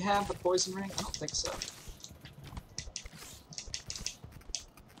one where we have the poison ring? I don't think so.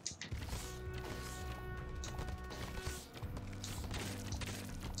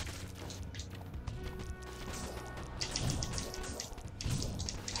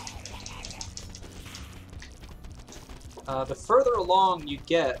 The further along you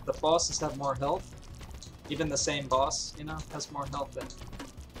get, the bosses have more health. Even the same boss, you know, has more health than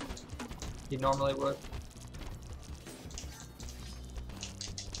he normally would.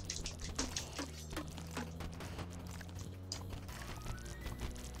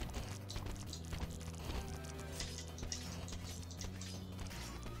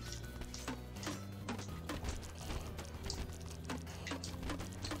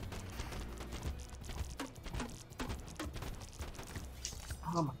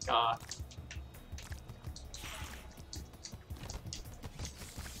 Oh my god.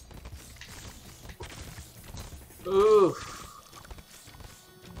 Ooh.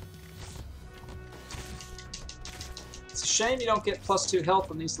 It's a shame you don't get +2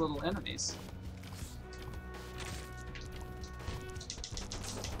 health on these little enemies.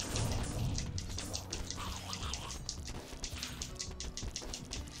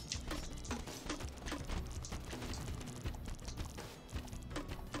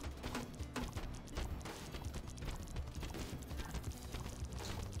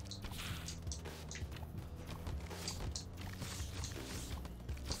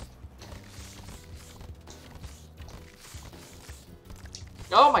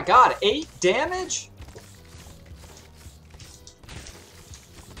 Oh my god, 8 damage?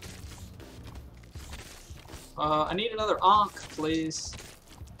 I need another Ankh, please.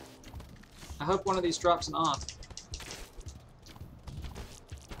 I hope one of these drops an Ankh.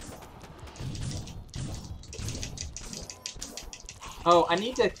 Oh, I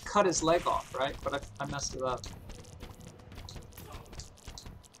need to cut his leg off, right? But I messed it up.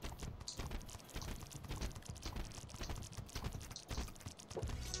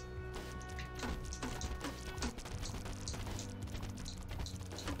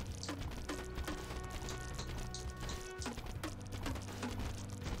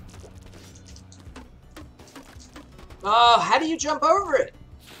 Oh, how do you jump over it?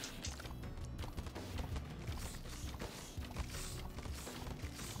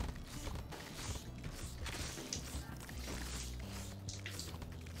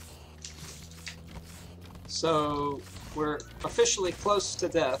 So, we're officially close to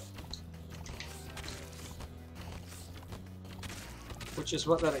death. Which is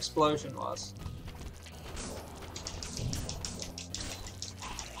what that explosion was.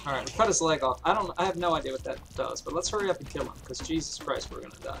 Alright, we cut his leg off. I have no idea what that does, but let's hurry up and kill him, because Jesus Christ, we're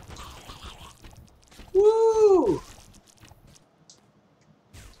gonna die. Woo!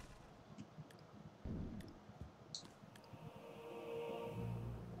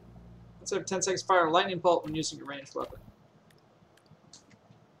 Let's have 10 seconds fire a lightning bolt when using a ranged weapon.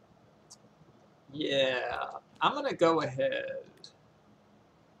 Yeah, I'm gonna go ahead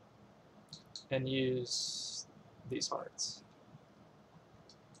and use these hearts.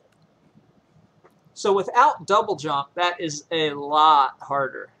 So without double jump, that is a lot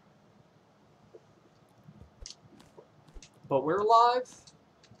harder. But we're alive.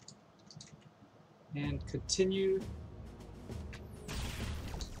 And continue.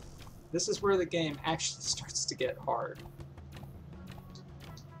 This is where the game actually starts to get hard.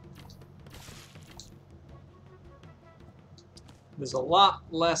 There's a lot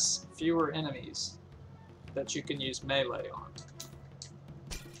fewer enemies that you can use melee on.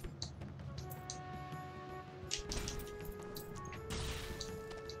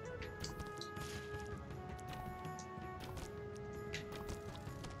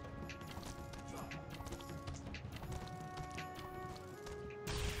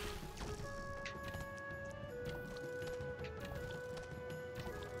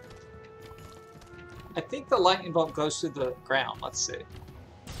 I think the lightning bolt goes through the ground. Let's see.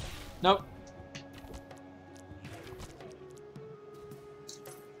 Nope.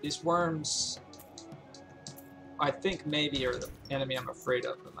 These worms, I think maybe are the enemy I'm afraid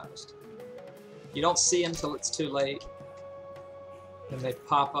of the most. You don't see them till it's too late. Then they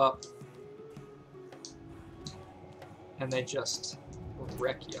pop up. And they just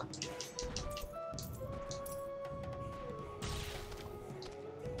wreck you.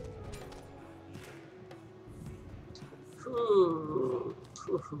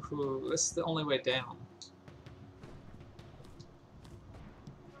 Ooh, this is the only way down.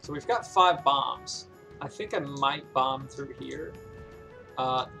 So we've got 5 bombs. I think I might bomb through here.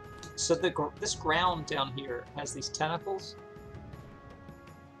 So this ground down here has these tentacles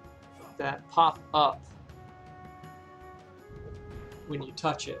that pop up when you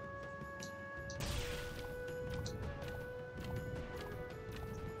touch it.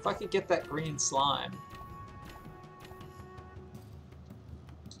 If I could get that green slime.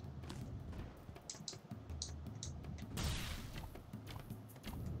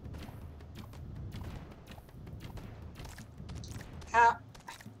 How?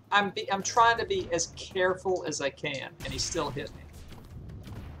 I'm trying to be as careful as I can, and he still hit me.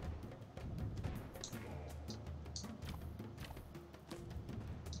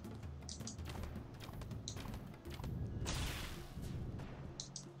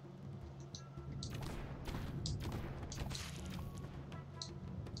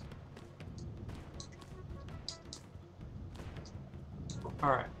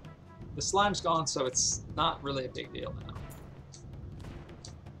 Alright. The slime's gone, so it's not really a big deal now.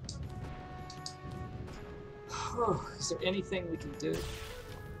 Is there anything we can do?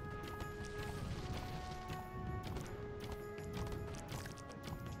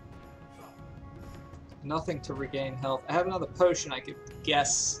 Nothing to regain health. I have another potion I could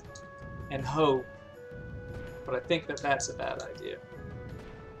guess and hope, but I think that that's a bad idea.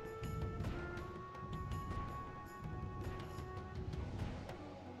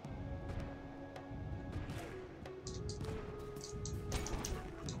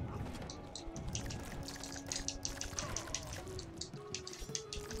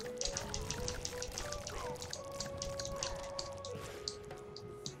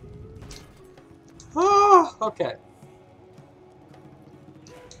 Oh, okay.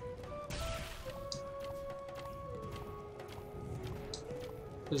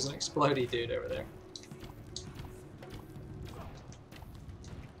 There's an explodey dude over there.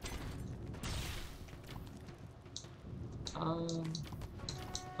 Oh,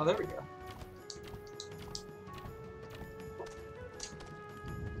 there we go.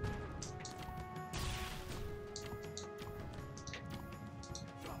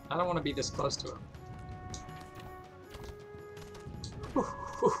 I don't want to be this close to him.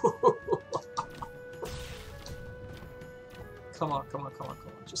 Come on, come on, come on, come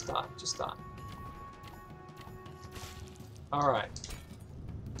on. Just die, just die. Alright.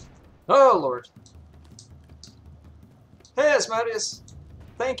 Oh, Lord. Hey, Asmodeus.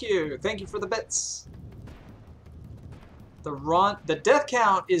 Thank you. Thank you for the bits. The death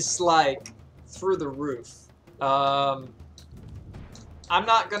count is, like, through the roof. I'm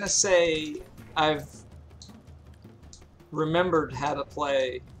not gonna say I've remembered how to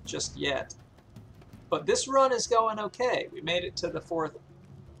play just yet, but this run is going okay. We made it to the fourth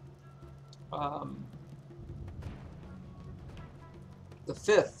the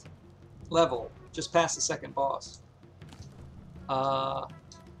fifth level, just past the second boss,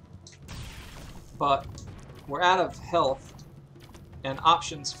 but we're out of health and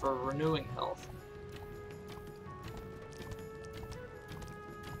options for renewing health.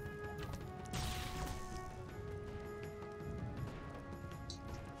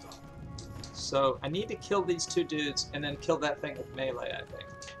 So I need to kill these two dudes and then kill that thing with melee, I think.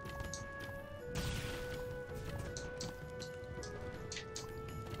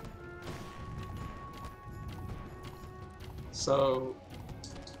 So,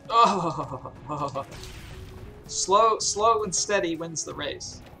 slow and steady wins the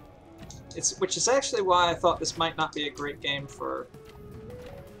race. Which is actually why I thought this might not be a great game for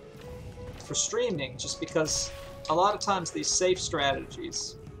streaming, just because a lot of times these safe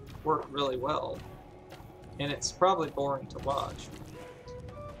strategies work really well, and it's probably boring to watch.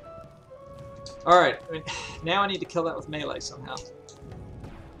 Alright, now I need to kill that with melee somehow.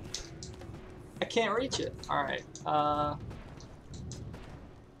 I can't reach it. Alright,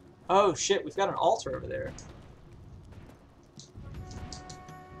 oh shit, we've got an altar over there.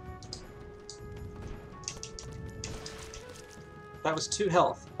 That was 2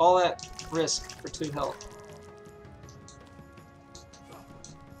 health. All that risk for 2 health.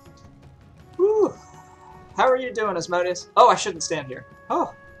 Whew. How are you doing, Asmodeus? Oh, I shouldn't stand here.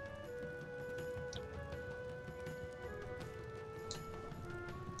 Oh.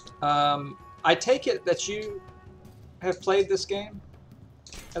 I take it that you have played this game,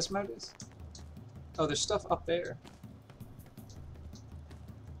 Asmodeus? Oh, there's stuff up there.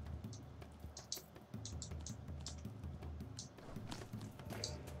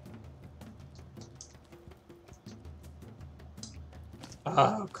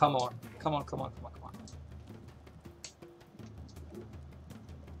 Oh, come on. Come on, come on, come on, come on.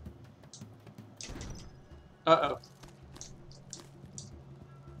 Uh-oh.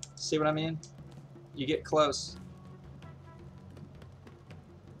 See what I mean? You get close.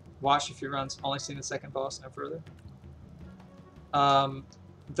 Watch if he runs. Only seen the second boss, no further.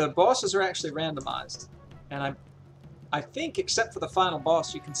 the bosses are actually randomized, and I think except for the final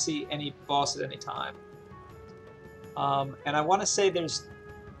boss, you can see any boss at any time. And I want to say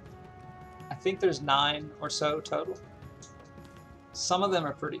I think there's 9 or so total. Some of them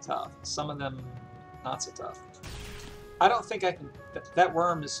are pretty tough. Some of them not so tough. I don't think I can... That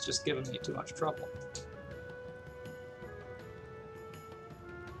worm is just giving me too much trouble.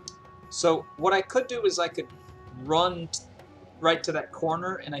 So what I could do is I could run right to that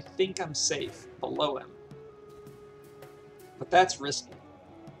corner, and I think I'm safe below him. But that's risky.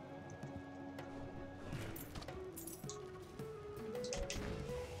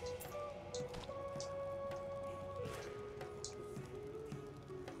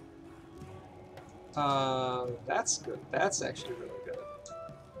 That's good. That's actually really good.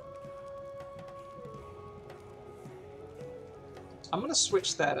 I'm gonna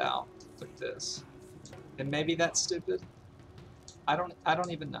switch that out with this. And maybe that's stupid. I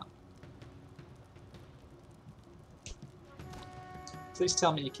don't even know. Please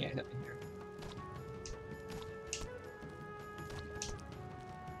tell me you can't hit me here.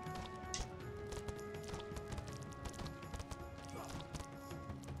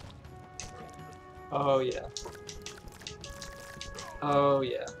 Oh yeah. Oh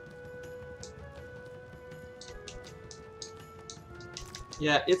yeah.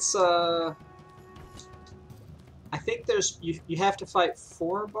 Yeah, it's I think there's you have to fight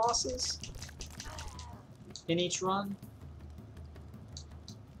 4 bosses in each run.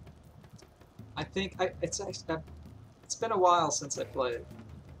 I think it's been a while since I played.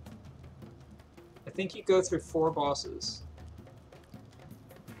 I think you go through 4 bosses.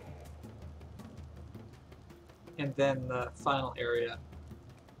 And then the final area.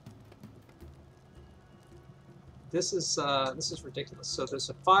 This is ridiculous. So there's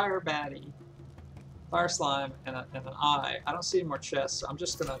a fire baddie, fire slime, and an eye. I don't see any more chests, so I'm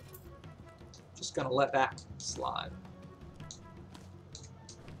just gonna let that slide.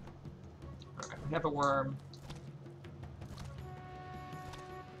 All right, we have a worm.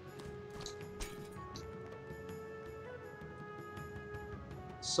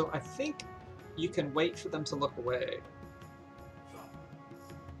 So I think you can wait for them to look away.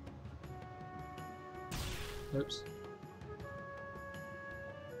 Oops.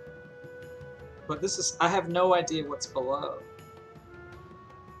 But this is... I have no idea what's below.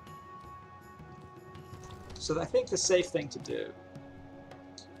 So I think the safe thing to do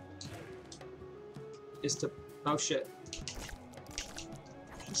is to... Oh shit.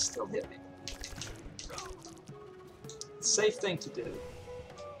 He still hit me. The safe thing to do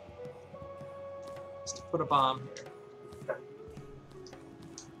is to put a bomb here.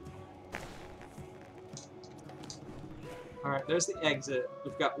 Alright, there's the exit.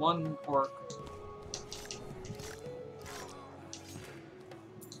 We've got 1 orc.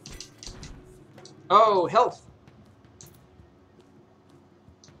 Oh, health!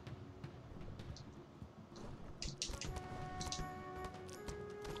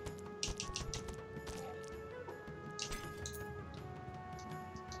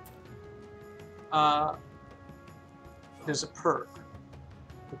 There's a perk,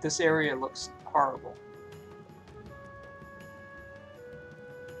 but this area looks horrible.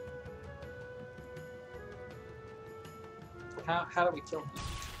 How do we kill him?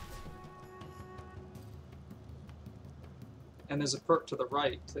 And there's a perk to the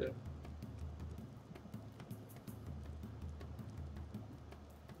right, too.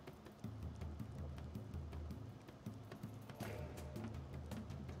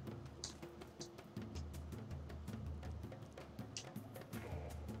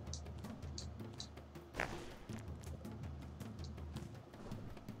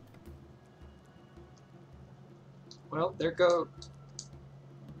 Well, there go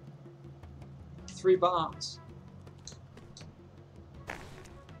 3 bombs.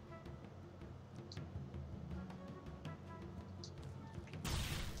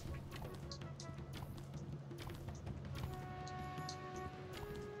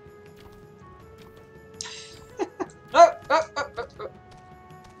 Oh.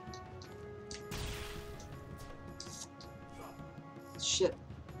 Shit.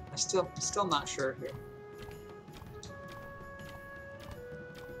 I'm still not sure here.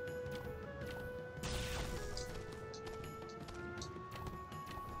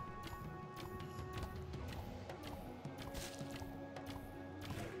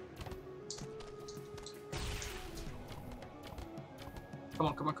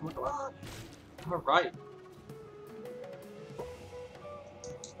 Come on. All right.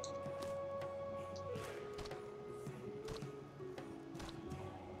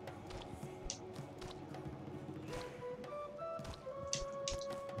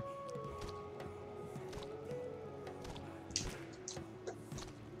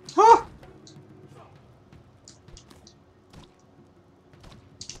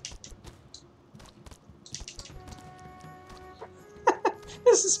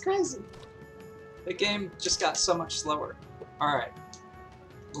 This is crazy. The game just got so much slower. Alright.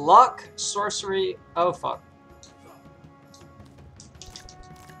 Luck, sorcery, oh fuck.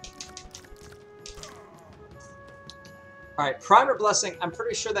 Alright, Primer Blessing, I'm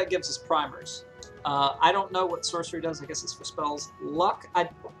pretty sure that gives us primers. I don't know what sorcery does, I guess it's for spells. Luck, I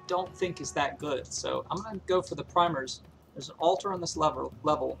don't think is that good, so I'm going to go for the primers. There's an altar on this level.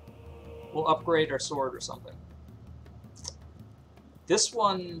 We'll upgrade our sword or something. This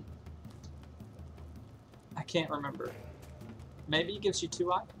one, I can't remember. Maybe it gives you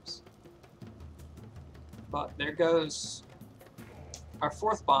 2 items. But there goes our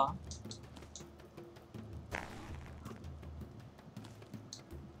 4th bomb.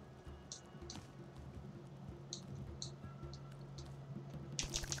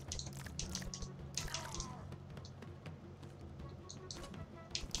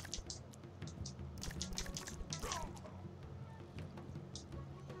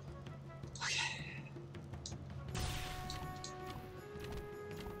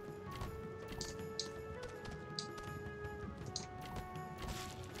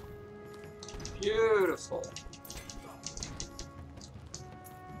 Beautiful.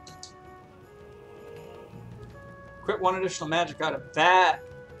 Equip 1 additional magic item.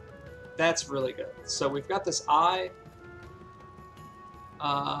 That's really good. So we've got this eye.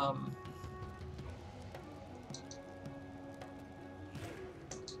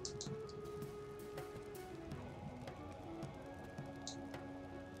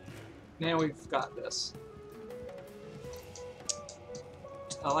 Now we've got this.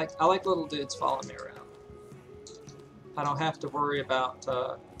 I like little dudes following me around. I don't have to worry about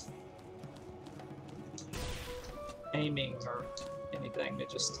aiming or anything. It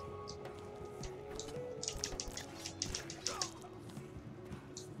just...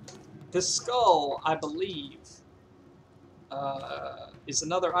 This skull, I believe, is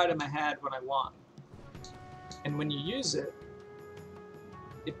another item I had when I won. And when you use it,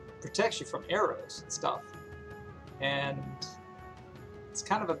 it protects you from arrows and stuff. And it's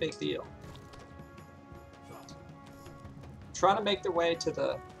kind of a big deal. Trying to make their way to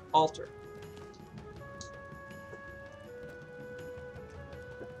the altar.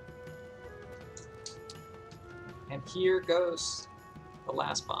 And here goes the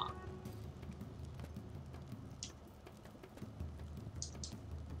last bomb.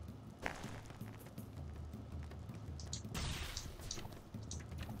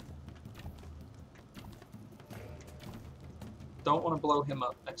 Don't want to blow him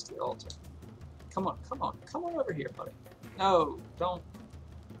up next to the altar. Come on, come on, come on over here, buddy. No, don't.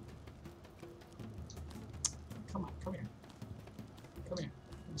 Come on, come here. Come here.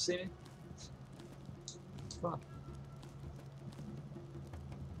 You see me? Come on.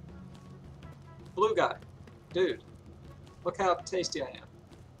 Blue guy. Dude. Look how tasty I am.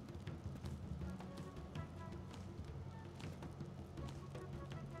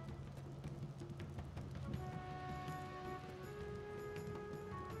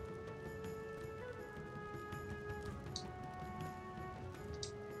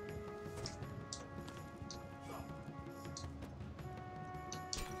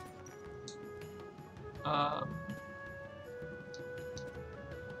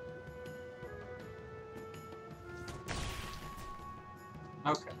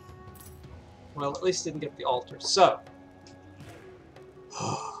 Okay. Well, at least didn't get the altar. So,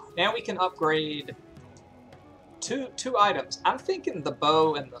 now we can upgrade two items. I'm thinking the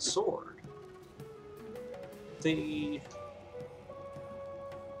bow and the sword. The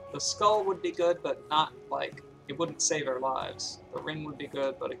skull would be good, but not like, it wouldn't save our lives. The ring would be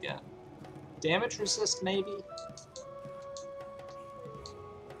good, but again. Damage resist, maybe?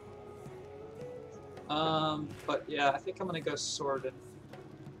 But yeah, I think I'm gonna go sword and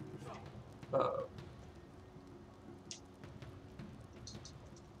bow.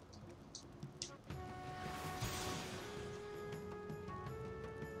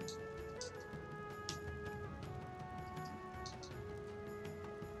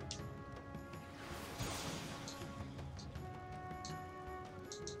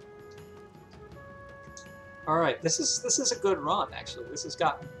 All right, this is a good run actually. This has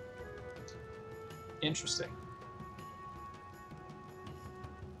gotten interesting.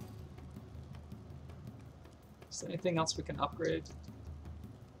 Is there anything else we can upgrade?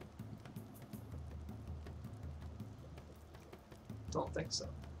 Don't think so.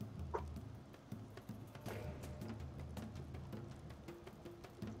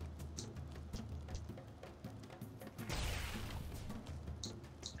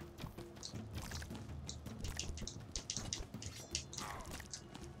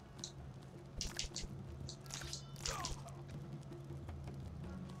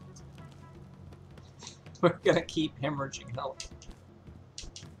 We're gonna keep hemorrhaging health.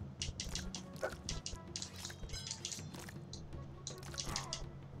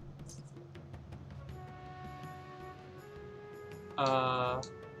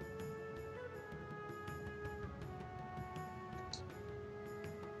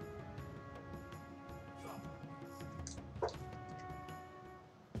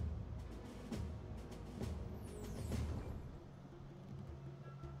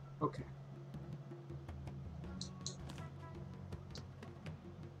 Okay.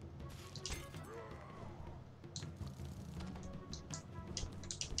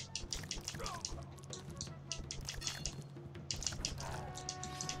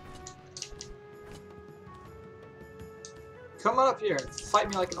 Come on up here and fight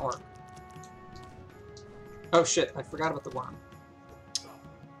me like an orc. Oh shit, I forgot about the worm.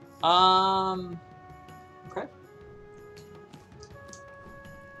 Okay.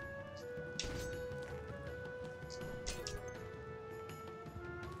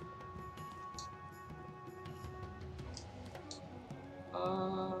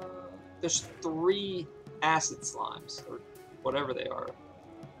 There's 3 acid slimes, or whatever they are.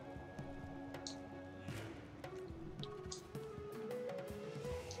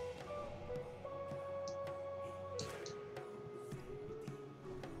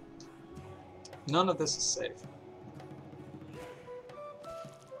 None of this is safe.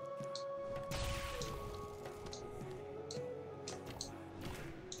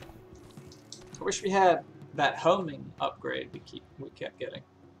 I wish we had that homing upgrade we kept getting.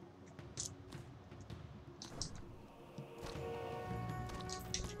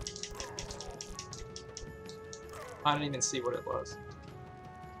 I didn't even see what it was.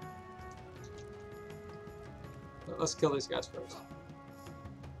 But let's kill these guys first.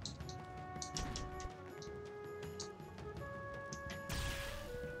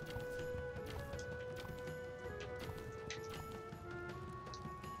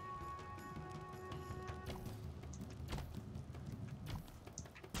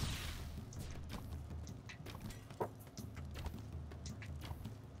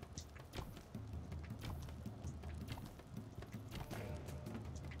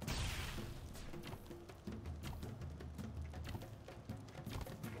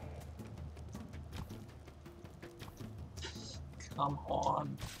 Come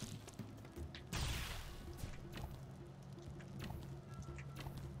on.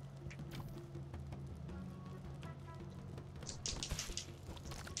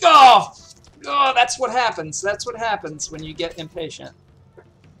 Oh! Oh, that's what happens. That's what happens when you get impatient.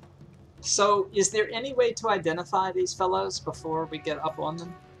 So, is there any way to identify these fellows before we get up on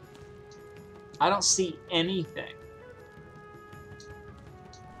them? I don't see anything.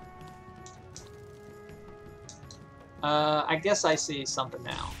 I guess I see something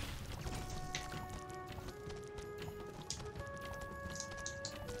now.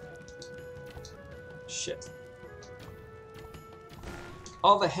 Shit.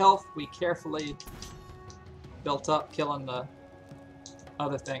 All the health we carefully built up killing the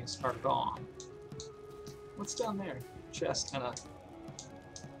other things are gone. What's down there? Chest and a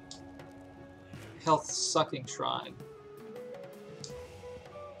health-sucking shrine.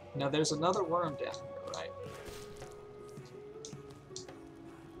 Now there's another worm down here, right?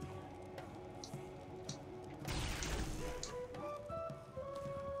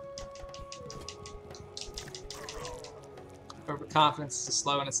 Overconfidence is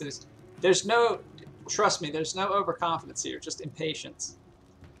slow, and it's there's no, trust me, there's no overconfidence here, just impatience.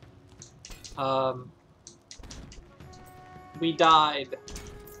 We died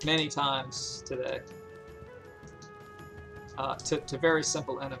many times today to very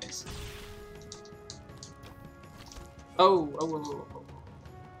simple enemies. Oh.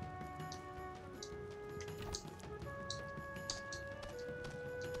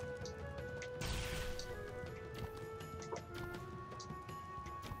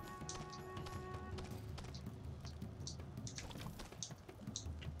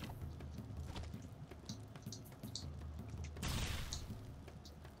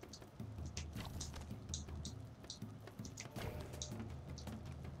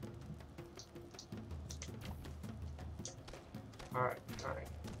 Alright.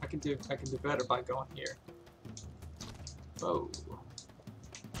 I can do better by going here. Oh.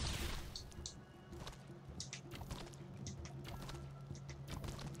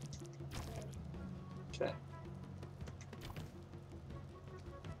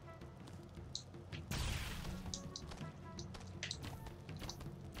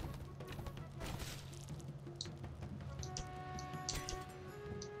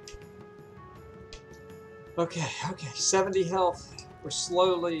 Okay. Okay, 70 health. We're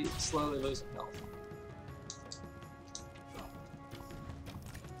slowly losing health.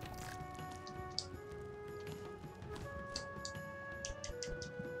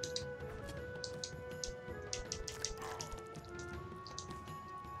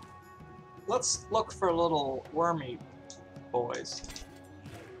 let's look for little wormy boys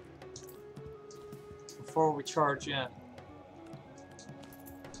before we charge in.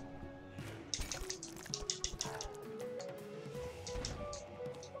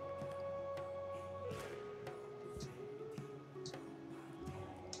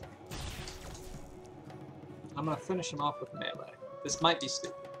 I'm gonna finish him off with melee. This might be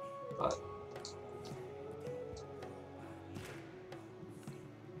stupid, but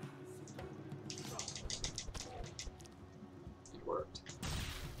it worked.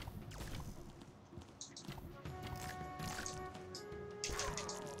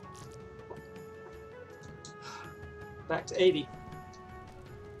 Back to 80.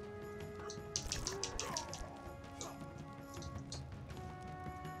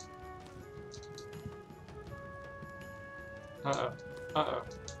 Uh-oh. Uh-oh.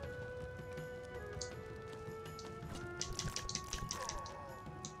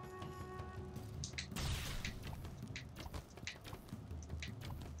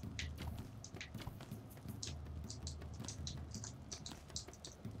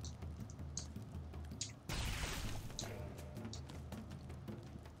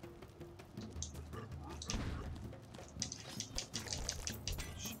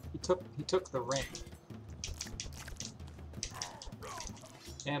 He took the ring.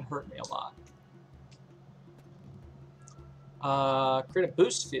 And hurt me a lot. Create a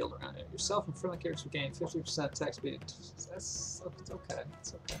boost field around it. Yourself and friendly characters will gain 50% attack speed. That's okay.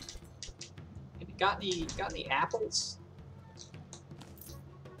 It's okay. And you got any apples?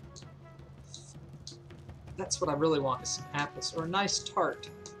 That's what I really want, is some apples or a nice tart.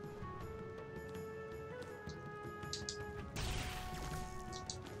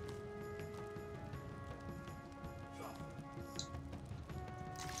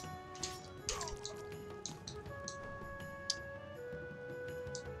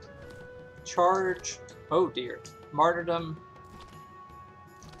 Charge, oh dear, martyrdom,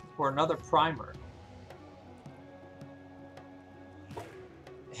 or another primer.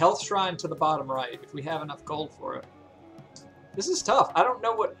 Health shrine to the bottom right, if we have enough gold for it. This is tough. I don't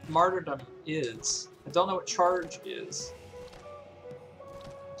know what martyrdom is. I don't know what charge is.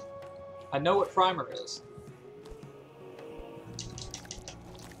 I know what primer is.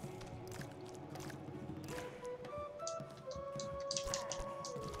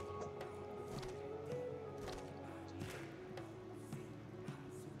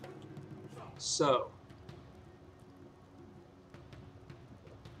 So,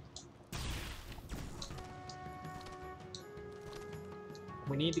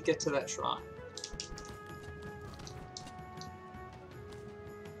 we need to get to that shrine.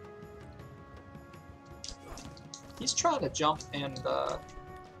 He's trying to jump and,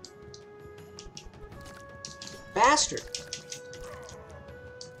 bastard!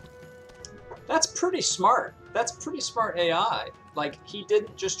 That's pretty smart. That's pretty smart AI. Like, he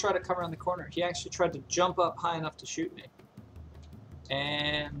didn't just try to come around the corner. He actually tried to jump up high enough to shoot me.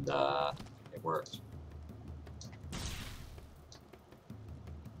 And, it worked.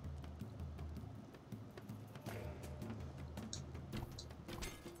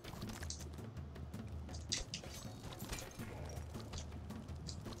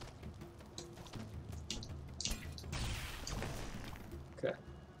 Okay.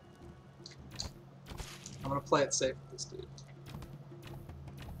 I'm gonna play it safe with this dude.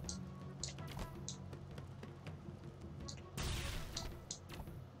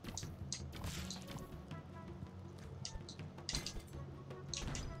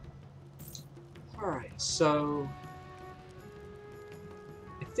 Alright, so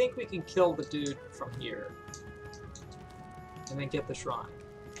I think we can kill the dude from here and then get the shrine.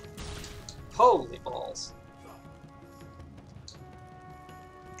 Holy balls.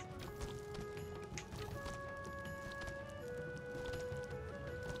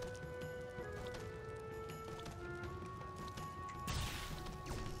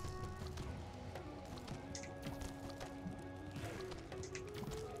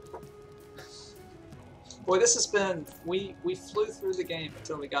 Boy, this has been, we flew through the game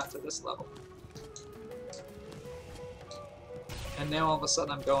until we got to this level. And now all of a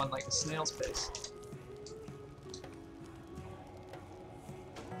sudden I'm going like a snail's pace.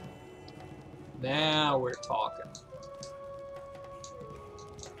 Now we're talking.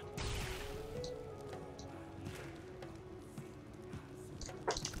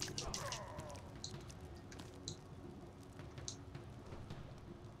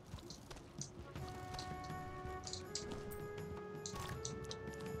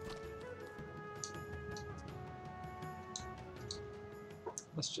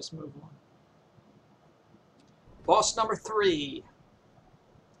 Let's just move on. Boss number 3.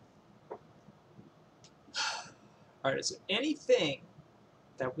 All right, is there anything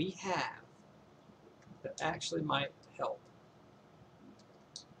that we have that actually might help?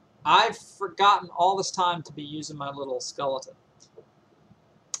 I've forgotten all this time to be using my little skeleton.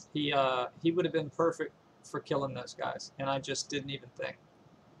 He would have been perfect for killing those guys, and I just didn't even think.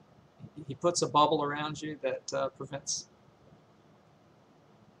 He puts a bubble around you that prevents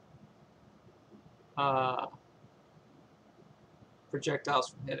projectiles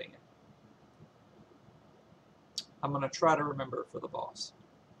from hitting it. I'm gonna try to remember for the boss,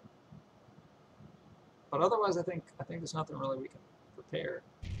 but otherwise, I think there's nothing really we can prepare.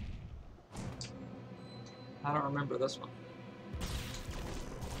 I don't remember this one.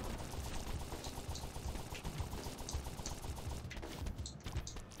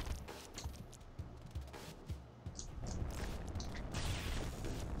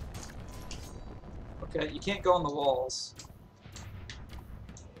 Okay, you can't go on the walls.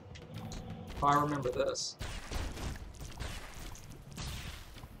 Oh, I remember this.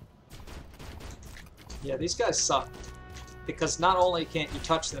 Yeah, these guys suck. Because not only can't you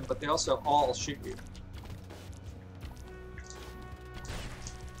touch them, but they also all shoot you.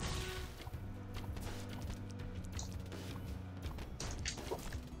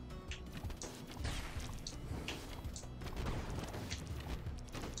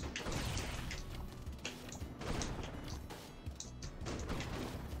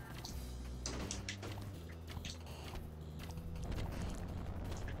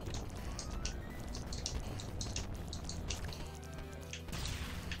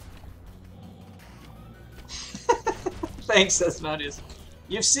 Thanks, Asmodeus.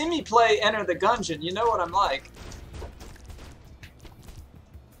 You've seen me play Enter the Gungeon. You know what I'm like.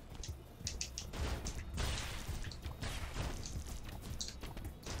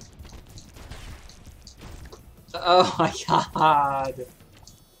 Oh my god.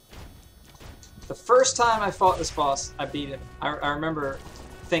 The first time I fought this boss, I beat him. I remember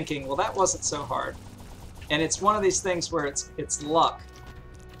thinking, well, that wasn't so hard. And it's one of these things where it's luck.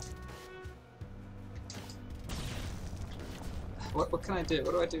 What can I do?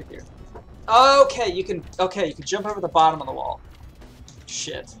 What do I do here? Okay, you can jump over the bottom of the wall.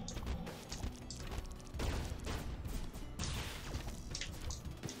 Shit.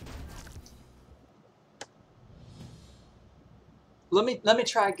 Let me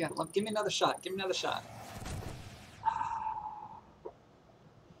try again. Give me another shot. Give me another shot.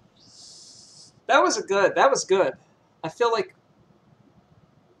 That was good. I feel like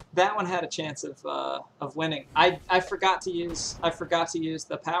that one had a chance of winning. I forgot to use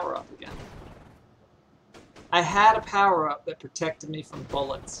the power up again. I had a power up that protected me from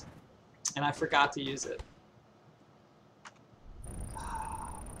bullets, and I forgot to use it.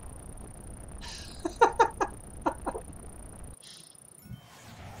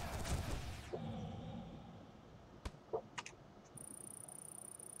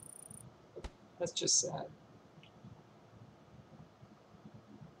 That's just sad.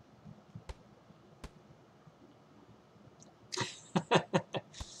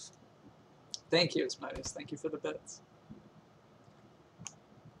 Thank you, Asmodeus. Thank you for the bits.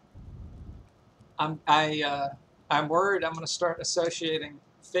 I'm worried I'm going to start associating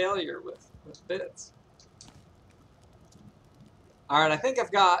failure with bits. All right, I think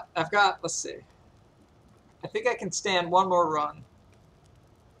I've got. Let's see. I think I can stand one more run,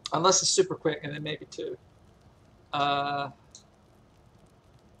 unless it's super quick, and then maybe two.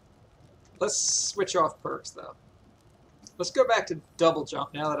 Let's switch off perks though. Let's go back to double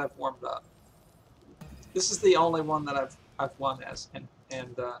jump now that I've warmed up. This is the only one that I've won as, and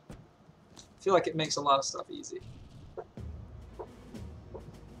I feel like it makes a lot of stuff easy.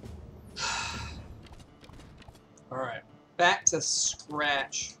 All right, back to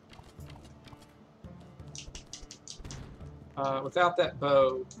scratch. Without that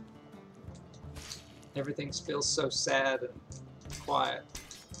bow, everything feels so sad and quiet.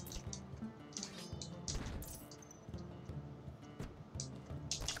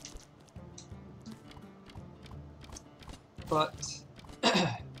 But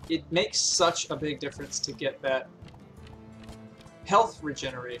it makes such a big difference to get that health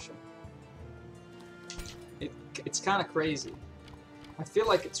regeneration. It's kind of crazy. I feel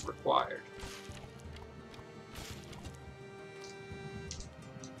like it's required.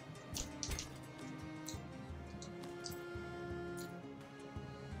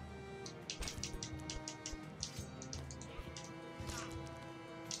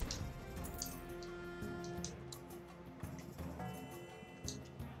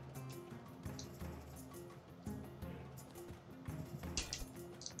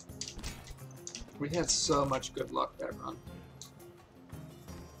 We had so much good luck that run.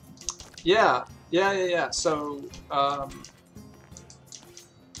 Yeah, Yeah. So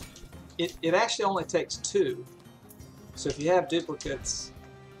it actually only takes 2. So if you have duplicates,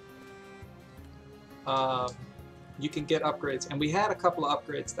 you can get upgrades. And we had a couple of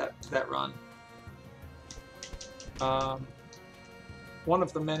upgrades that run. One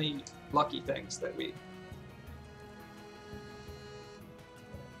of the many lucky things that we...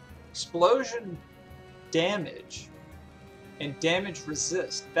 Explosion damage and damage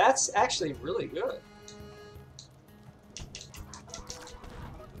resist. That's actually really good.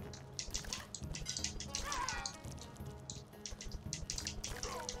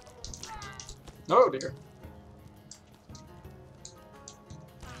 Oh dear.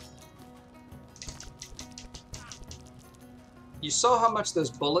 You saw how much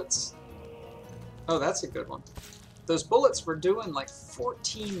those bullets... Oh, that's a good one. Those bullets were doing like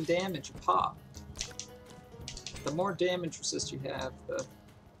 14 damage a pop. The more damage resist you have, the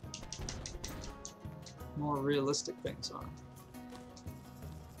more realistic things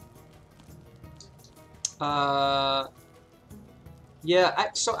are.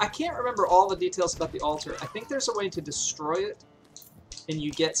 Yeah, so I can't remember all the details about the altar. I think there's a way to destroy it, and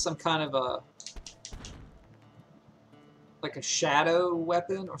you get some kind of a... like a shadow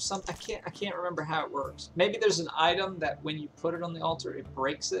weapon or something. I can't remember how it works. Maybe there's an item that when you put it on the altar, it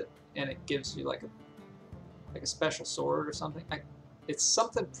breaks it, and it gives you like a special sword or something. It's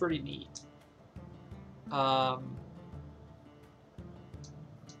something pretty neat.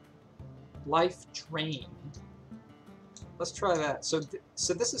 Life drain. Let's try that. So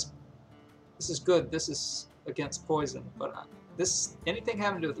this is good. This is against poison, but anything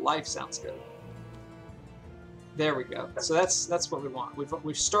having to do with life sounds good. There we go. So that's what we want.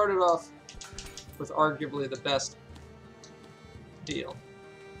 We've started off with arguably the best deal.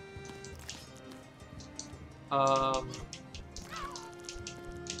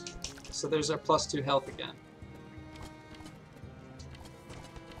 So there's our +2 health again.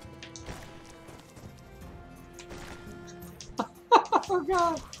 Oh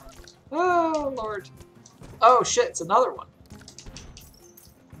god! Oh lord! Oh shit! It's another one.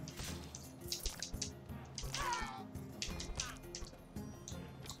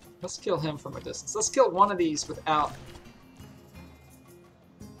 Let's kill him from a distance. Let's kill one of these without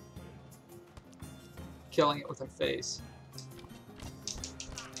killing it with our face.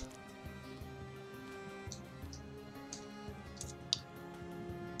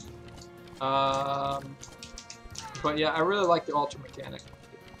 But yeah, I really like the altar mechanic.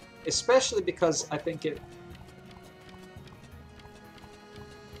 Especially because I think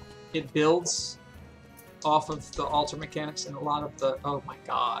it builds off of the altar mechanics and a lot of the... Oh my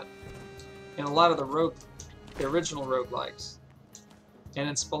god. And a lot of the original roguelikes. And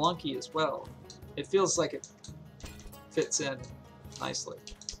in Spelunky as well. It feels like it fits in nicely.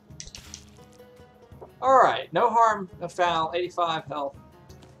 Alright, no harm, no foul, 85 health.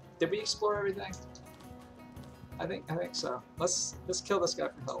 Did we explore everything? I think so. Let's kill this guy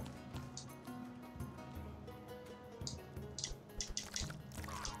for health.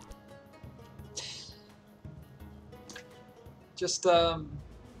 Just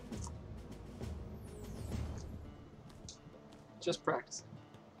practicing.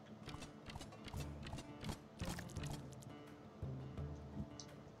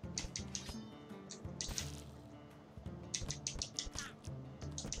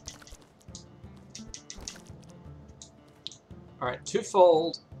 Alright,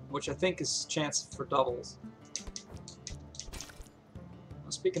 twofold, which I think is chance for doubles.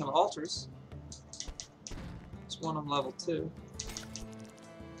 Well, speaking of altars, there's one on level 2.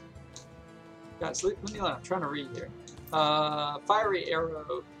 Guys, leave me alone. I'm trying to read here. Fiery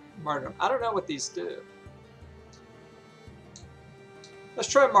Arrow Martyrdom. I don't know what these do. Let's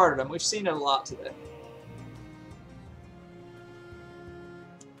try Martyrdom. We've seen it a lot today.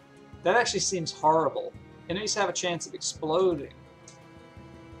 That actually seems horrible. Enemies have a chance of exploding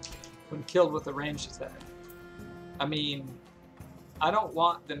when killed with a ranged attack. I mean, I don't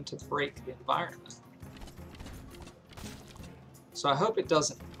want them to break the environment. So I hope it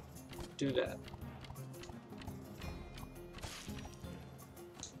doesn't do that.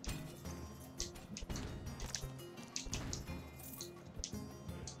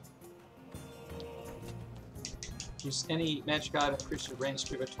 Use any magic item to increase your range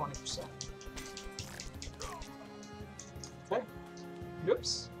speed by 20%. Okay.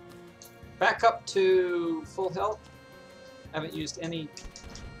 Oops. Back up to full health. Haven't used any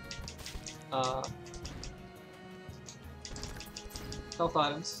health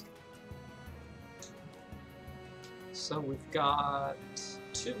items. So we've got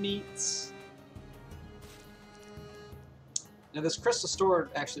 2 meats. Now this crystal sword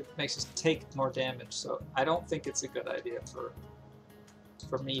actually makes us take more damage, so I don't think it's a good idea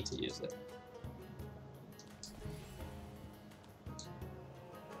for me to use it.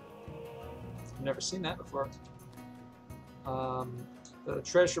 I've never seen that before. The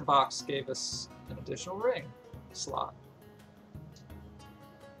treasure box gave us an additional ring slot.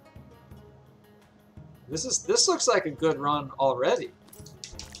 This looks like a good run already.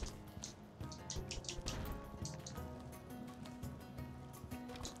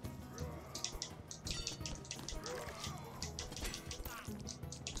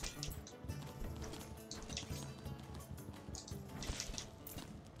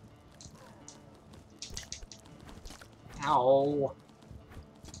 Ow.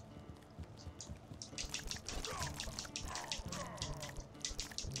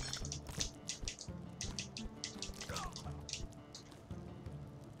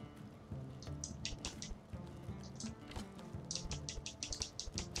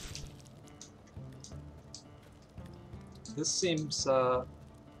 This seems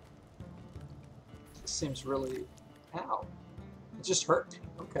really... Ow. It just hurt me.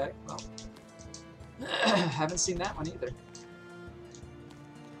 Okay, well. Haven't seen that one either.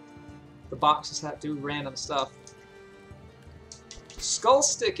 The boxes do random stuff. Skull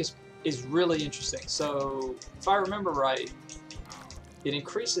Stick is really interesting. So, if I remember right, it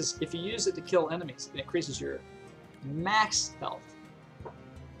increases, if you use it to kill enemies, it increases your max health.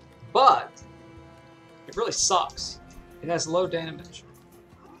 But, it really sucks. It has low damage.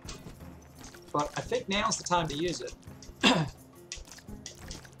 But I think now's the time to use it.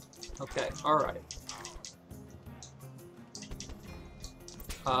 Okay, alright.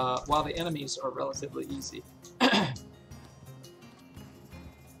 While the enemies are relatively easy.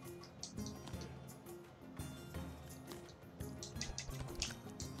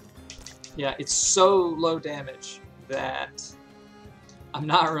 Yeah, it's so low damage that I'm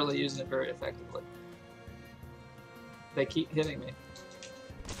not really using it very effectively. They keep hitting me.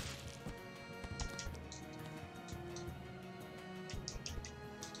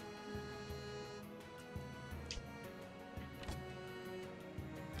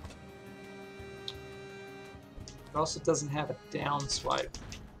 It also doesn't have a down swipe.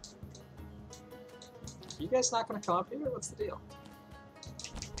 Are you guys not going to come up here? What's the deal?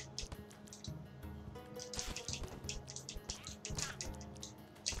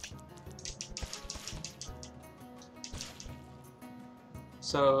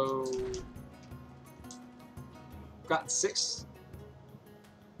 So, gotten 6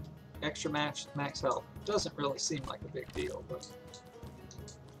 extra max health. Doesn't really seem like a big deal, but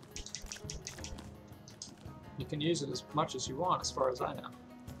you can use it as much as you want, as far as I know.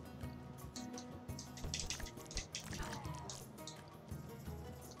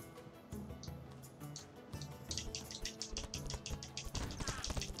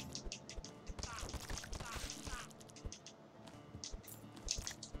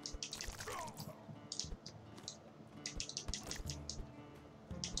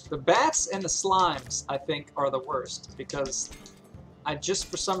 The bats and the slimes, I think, are the worst, because I just,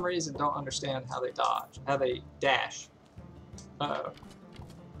 for some reason, don't understand how they dodge, how they dash. Uh-oh.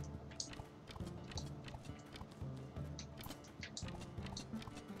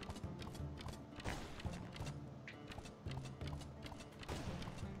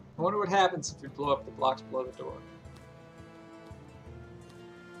 I wonder what happens if we blow up the blocks below the door.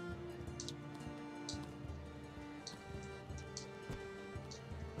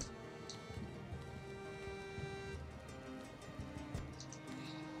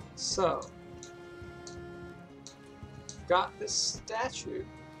 So, got this statue.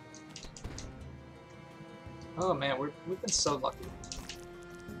 Oh man, we've been so lucky.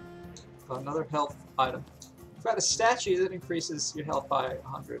 Another health item. We've got a statue that increases your health by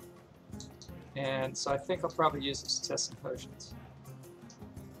 100. And so I think I'll probably use this to test some potions.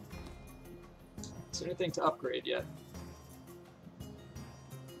 Is there anything to upgrade yet?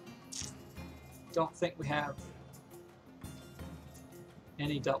 Don't think we have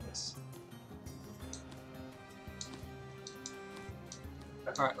any doubles.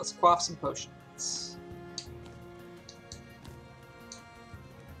 Alright, let's quaff some potions.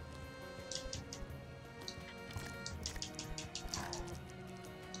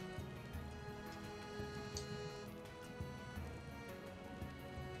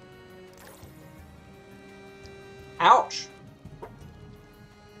 Ouch!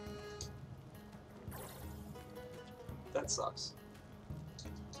 That sucks.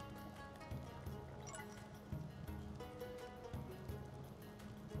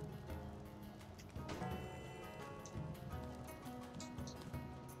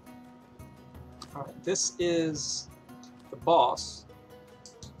 Alright, this is the boss.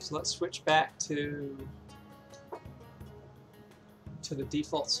 So let's switch back to the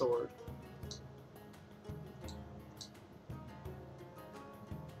default sword.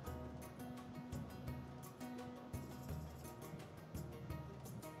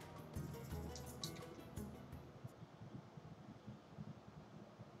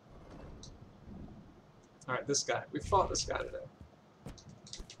 Alright, this guy. We fought this guy today.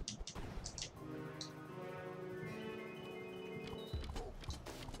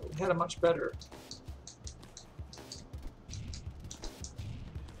 We had a much better...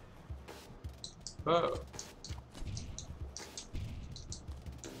 bow.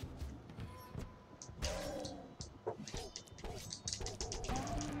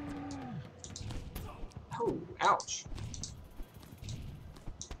 Oh, ouch.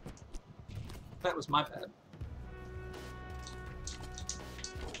 That was my bad.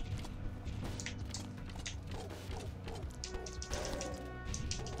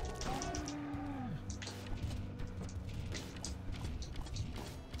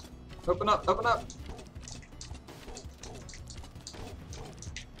 Open up, open up!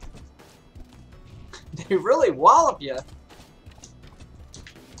 They really wallop you.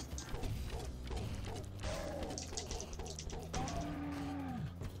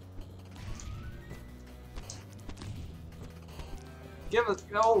 Give it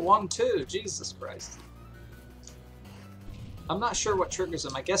the old 1-2, Jesus Christ. I'm not sure what triggers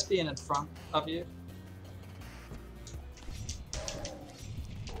them. I guess being in front of you.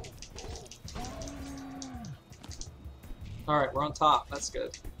 Alright, we're on top. That's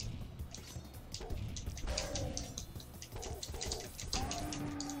good.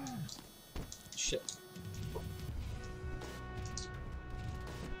 Shit.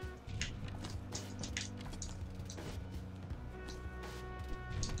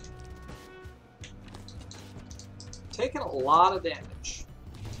 Taking a lot of damage.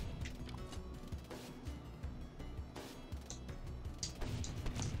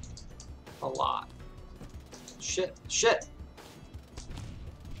 A lot. Shit. Shit.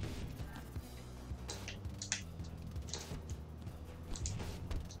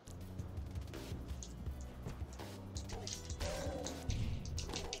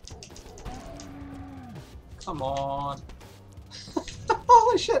 Come on.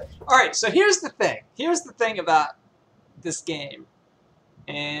 Holy shit. Alright, so here's the thing. Here's the thing about this game.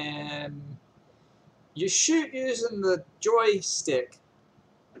 And you shoot using the joystick.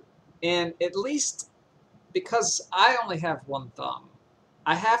 And at least because I only have one thumb,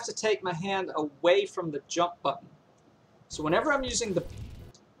 I have to take my hand away from the jump button. So whenever I'm using the...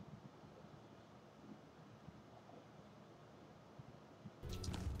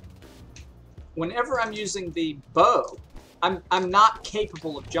 Whenever I'm using the bow, I'm not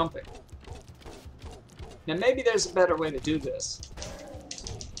capable of jumping. Now maybe there's a better way to do this.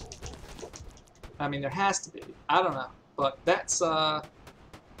 I mean, there has to be. I don't know. But that's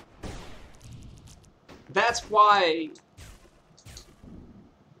why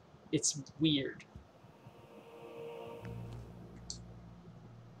it's weird.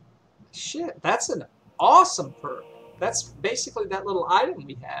 Shit, that's an awesome perk. That's basically that little item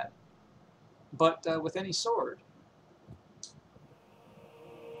we had, but with any sword.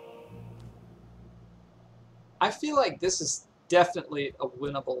 I feel like this is definitely a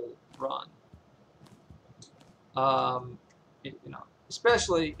winnable run. You know,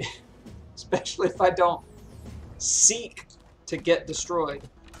 especially if I don't seek to get destroyed.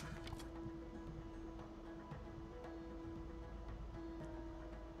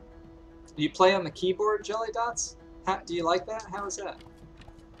 Do you play on the keyboard, Jelly Dots? Do you like that? How is that?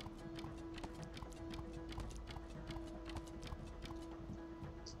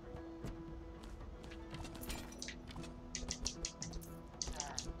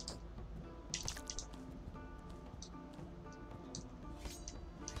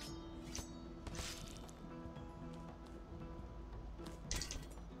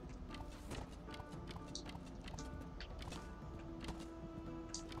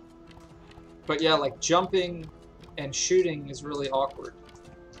 But yeah, like jumping and shooting is really awkward.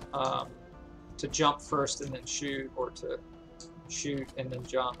 To jump first and then shoot, or to shoot and then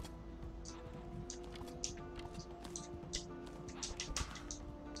jump.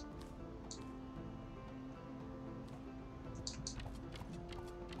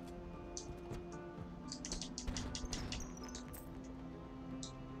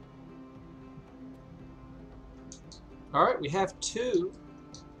 Alright, we have 2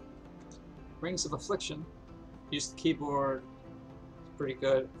 Rings of Affliction. Use the keyboard. Pretty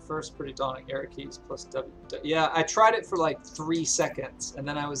good. First, pretty daunting. Arrow keys plus W. Yeah, I tried it for like 3 seconds, and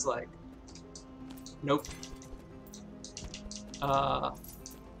then I was like, nope.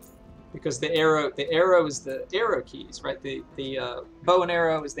 Because the arrow is the arrow keys, right? The bow and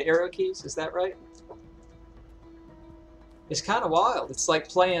arrow is the arrow keys. Is that right? It's kind of wild. It's like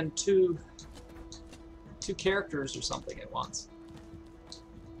playing two characters or something at once.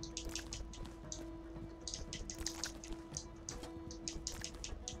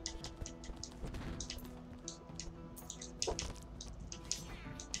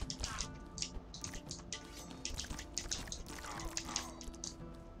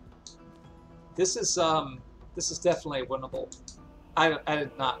 This is definitely winnable. I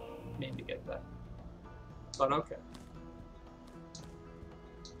did not mean to get that, but okay.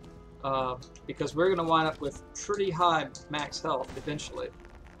 Because we're going to wind up with pretty high max health eventually,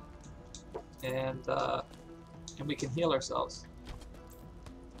 and we can heal ourselves.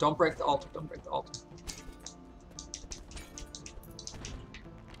 Don't break the altar. Don't break the altar.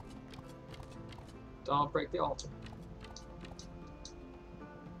 Don't break the altar.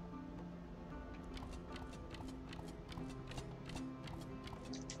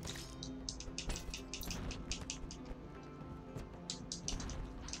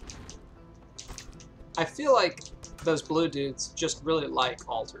 I feel like those blue dudes just really like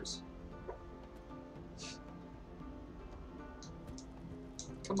altars.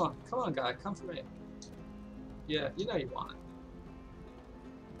 Come on, guy, come for me. Yeah, you know you want it.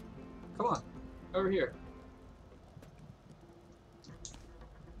 Come on, over here.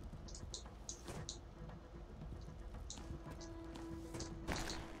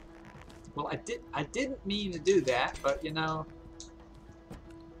 Well, I didn't mean to do that, but you know.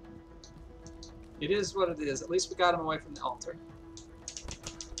 It is what it is. At least we got him away from the altar.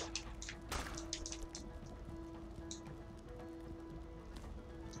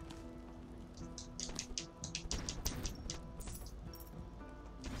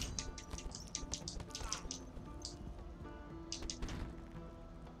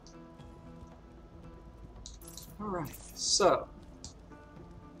 Alright, so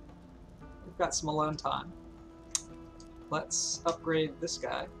we've got some alone time. Let's upgrade this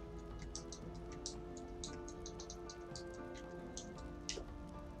guy.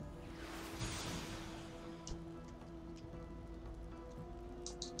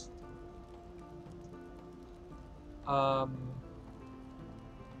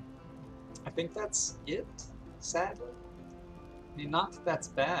 I think that's it, sadly. I mean, not that that's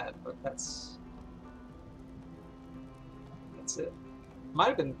bad, but that's it. Might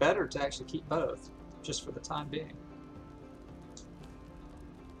have been better to actually keep both, just for the time being.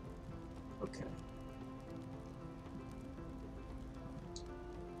 Okay.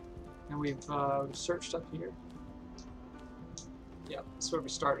 And we've searched up here. Yep, that's where we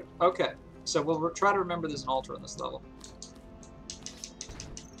started. Okay, so we'll try to remember there's an altar on this level.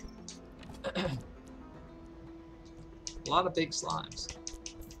 A lot of big slimes.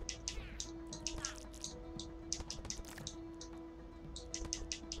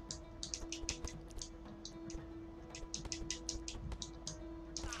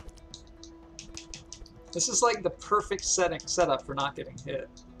 This is like the perfect setup for not getting hit.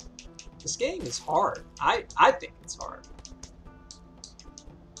 This game is hard. I think it's hard.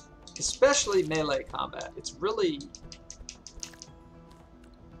 Especially melee combat. It's really...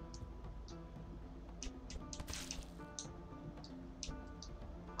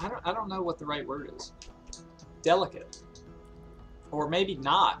 I don't know what the right word is. Delicate. Or maybe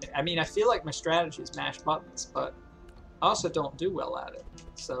not. I mean, I feel like my strategy is mash buttons, but I also don't do well at it.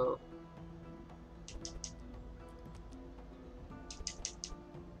 So...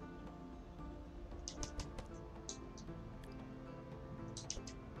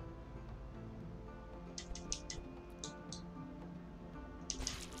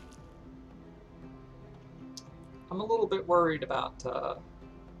 I'm a little bit worried about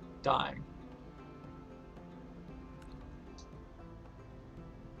dying.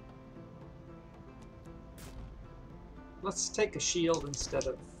 Let's take a shield instead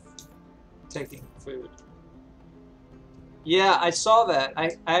of taking food. Yeah, I saw that.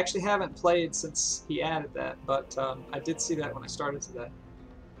 I actually haven't played since he added that, but I did see that when I started today.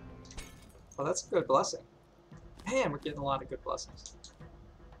 Oh, that's a good blessing. Man, we're getting a lot of good blessings.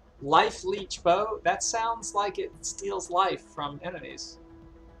 Life leech bow? That sounds like it steals life from enemies.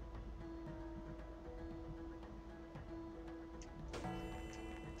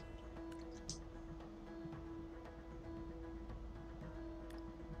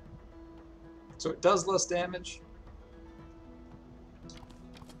 So it does less damage,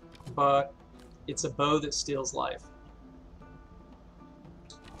 but it's a bow that steals life.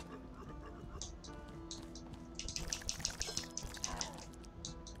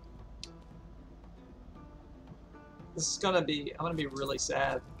 This is gonna be, I'm gonna be really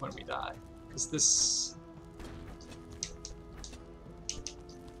sad when we die. Because this...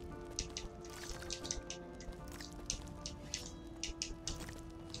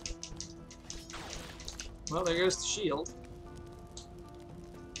 Well, there goes the shield.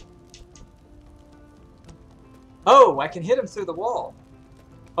 Oh, I can hit him through the wall.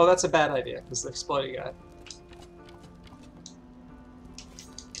 Oh, that's a bad idea, because the exploding guy.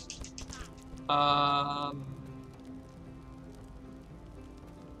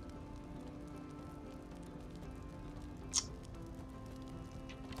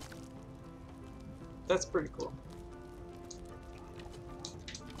 That's pretty cool.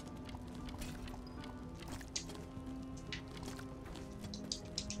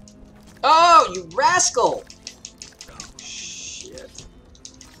 Oh, you rascal! Shit.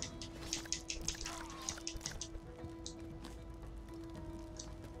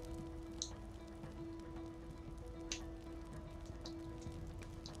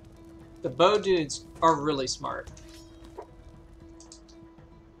 The bow dudes are really smart.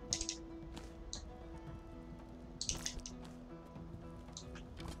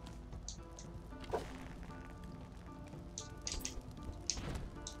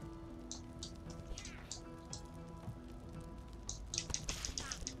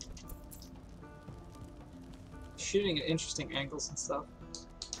 Shooting at interesting angles and stuff.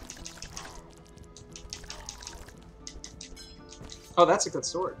 Oh, that's a good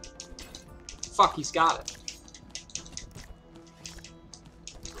sword. Fuck, he's got it.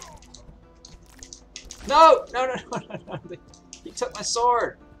 No! No, no, no, no, no. He took my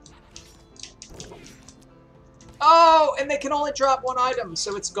sword. Oh, and they can only drop one item,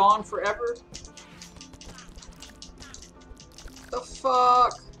 so it's gone forever? The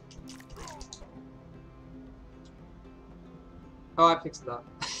fuck? Oh, I picked it up.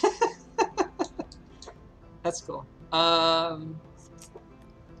 That's cool.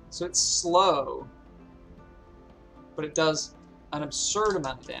 So it's slow, but it does an absurd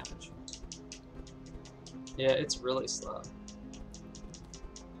amount of damage. Yeah, it's really slow.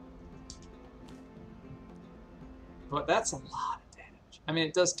 But that's a lot of damage. I mean,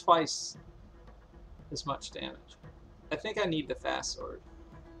 it does twice as much damage. I think I need the fast sword.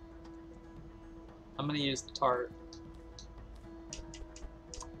 I'm gonna use the tart.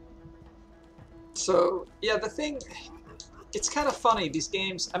 So, yeah, the thing, it's kind of funny, these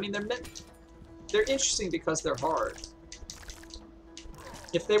games, I mean, they're interesting because they're hard.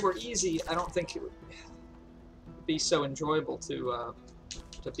 If they were easy, I don't think it would be so enjoyable to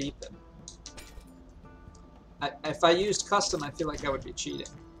beat them. If I used custom, I feel like I would be cheating.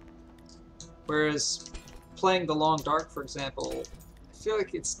 Whereas playing The Long Dark, for example, I feel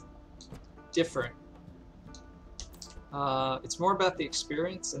like it's different. It's more about the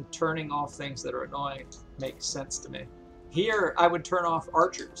experience, and turning off things that are annoying makes sense to me. Here, I would turn off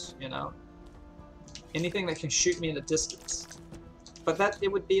archers, you know? Anything that can shoot me at a distance. But that,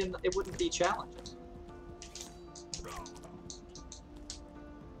 it wouldn't be challenging.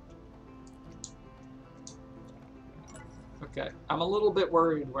 Okay, I'm a little bit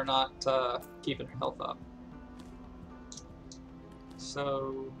worried we're not keeping our health up.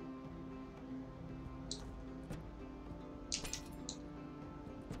 So...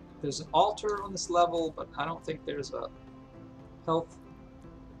 there's an altar on this level, but I don't think there's a health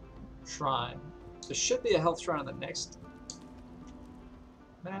shrine. There should be a health shrine on the next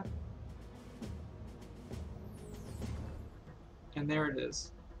map. And there it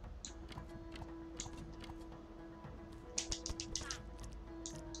is.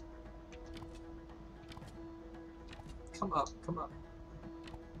 Come up, come up.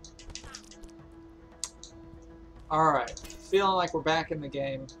 Alright, feeling like we're back in the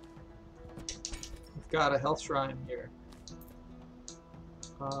game. We've got a health shrine here.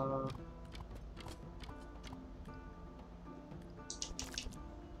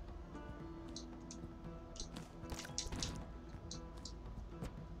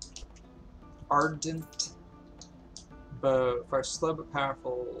 Ardent bow for slow but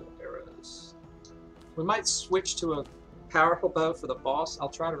powerful arrows. We might switch to a powerful bow for the boss. I'll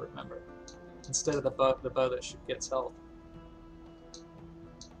try to remember. Instead of the bow that gets health.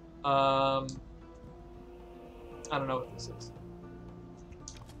 I don't know what this is.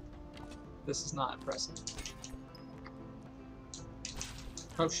 This is not impressive.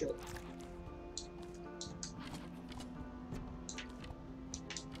 Oh shit.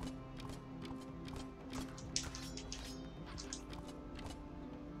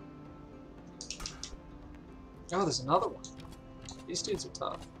 Oh, there's another one. These dudes are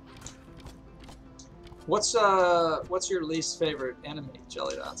tough. What's your least favorite enemy,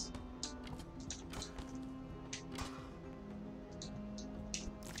 Jelly Dots?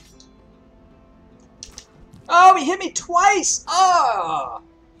 Oh, he hit me twice! Ah!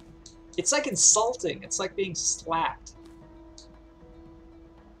 It's like insulting. It's like being slapped.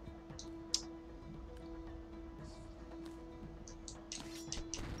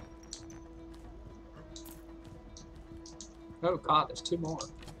 Oh god, there's two more.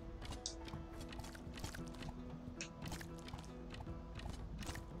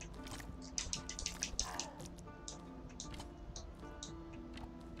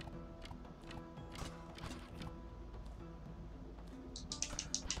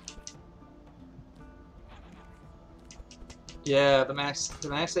 Yeah, the max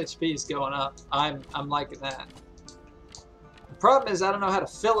HP is going up. I'm liking that. The problem is I don't know how to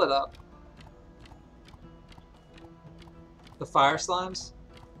fill it up. The fire slimes?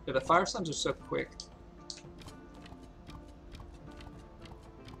 Yeah, the fire slimes are so quick.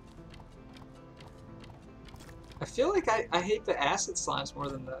 I feel like I hate the acid slimes more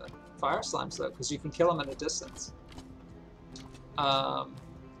than the fire slimes though, because you can kill them at a distance.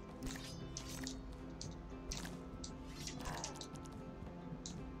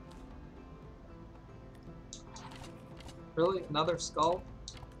 Really? Another skull?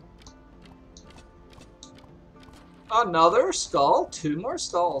 Another skull? Two more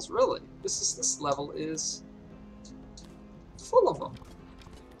skulls, really? This level is full of them.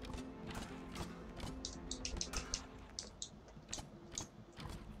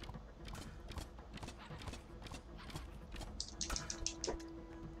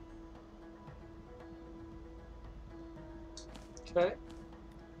 Okay.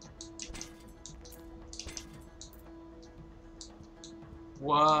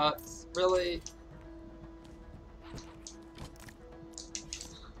 What? Really?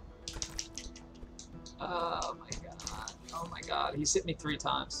 Oh my god. Oh my god. He's hit me 3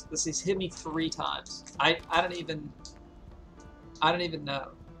 times. He's hit me 3 times. I don't even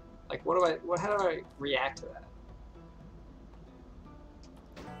know. Like how do I react to that?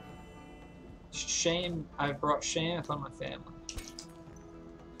 Shame, I brought shame upon my family.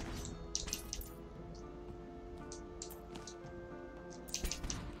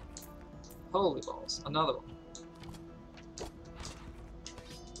 Holy balls, another one.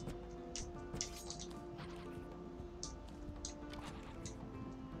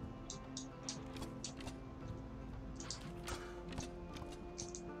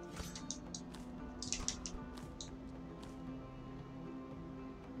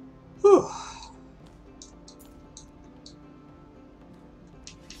 Whew.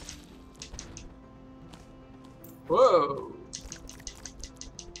 Whoa.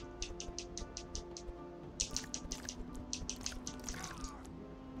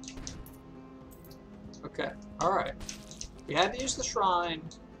 Okay, alright. We had to use the shrine.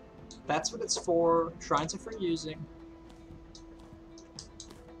 That's what it's for. Shrines are for using.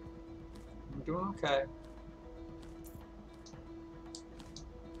 We're doing okay.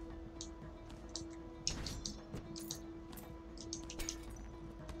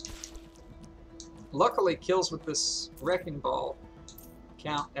 Luckily, kills with this wrecking ball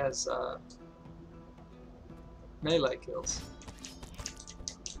count as melee kills.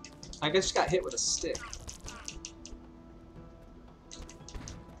 I guess got hit with a stick.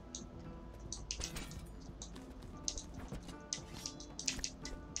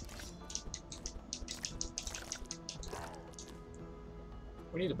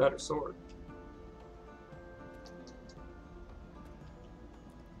 We need a better sword.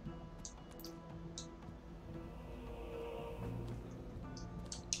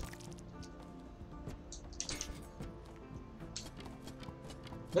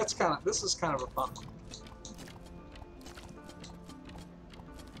 This is kind of a fun one.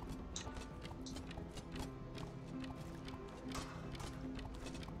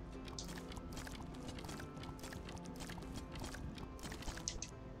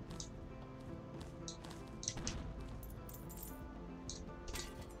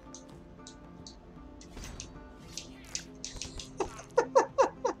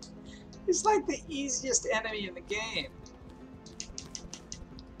 He's like the easiest enemy in the game.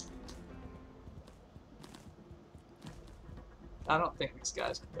 I don't think these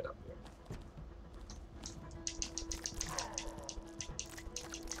guys can get up here.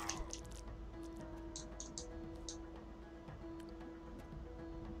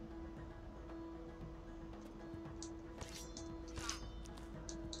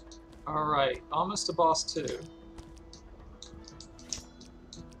 Alright, almost to boss 2.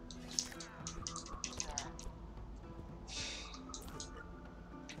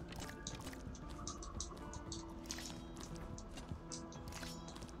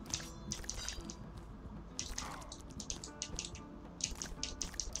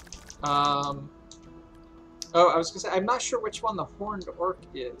 Oh, I was gonna say, I'm not sure which one the horned orc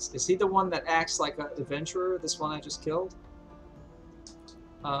is. Is he the one that acts like an adventurer, this one I just killed?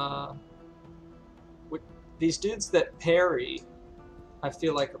 Uh, these dudes that parry, I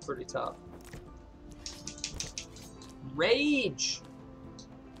feel like are pretty tough. Rage!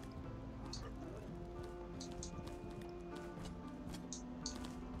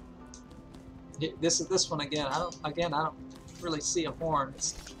 This one again. I don't really see a horn.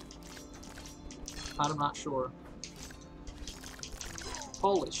 I'm not sure.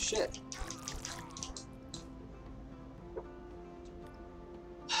 Holy shit.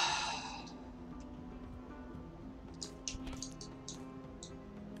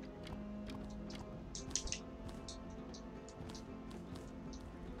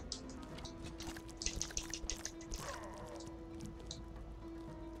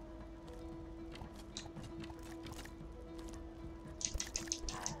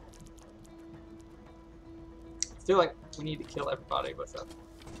 I feel like we need to kill everybody with them.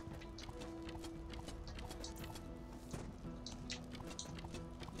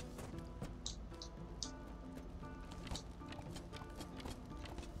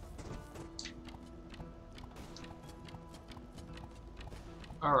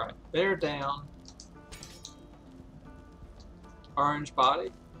 Alright, they're down. Orange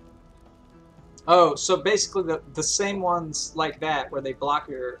body. Oh, so basically the same ones like that where they block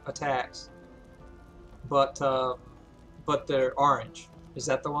your attacks. But they're orange. Is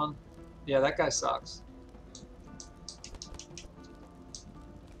that the one? Yeah, that guy sucks.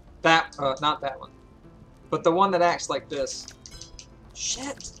 That, not that one. But the one that acts like this.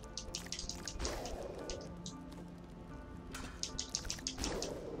 Shit!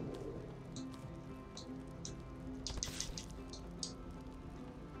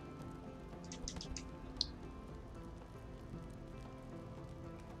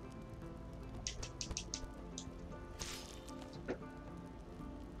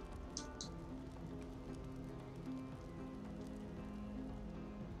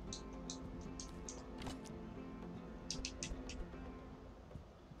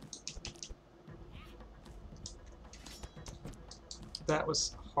 That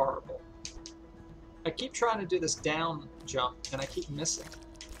was horrible. I keep trying to do this down jump, and I keep missing.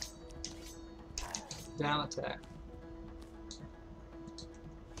 Down attack.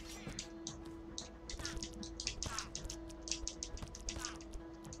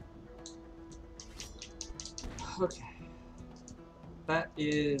 Okay. That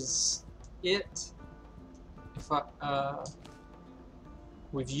is it. If I,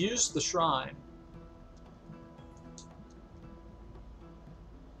 we've used the shrine.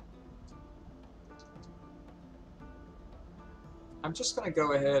 I'm just going to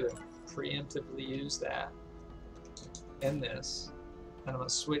go ahead and preemptively use that in this. And I'm going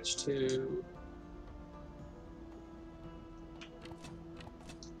to switch to...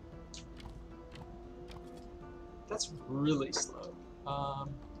 That's really slow.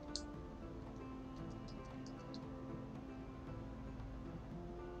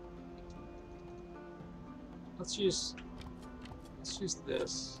 Let's use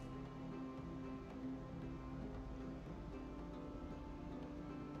this.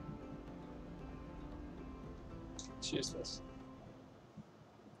 Use this.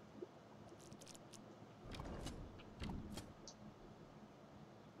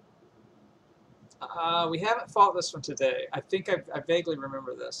 We haven't fought this one today. I think I vaguely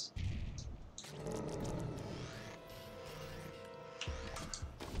remember this.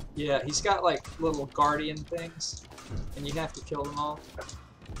 Yeah, he's got like little guardian things, and you have to kill them all.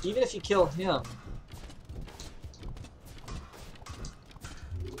 Even if you kill him,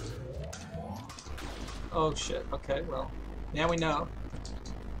 oh shit, okay, well, now we know.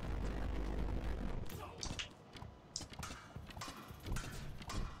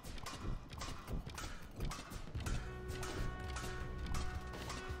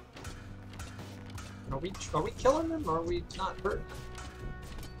 Are we killing them, or are we not hurting them?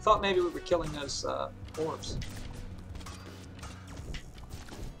 Thought maybe we were killing those orbs.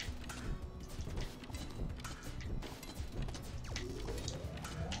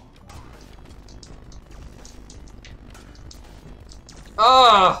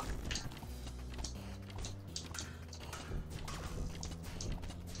 Ah!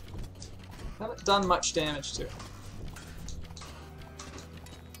 Haven't done much damage to him.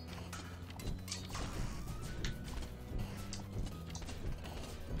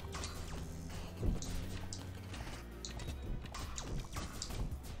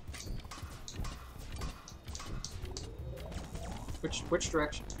 Which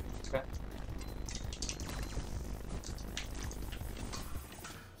direction? Okay.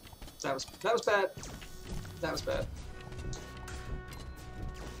 That was bad. that was bad.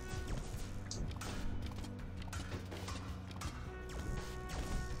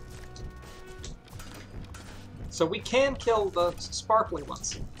 So we can kill the sparkly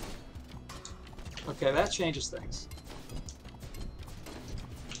ones. Okay, that changes things.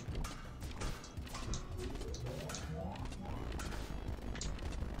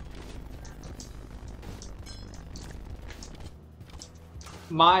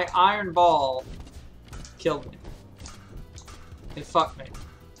 My iron ball killed me. It fucked me.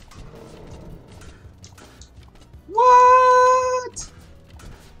 What?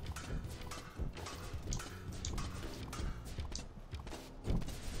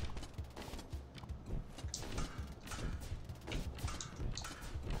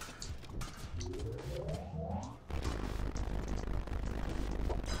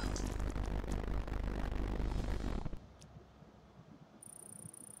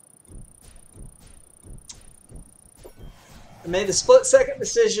 I made the split-second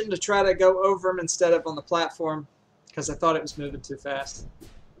decision to try to go over him instead of on the platform because I thought it was moving too fast.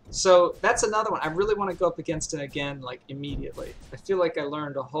 So that's another one. I really want to go up against it again, like, immediately. I feel like I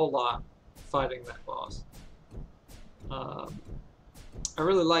learned a whole lot fighting that boss. I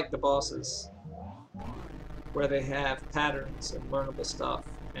really like the bosses where they have patterns and learnable stuff.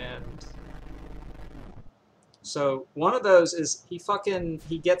 And so one of those is he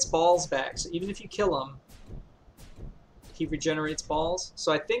gets balls back. So even if you kill him, he regenerates balls.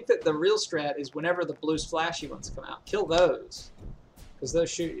 So I think that the real strat is whenever the blue splashy ones come out, kill those, because those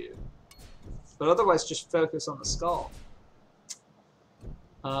shoot you. But otherwise, just focus on the skull.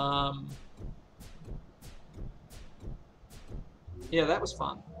 Yeah, that was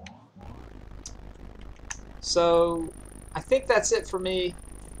fun. So I think that's it for me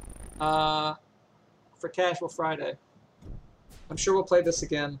for Casual Friday. I'm sure we'll play this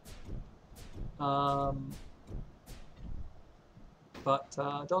again. But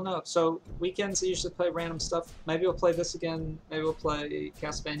I don't know. So weekends I usually play random stuff. Maybe we'll play this again. Maybe we'll play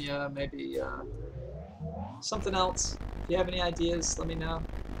Castlevania. Maybe something else. If you have any ideas, let me know.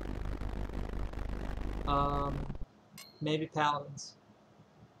 Maybe Paladins.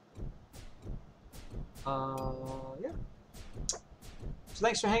 Yeah. So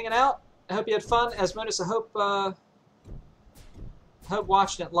thanks for hanging out. I hope you had fun. Asmodeus, I hope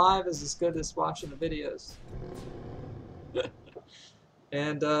watching it live is as good as watching the videos.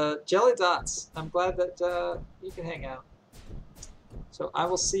 And Jelly Dots, I'm glad that you can hang out. So I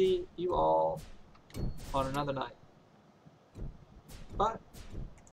will see you all on another night. Bye.